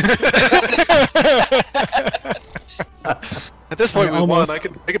 At this point, we won. I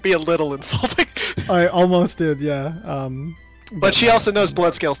could be a little insulting. I almost did, yeah. But she also knows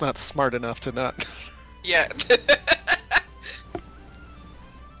Bloodscale's not smart enough to not. Yeah.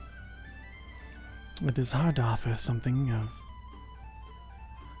 It is hard to offer something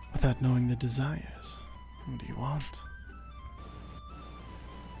without knowing the desires. What do you want?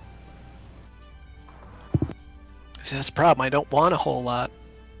 See, that's the problem. I don't want a whole lot.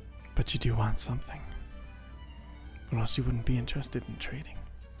 But you do want something. Or else you wouldn't be interested in trading.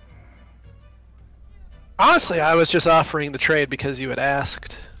 Honestly, I was just offering the trade because you had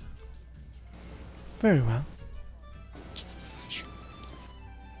asked. Very well.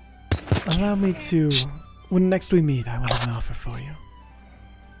 Allow me to... When next we meet, I will have an offer for you.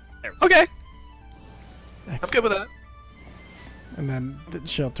 Okay. Excellent. I'm good with that. And then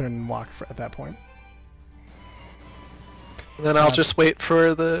she'll turn and walk at that point. And then I'll just wait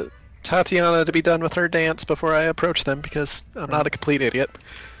for the Tatiana to be done with her dance before I approach them, because I'm not a complete idiot.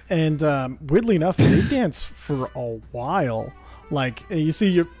 And weirdly enough, they dance for a while. Like, you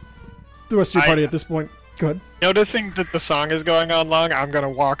see the rest of your party at this point. Go ahead. Noticing that the song is going on long, I'm gonna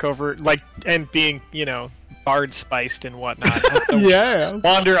walk over, like, and being, bard spiced and whatnot. Yeah.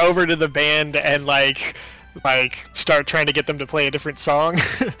 Wander over to the band and like start trying to get them to play a different song.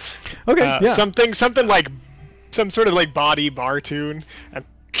 Okay. Yeah. Something like some sort of like body bar tune, and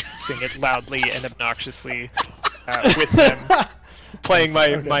sing it loudly and obnoxiously with them. Playing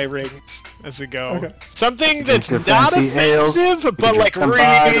my rings as we go. Okay. Something that's not offensive, but like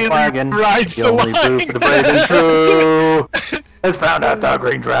really rides the line. For the brave and true has found out the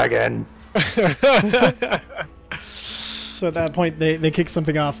green dragon. So at that point, they kick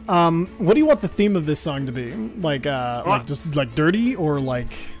something off. What do you want the theme of this song to be? Like just like dirty or like?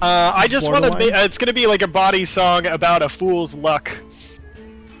 I just want to. It's gonna be like a body song about a fool's luck.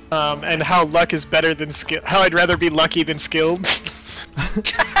 And how luck is better than skill. How I'd rather be lucky than skilled.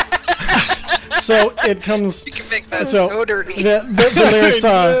 So it comes. You can make that so dirty. The lyrics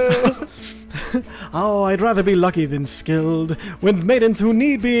are. Oh, I'd rather be lucky than skilled, with maidens who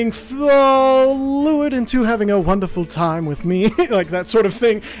need being lured into having a wonderful time with me, like that sort of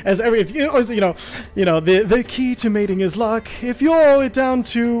thing. As the key to mating is luck. If you're down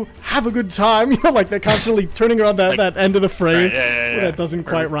to have a good time, like they're constantly turning around that end of the phrase that doesn't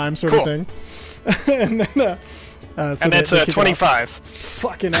quite rhyme, sort of thing. And then. And that's a 25.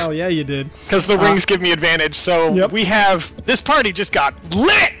 Fucking hell, yeah, you did. Because the rings give me advantage, so we have... This party just got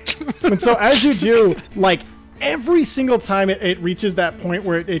lit! And so as you do, like, every single time it reaches that point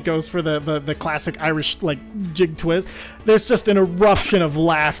where it goes for the classic Irish, like, jig twist, there's just an eruption of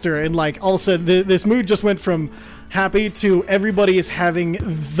laughter, and, like, all of a sudden, this mood just went from happy to everybody is having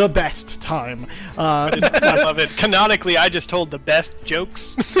the best time. I love it. Canonically, I just told the best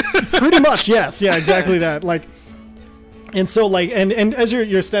jokes. Pretty much, yes. Yeah, exactly that. Like... And so, like, and as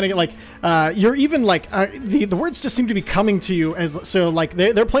you're standing, like, you're even like the words just seem to be coming to you as so, like,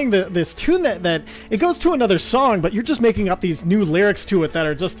 they're playing this tune that it goes to another song, but you're just making up these new lyrics to it that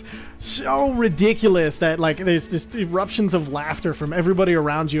are just so ridiculous that like there's just eruptions of laughter from everybody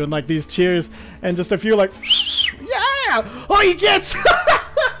around you and like these cheers and just a few like, yeah, oh he gets,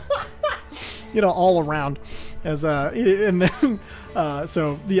 all around as and then.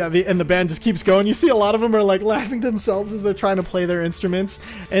 So the band just keeps going. You see a lot of them are like laughing to themselves as they're trying to play their instruments,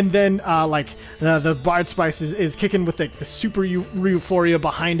 and then the Bard Spice is kicking with the super euphoria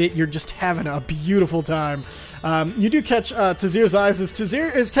behind it. You're just having a beautiful time. You do catch Tazir's eyes as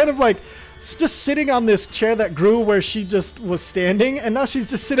Tazir is kind of like just sitting on this chair that grew where she just was standing, and now she's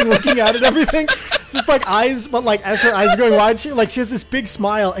just sitting looking out at everything, just like eyes, but like as her eyes are going wide, she has this big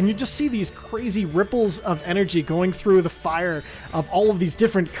smile, and you just see these crazy ripples of energy going through the fire of all of these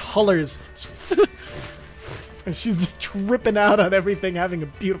different colors, and she's just tripping out on everything, having a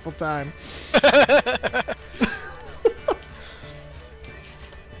beautiful time.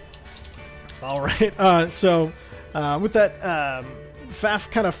 All right, so with that.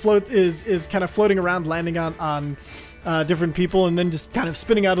 Faf kind of is kind of floating around, landing on different people, and then just kind of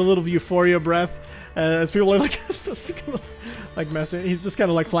spinning out a little euphoria breath as people are like messing. He's just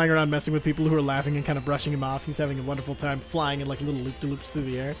kind of like flying around, messing with people who are laughing and kind of brushing him off. He's having a wonderful time flying in like little loop-de-loops through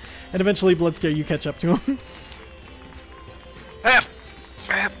the air, and eventually, Bloodscare, you catch up to him. Faf.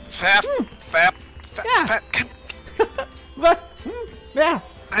 Yeah.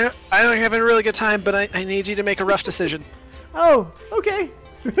 I'm having a really good time, but I need you to make a rough decision. Oh, okay.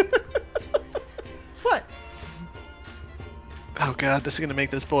 What? Oh god, this is gonna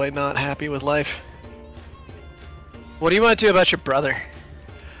make this boy not happy with life. What do you want to do about your brother?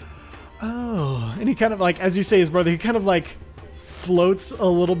 Oh, and he kind of like, as you say, his brother, he kind of like floats a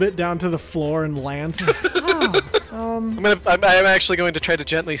little bit down to the floor and lands. I'm actually going to try to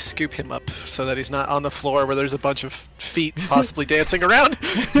gently scoop him up so that he's not on the floor where there's a bunch of feet possibly dancing around.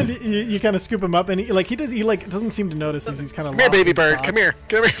 you kind of scoop him up, and he doesn't seem to notice as he's kind of. Come here, baby bird. Come here,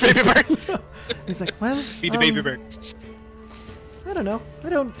 baby bird. He's like, well, feed the baby bird. I don't know. I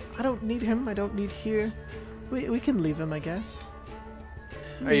don't need him. I don't need here. We can leave him, I guess.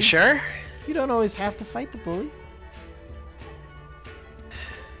 Are you sure? You don't always have to fight the bully.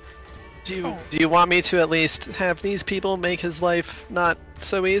 Do you want me to at least have these people make his life not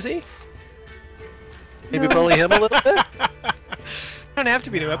so easy? Maybe bully him a little bit? Don't have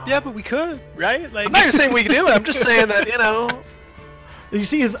to beat him up. Yeah, but we could, right? Like, I'm not saying we can do it. I'm just saying that, You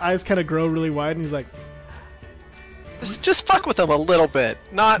see his eyes kind of grow really wide, and he's like, Just fuck with him a little bit.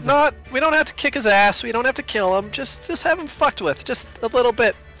 Not. We don't have to kick his ass. We don't have to kill him. Just have him fucked with. Just a little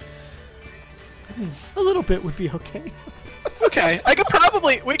bit. A little bit would be okay. Okay,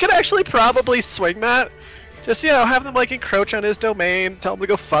 we could actually probably swing that. Just, have them, like, encroach on his domain, tell him to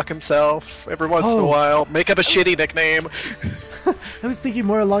go fuck himself every once in a while, make up a shitty nickname. I was thinking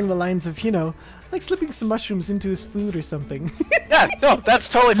more along the lines of, like slipping some mushrooms into his food or something. Yeah, no, that's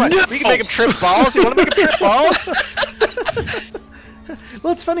totally fine. We can make him trip balls. You want to make him trip balls?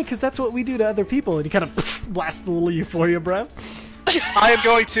 Well, it's funny because that's what we do to other people, and he kind of blasts a little euphoria breath. I am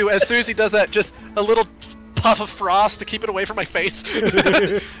going to, as soon as he does that, just a little puff of frost to keep it away from my face.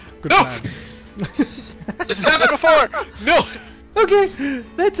 Good plan. This happened before! No! Okay,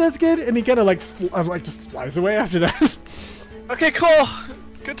 that sounds good. And he kind of like just flies away after that. Okay, cool.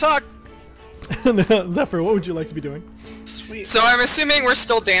 Good talk. Zephyr, what would you like to be doing? Sweet. So I'm assuming we're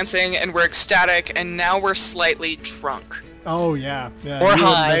still dancing and we're ecstatic, and now we're slightly drunk. Oh yeah. Or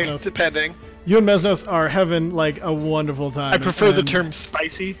high, depending. You and Mesnos are having like a wonderful time. I prefer the term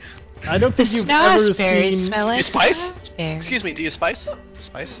spicy. I don't think you've ever seen. Do you spice? Excuse me, do you spice?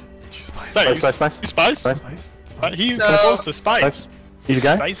 Spice? Spice. He's supposed to spice. You the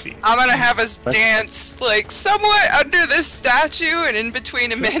guy? Spicy. I'm gonna have us dance like somewhat under this statue and in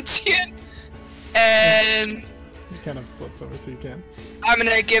between a Mentian, and He kind of floats over so you can. I'm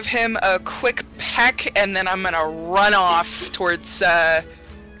gonna give him a quick peck, and then I'm gonna run off towards the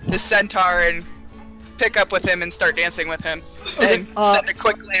centaur and pick up with him and start dancing with him, and send a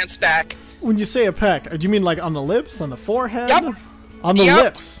quick glance back. When you say a peck, do you mean like on the lips, on the forehead? Yep. On the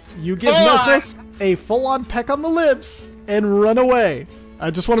lips. You give Mesnos a full-on peck on the lips and run away. I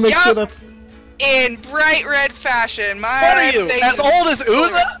just want to make sure that's... In bright red fashion. What are you, as old as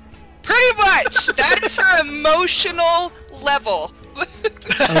Uza? Pretty much. That is her emotional level.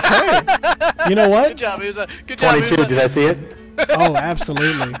 Okay. You know what? Good job, Uza. Good job, 22, Uza. did I see it? Oh,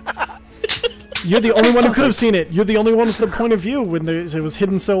 absolutely. You're the only one who could have seen it. You're the only one with the point of view when it was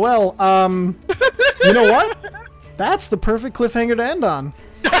hidden so well. You know what? That's the perfect cliffhanger to end on.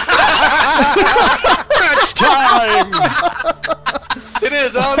 It's time! It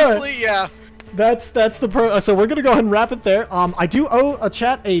is, honestly, yeah. That's the so we're gonna go ahead and wrap it there. I do owe a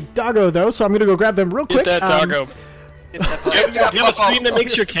chat a doggo though, so I'm gonna go grab them real quick. Get that doggo. Do you have a screen that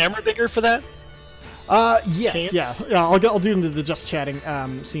makes your camera bigger for that? Yes, Chance? yeah. I'll do the just chatting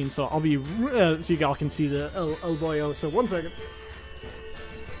scene, so I'll be so you all can see the El Boyo. So 1 second.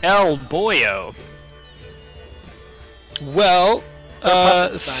 El Boyo. Well,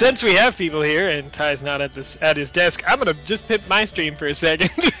 since we have people here and Ty's not at his desk, I'm gonna just pimp my stream for a second.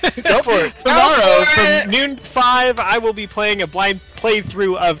 Go for it. Tomorrow from noon to 5, I will be playing a blind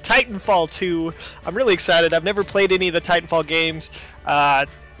playthrough of Titanfall 2. I'm really excited. I've never played any of the Titanfall games.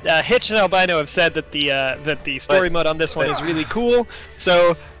 Hitch and Albino have said that the story mode on this one is really cool.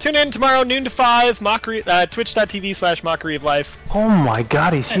 So tune in tomorrow noon to 5. Mockery twitch.tv/mockery of life. Oh my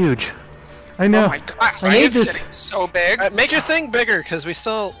god, he's huge. I know. Oh my god, I need he's this. getting so big. Make your thing bigger, because we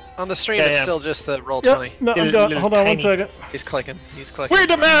still, on the stream, Yeah, it's yeah. still just the roll Yep. 20. No, I'm Little- done. little Hold on tiny. 1 second. He's clicking. He's clicking. We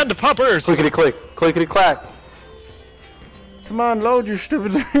demand puppers! Clickety click, clickety clack. Come on, load you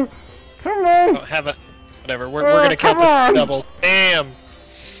stupid thing. Come on. Oh, have a whatever. We're gonna count come on. this double. Bam!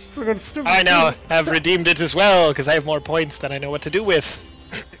 Friggin' stupid I now thing. have redeemed it as well because I have more points than I know what to do with.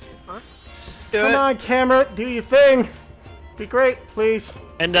 Come on, camera, do your thing. Be great, please.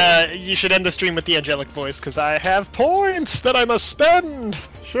 And you should end the stream with the angelic voice because I have points that I must spend.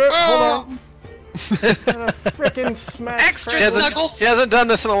 Sure, hold on. Frickin' smash. Extra Frank. snuggles. He hasn't done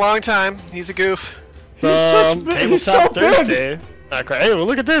this in a long time. He's a goof. He's such big- he's so Tabletop big. Thursday. Hey, well,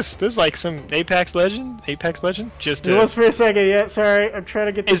 look at this. This is like some Apex Legend. Just It was for a second, yeah, sorry. I'm trying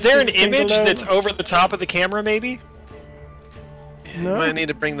to get Is this there an stupid thing to image load. that's over the top of the camera, maybe? No. You might need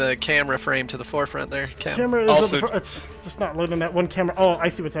to bring the camera frame to the forefront there, Cam. Camera is Also- up it's just not loading that one camera. Oh, I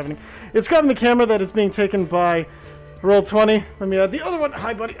see what's happening. It's grabbing the camera that is being taken by Roll20. Let me add the other one.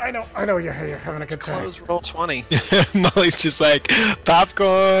 Hi, buddy. I know you're having a good time. Close roll 20. Molly's just like,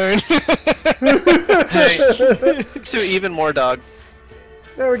 popcorn. Hey, let's do even more, dog.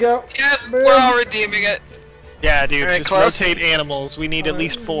 There we go. Yep, we're all redeeming it. Yeah, dude, Alright, just close. rotate animals. We need at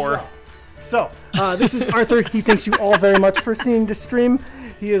least 4. So, this is Arthur. He thanks you all very much for seeing the stream.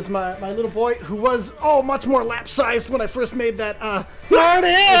 He is my little boy who was, much more lap-sized when I first made that,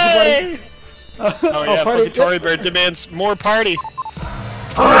 Party! Oh yeah, party. fucking Tory Bird demands more party.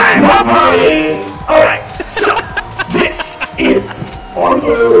 Alright, more party! Alright, so this is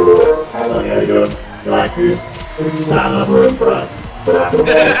Arthur. Hello, how you doing? You like me? This is not enough room for us, but that's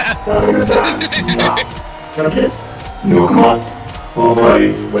okay. Having a good time. Now, got a kiss? No, come on. Oh,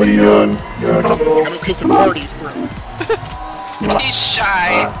 buddy, what are you doing? You're uncomfortable. I'm gonna kiss some parties, bro. He's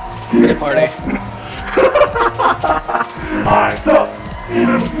shy. Party. Alright, so.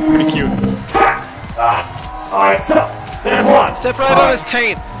 Pretty cute. Alright, so. There's one. Step right on his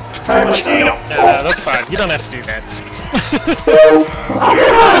taint. No, that's fine. You don't have to do that.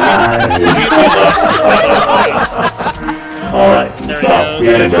 Alright, so. We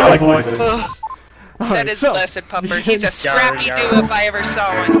had angelic voices. That is so- blessed pupper. He's a scrappy doo if I ever saw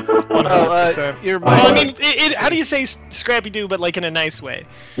one. Your Well, I mic. mean, how do you say Scrappy Doo, but like in a nice way?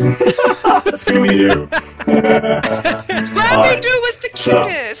 Scooby-Doo. Scrappy doo was the so-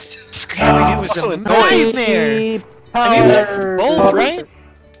 cutest. Scrappy Doo was Also a annoying. nightmare. And he was both, right?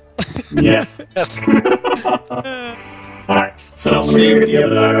 Yes. Yes. Alright, so let me get the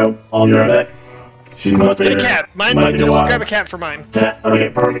other doggo. I'll be right back. She's much Get bigger. a cat. Mine. Might take Just a while. grab a cat for mine. Cat. Okay,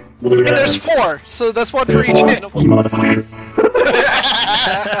 perfect. We'll do that. There's 4, so that's one for There's each 4. animal. You motherfuckers.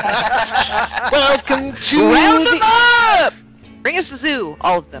 Welcome to Round them the up! Bring us the zoo,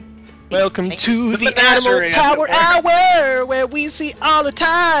 all of them. Welcome to the menagerie, Animal as Power it were. Hour, where we see all the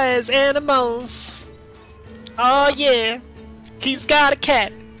ties animals. Oh yeah, he's got a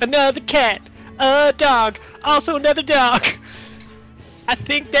cat, another cat, a dog, also another dog. I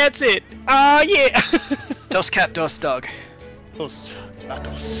think that's it. Oh yeah. Dos cat, dos dog. Dos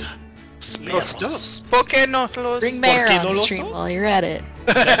gatos. Dos, dos. Porque no los... Bring Mare Porque on no the lo stream son? while you're at it.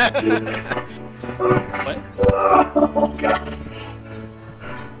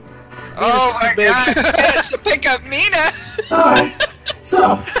 Oh my god, yes, to pick up Mina! Alright,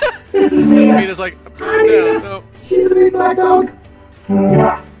 so. This is me. Mina's like, I'm going down. No. She's a big black dog.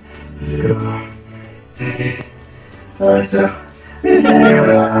 Alright, so.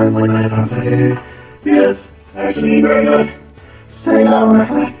 I'm like my headphones. Yes, actually, very good. Just hanging out on my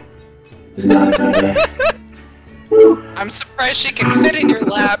head. Did not expect that. Woo. I'm surprised she can fit in your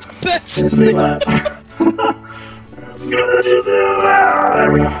lap. That's... It's a big lap. Just gonna let you do.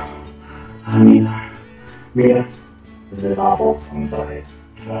 There we go. I mean, Rita, is this awful? I'm sorry.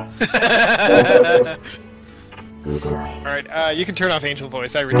 Good girl. All right, you can turn off Angel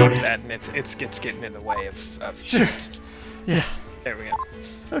Voice. I redeemed that, and it's getting in the way of just. Yeah. There we go.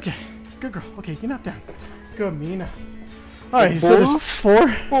 Okay. Good girl. Okay, get knocked down. Go, Mina. Alright, so there's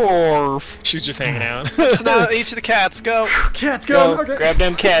 4. She's just hanging out. So now each of the cats go. Cats Go, go. Okay. grab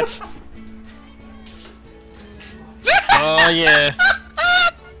them cats. Oh yeah.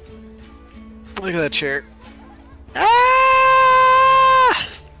 Look at that chair. Ah!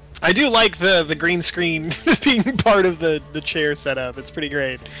 I do like the green screen being part of the chair setup. It's pretty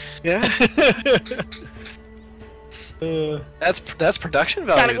great. Yeah. That's production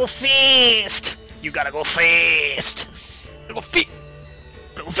value. Gotta go fast. You gotta go fast. Go feet.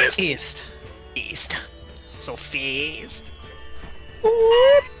 Go fast. East. East. So fast.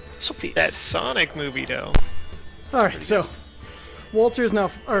 So feet. That Sonic movie though. Alright, so Walter's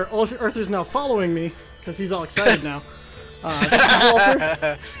now, or Arthur's now following me because he's all excited now. This is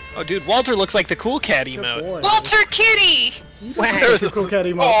Walter. Oh, dude, Walter looks like the cool cat Good emote. boy. Walter Kitty! There's a cool cat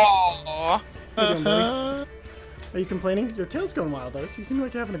emote. Aww. How you doing, buddy? Uh-huh. Are you complaining? Your tail's going wild, though. You seem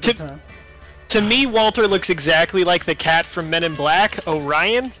like you're having a good time. To me, Walter looks exactly like the cat from Men in Black,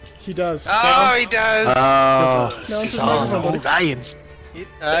 Orion. He does. Oh, he does. No, into the microphone, buddy. Orion's.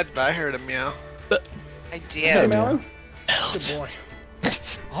 I heard him meow. I Hey, did. Malin. Good boy.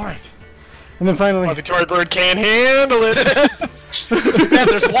 Alright. And then finally... Oh, Victoria Bird can't handle it. Yeah,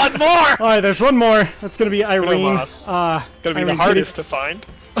 there's one more! Alright, there's one more. That's gonna be Irene. loss. Gonna Gonna be the hardest to find.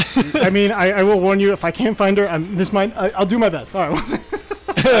 I mean, I will warn you, if I can't find her, I'll do my best. Alright.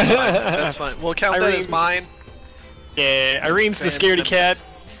 That's fine. We'll count that as Irene's- mine. Yeah, Irene's the scaredy cat.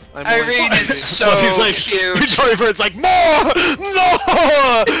 I'm willing to Irene find is it. so He's like, cute. Victoria Bird's like, more!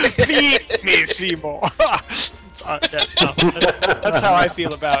 No! Feed me, Seymour. That's how I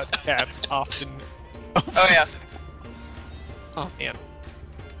feel about cats often. Oh, yeah. Oh, man.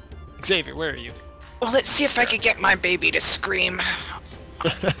 Xavier, where are you? Well, let's see if I could get my baby to scream.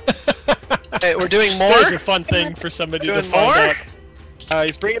 Hey, we're doing more? There's a fun thing for somebody to Doing find more? out.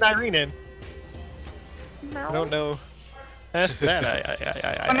 He's bringing Irene in. I don't know. That's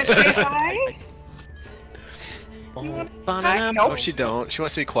that. Wanna say hi? Hi? Oh, Nope. she don't. She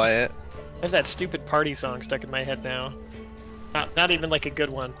wants to be quiet. I have that stupid party song stuck in my head now. Not even like a good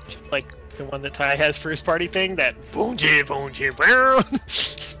one. Like the one that Ty has for his party thing. That boonjie boonjie boom.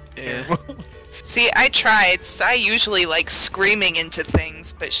 Yeah. See, I tried. I usually like screaming into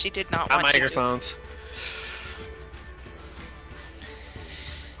things, but she did not want to. Microphones.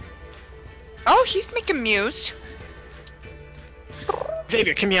 Oh, he's making muse.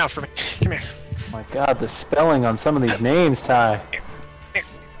 Xavier, come here for me. Come here. Oh my god, the spelling on some of these names, Ty.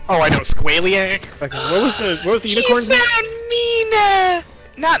 Oh, I know, Squaliac. Like, what was the He unicorn's name? found Mina!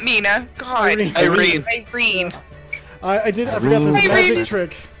 Not Mina. God. Irene. Irene. I forgot there's a Irene. magic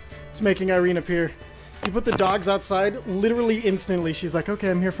trick to making Irene appear. You put the dogs outside, literally instantly, she's like, okay,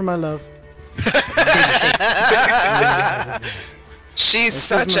 I'm here for my love. She's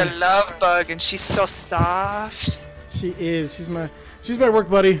such a love bug, and she's so soft. She is. She's my work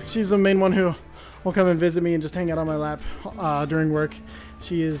buddy. She's the main one who will come and visit me and just hang out on my lap during work.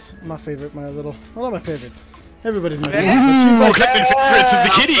 She is my favorite, well, not my favorite. Everybody's my favorite. But she's like Favorites of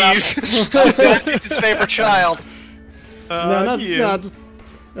the kitties. It's his favorite child.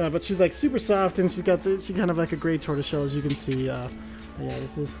 but she's like super soft, and she's got she kind of like a gray tortoiseshell, as you can see. Yeah,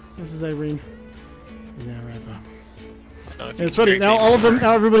 this is Irene. Yeah, right. It's funny now.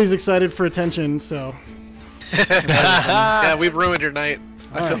 Now everybody's excited for attention. So. Yeah, we ruined your night.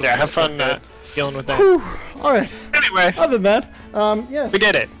 Yeah, have fun dealing with that. Whew. All right. Anyway, Other than that, yes, we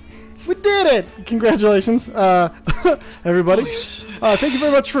did it. We did it! Congratulations, everybody. Thank you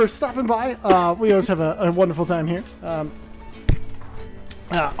very much for stopping by. We always have a wonderful time here.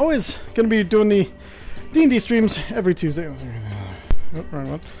 Always going to be doing the D&D streams every Tuesday. Oh,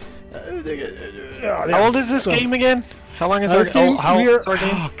 wrong one. How old is this game again? How long is this game? How old is our game?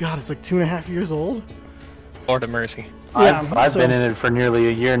 Oh god, it's like 2.5 years old. Lord of mercy. I've been in it for nearly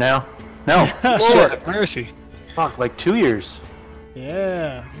a year now. No, Lord of mercy. fuck, like 2 years.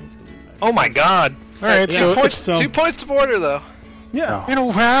 Yeah. Oh my god. Alright, so 2 points of order, though. Yeah. in a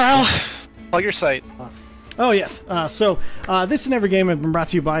while. Plug your site. Oh yes. This and every game has been brought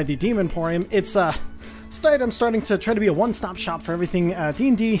to you by the Demon Emporium. It's I'm starting to try to be a one-stop shop for everything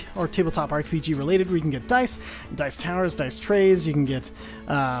D&D or tabletop RPG related, where you can get dice towers, dice trays. You can get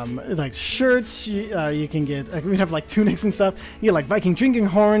like shirts. You can get we have like tunics and stuff. You get like Viking drinking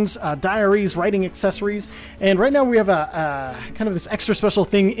horns, diaries, writing accessories. And right now we have a kind of this extra special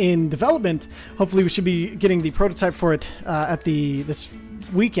thing in development. Hopefully we should be getting the prototype for it at this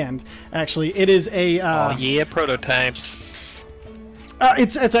weekend. Actually, it is a oh yeah, prototypes.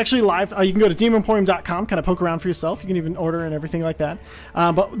 It's actually live. You can go to demonemporium.com, kind of poke around for yourself. You can even order and everything like that.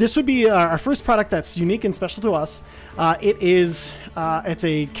 But this would be our first product that's unique and special to us. It's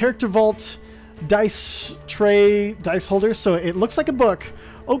a character vault dice tray, dice holder. So it looks like a book,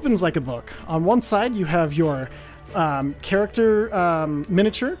 opens like a book. On one side, you have your character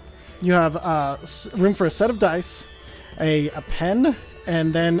miniature. You have room for a set of dice, a pen,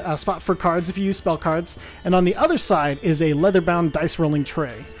 and then a spot for cards if you use spell cards. And on the other side is a leather-bound dice rolling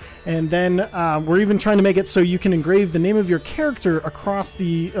tray. And then we're even trying to make it so you can engrave the name of your character across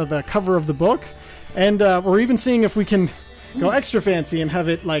the cover of the book. And we're even seeing if we can go extra fancy and have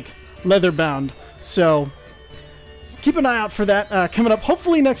it like leather-bound. So keep an eye out for that coming up.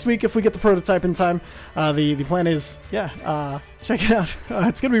 Hopefully next week if we get the prototype in time. The plan is, check it out.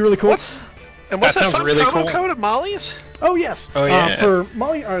 It's gonna be really cool. What's that fun really promo code of Molly's? Oh yes. Oh yeah. For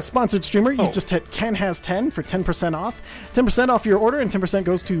Molly, our sponsored streamer, you just hit Ken has 10 for 10% off. 10% off your order, and 10%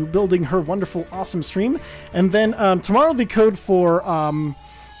 goes to building her wonderful, awesome stream. And then tomorrow, the code for I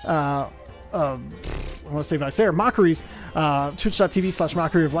want to say Visair Mockeries,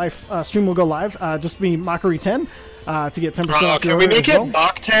 twitch.tv/Mockery of Life stream will go live. Just be Mockery 10 to get 10% off your order. Can we make it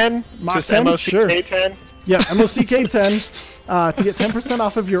Mock 10? Mock just 10, sure. MOCK 10. Yeah, MOCK 10 to get 10%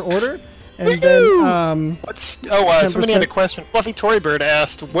 off of your order. And then, somebody had a question. Fluffy Torybird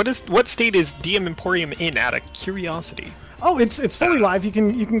asked, "What state is DM Emporium in?" Out of curiosity. Oh, it's fully live. You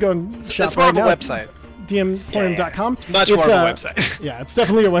can go and shop it's more right of a now. website. DMemporium.com. Much more of a website. Yeah, it's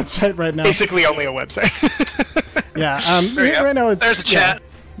definitely a website right now. Basically, only a website. Yeah. Right now it's. There's a chat.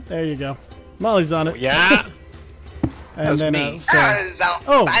 There you go. Molly's on it. Yeah. And then me.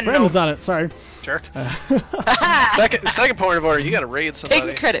 Brandon's on it. Sorry. Jerk. Second point of order, you gotta raid somebody.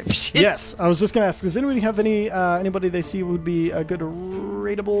 Taking credit for shit. Yes, I was just gonna ask. Does anybody have anybody they see would be a good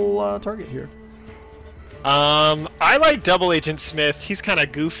raidable target here? I like Double Agent Smith. He's kind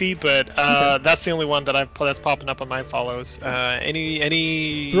of goofy, but that's the only one that's popping up on my follows.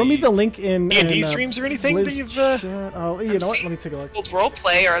 Any? Throw me the link in D&D streams or anything that you've. Oh, you know what? Let me take a look. Behold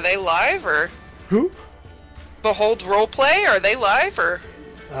Roleplay, are they live or? Who? Behold Roleplay, are they live or?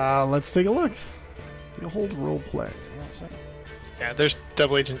 Let's take a look. Behold Roleplay. Yeah, there's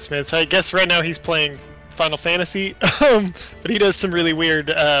Double Agent Smith. I guess right now he's playing Final Fantasy, but he does some really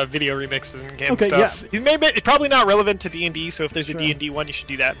weird video remixes and game stuff. Yeah. He's probably not relevant to D&D, so if there's a D&D one, you should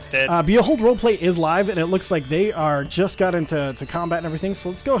do that instead. Behold Roleplay is live, and it looks like they are just got into combat and everything, so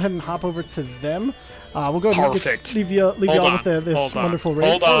let's go ahead and hop over to them. We'll go ahead and leave you all with this wonderful raid.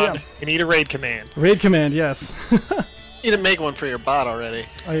 Hold on. Yeah. You need a raid command. Raid command, yes. You need to make one for your bot already.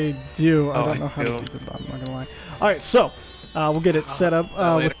 I do. I don't know how to do the bot, I'm not gonna lie. Alright, so we'll get it set up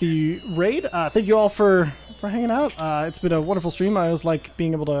with the raid. Thank you all for for hanging out. It's been a wonderful stream. I always like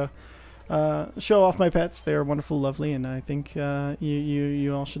being able to show off my pets. They're wonderful, lovely, and I think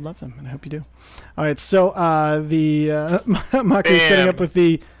you all should love them, and I hope you do. All right, so the Mako is setting up with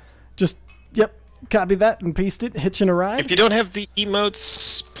the yep. Copy that and paste it. Hitching a ride. If you don't have the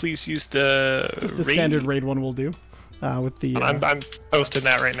emotes, please use the raid. Standard raid one will do. With the I'm posting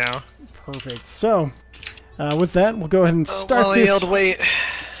that right now. Perfect. So, with that, we'll go ahead and start this. Wait.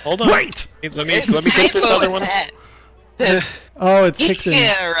 Hold on. Wait. Let me get this other one. Oh, it's Hickton.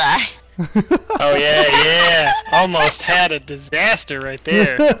 Right. Oh yeah. Almost had a disaster right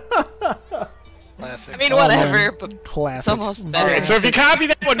there. Classic. I mean, whatever, but Classic. it's almost better. Alright, so if you copy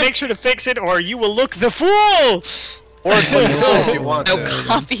that one, make sure to fix it, or you will look the fool. Or if you want No to.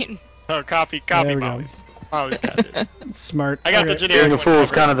 copying. Oh, copy, There we go. Molly's. Molly's got it. Smart. I got the Okay. generic Being a one fool is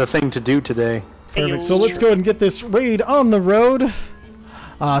covered. kind of the thing to do today. Perfect. So let's go ahead and get this raid on the road.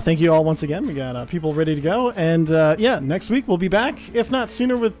 Thank you all once again. We got people ready to go, and yeah, next week we'll be back. If not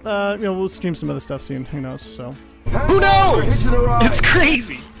sooner, with we'll stream some other stuff soon. Who knows? So. Who knows? It's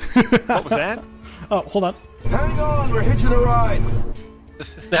crazy. What was that? Oh, hold on. Hang on, we're hitching a ride.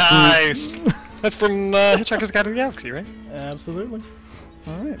 Nice. That's from Hitchhiker's Guide to the Galaxy, right? Absolutely.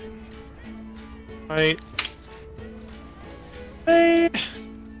 All right. Right.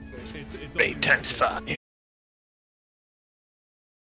 Raid times 5.